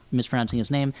sure I'm mispronouncing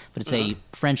his name, but it's a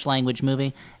French language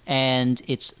movie. And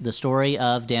it's the story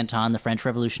of Danton, the French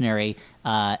revolutionary,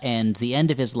 and the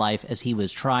end of his life as he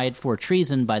was tried for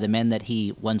treason by the men that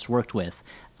he once worked with,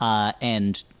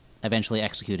 and eventually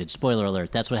executed. Spoiler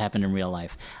alert, that's what happened in real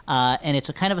life. And it's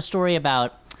a kind of a story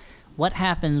about what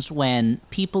happens when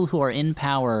people who are in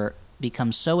power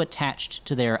become so attached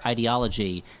to their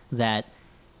ideology that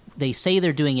they say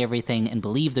they're doing everything and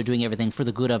believe they're doing everything for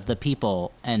the good of the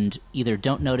people, and either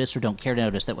don't notice or don't care to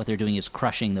notice that what they're doing is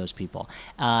crushing those people.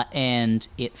 And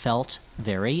it felt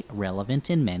very relevant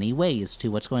in many ways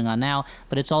to what's going on now.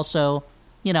 But it's also,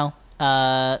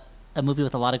 a movie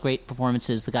with a lot of great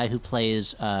performances. The guy who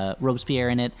plays Robespierre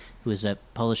in it, who is a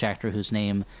Polish actor whose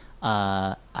name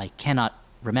I cannot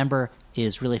remember,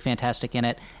 is really fantastic in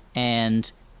it.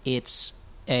 And it's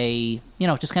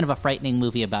just kind of a frightening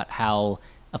movie about how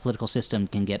a political system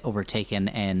can get overtaken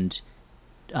and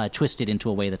twisted into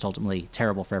a way that's ultimately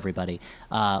terrible for everybody.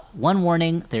 One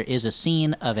warning, there is a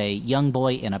scene of a young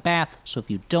boy in a bath, so if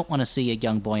you don't want to see a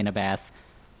young boy in a bath,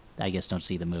 I guess don't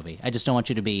see the movie. I just don't want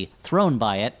you to be thrown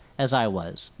by it, as I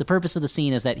was. The purpose of the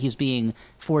scene is that he's being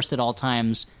forced at all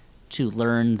times to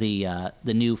learn the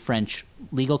new French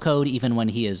legal code, even when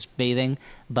he is bathing,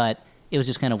 but it was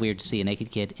just kind of weird to see a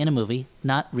naked kid in a movie,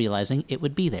 not realizing it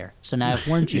would be there. So now I've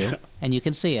warned you, and you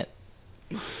can see it.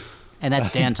 And that's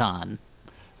Danton.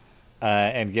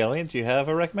 And Gillian, do you have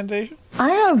a recommendation? I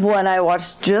have one I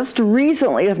watched just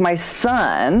recently with my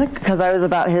son, because I was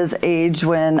about his age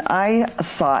when I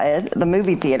saw it at the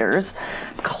movie theaters.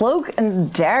 Cloak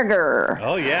and Dagger.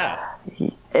 Oh, yeah.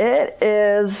 It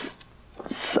is...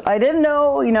 I didn't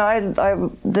know, I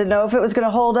didn't know if it was going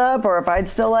to hold up or if I'd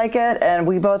still like it, and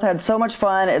we both had so much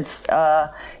fun. It's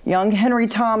young Henry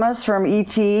Thomas from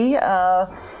E.T.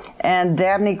 And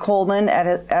Dabney Coleman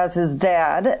as his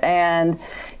dad, and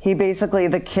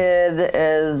the kid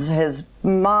his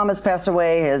mom has passed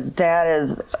away, his dad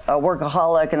is a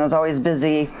workaholic and is always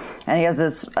busy, and he has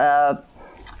this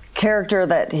character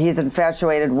that he's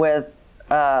infatuated with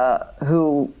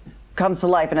who comes to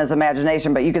life in his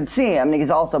imagination, but you can see him, and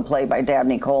he's also played by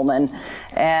Dabney Coleman.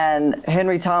 And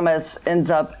Henry Thomas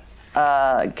ends up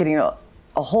getting a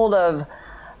hold of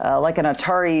like an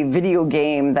Atari video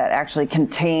game that actually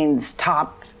contains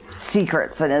top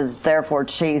secrets and is therefore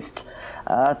chased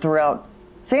throughout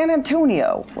San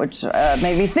Antonio, which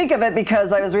made me think of it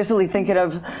because I was recently thinking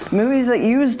of movies that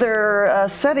use their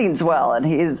settings well, and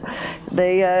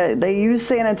they use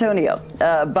San Antonio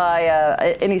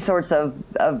by any sorts of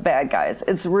bad guys.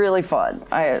 It's really fun.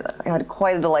 I had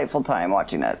quite a delightful time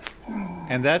watching it.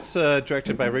 And that's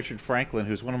directed by Richard Franklin,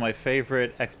 who's one of my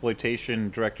favorite exploitation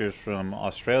directors from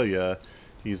Australia.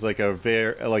 He's like a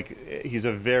very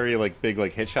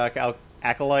big Hitchcock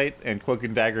acolyte, and Cloak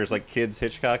and Dagger is like kids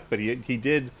Hitchcock, but he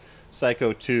did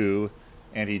Psycho 2,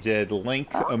 and he did Link,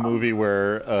 a movie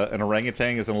where an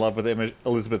orangutan is in love with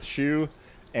Elizabeth Shue,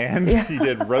 and he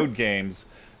did Road Games,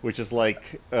 which is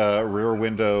like Rear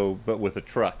Window but with a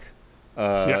truck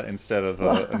instead of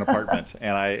an apartment,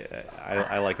 and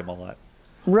I like him a lot.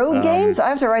 Road Games? I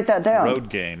have to write that down. Road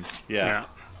Games, yeah.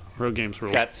 Road Games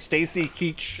rules. It's got Stacy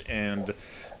Keach and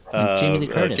Jamie Lee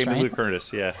Curtis, Jamie right? Lee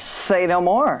Curtis, yeah. Say no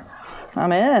more.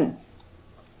 I'm in.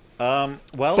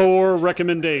 Well, 4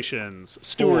 recommendations.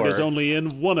 Stuart 4. is only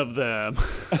in one of them.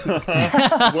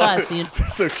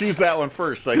 So choose that one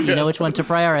first. I guess. You know which one to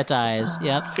prioritize.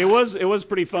 Yep. It was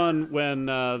pretty fun when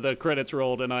the credits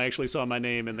rolled and I actually saw my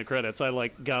name in the credits. I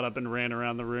got up and ran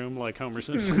around the room like Homer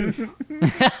Simpson.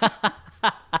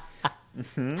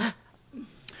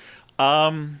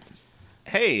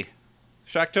 Hey,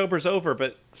 Shocktober's over,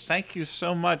 but thank you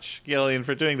so much, Gillian,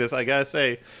 for doing this. I gotta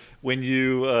say, when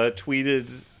you tweeted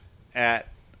at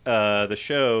the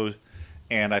show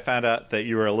and I found out that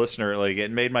you were a listener, like,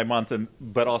 it made my month,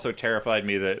 but also terrified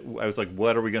me that I was like,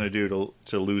 what are we gonna do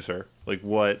to lose her? Like,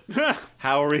 what?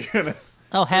 How are we gonna?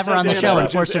 Oh, have her on the show and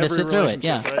force her to sit through it.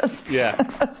 Yeah. Right? Yeah.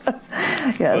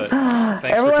 Yes.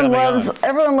 Thanks for coming on.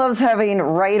 Everyone loves having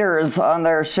writers on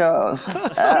their shows. The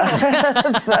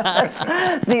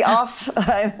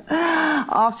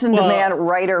often demand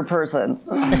writer person.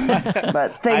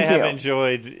 But thank you. I have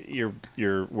enjoyed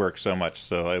your work so much,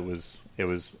 so it was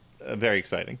very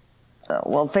exciting.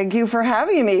 Well, thank you for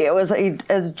having me. It was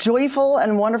as joyful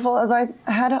and wonderful as I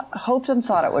had hoped and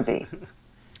thought it would be.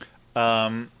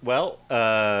 But we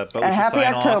should happy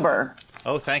sign October. off.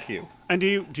 Oh, thank you. And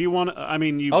do you want to? I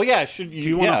mean, you. Oh yeah, do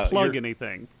you want to plug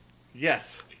anything?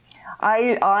 Yes.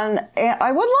 I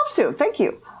would love to. Thank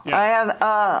you. Yeah. I have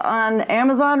on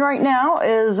Amazon right now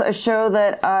is a show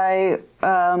that I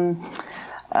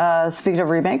speaking of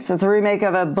remakes, it's a remake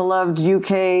of a beloved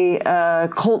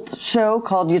UK cult show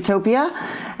called Utopia,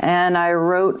 and I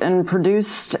wrote and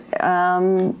produced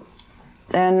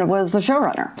and was the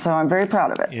showrunner. So I'm very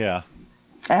proud of it. Yeah.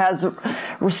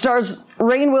 It stars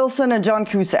Rainn Wilson and John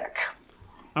Cusack.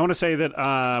 I want to say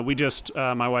that we just,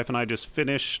 my wife and I just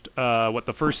finished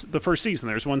the first season.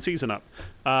 There's one season up,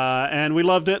 and we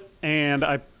loved it. And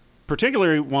I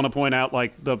particularly want to point out,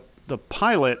 like, the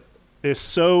pilot is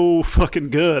so fucking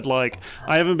good. Like,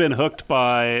 I haven't been hooked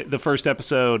by the first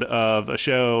episode of a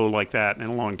show like that in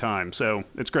a long time. So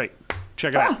it's great.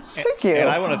 Check it out. Thank you. And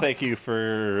I want to thank you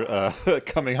for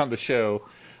coming on the show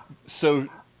so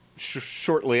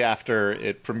shortly after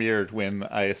it premiered, when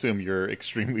I assume you're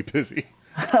extremely busy.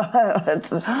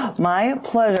 It's my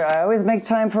pleasure. I always make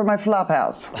time for my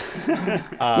Flophouse.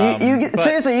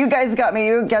 Seriously, you guys got me.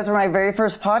 You guys were my very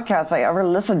first podcast I ever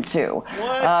listened to.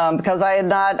 What? Because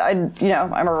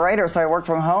I'm a writer, so I work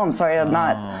from home, so I had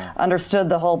not understood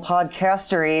the whole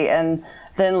podcastery. And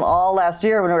then all last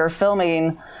year when we were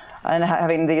filming and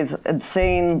having these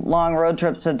insane long road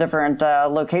trips to different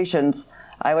locations,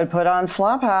 I would put on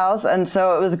Flophouse, and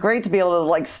so it was great to be able to,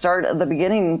 like, start at the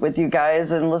beginning with you guys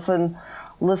and listen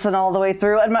all the way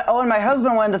through. And my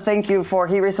husband wanted to thank you for,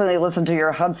 he recently listened to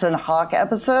your Hudson Hawk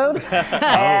episode.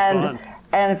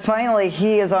 And finally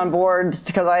he is on board,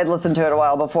 because I had listened to it a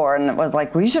while before and it was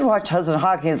like, we should watch Hudson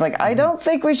Hawk. And he's like, I don't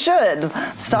think we should.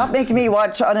 Stop making me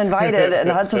watch Uninvited and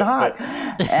Hudson Hawk.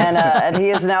 And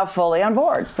he is now fully on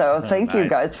board. So thank you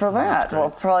guys for that. We'll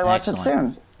probably watch it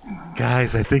soon.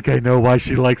 Guys, I think I know why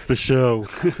she likes the show.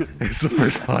 It's the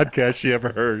first podcast she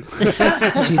ever heard.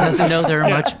 She doesn't know there are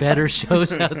much better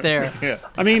shows out there. Yeah.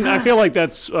 I mean, I feel like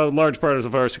that's a large part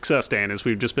of our success, Dan, is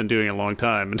we've just been doing it a long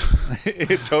time.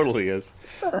 It totally is.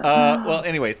 Well,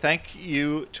 anyway, thank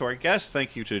you to our guests.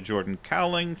 Thank you to Jordan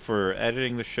Cowling for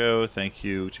editing the show. Thank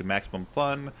you to Maximum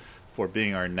Fun for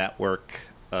being our network.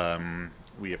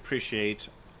 We appreciate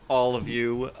all of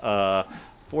you.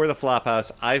 For the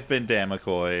Flophouse, I've been Dan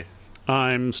McCoy.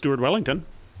 I'm Stuart Wellington.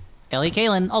 Ellie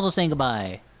Kalin also saying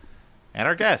goodbye. And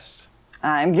our guest.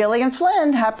 I'm Gillian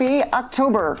Flynn. Happy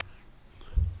October.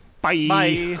 Bye.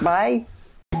 Bye. Bye.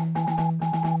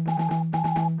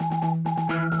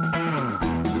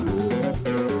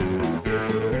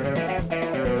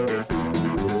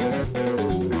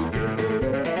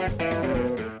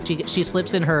 She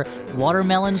slips in her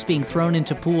watermelons being thrown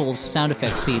into pools sound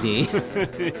effects CD.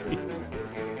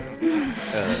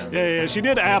 Yeah, she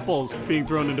did apples being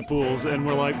thrown into pools, and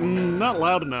we're like, not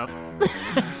loud enough.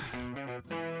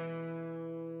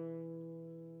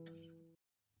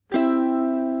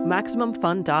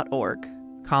 MaximumFun.org.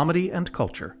 Comedy and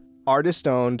culture. Artist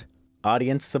owned.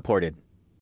 Audience supported.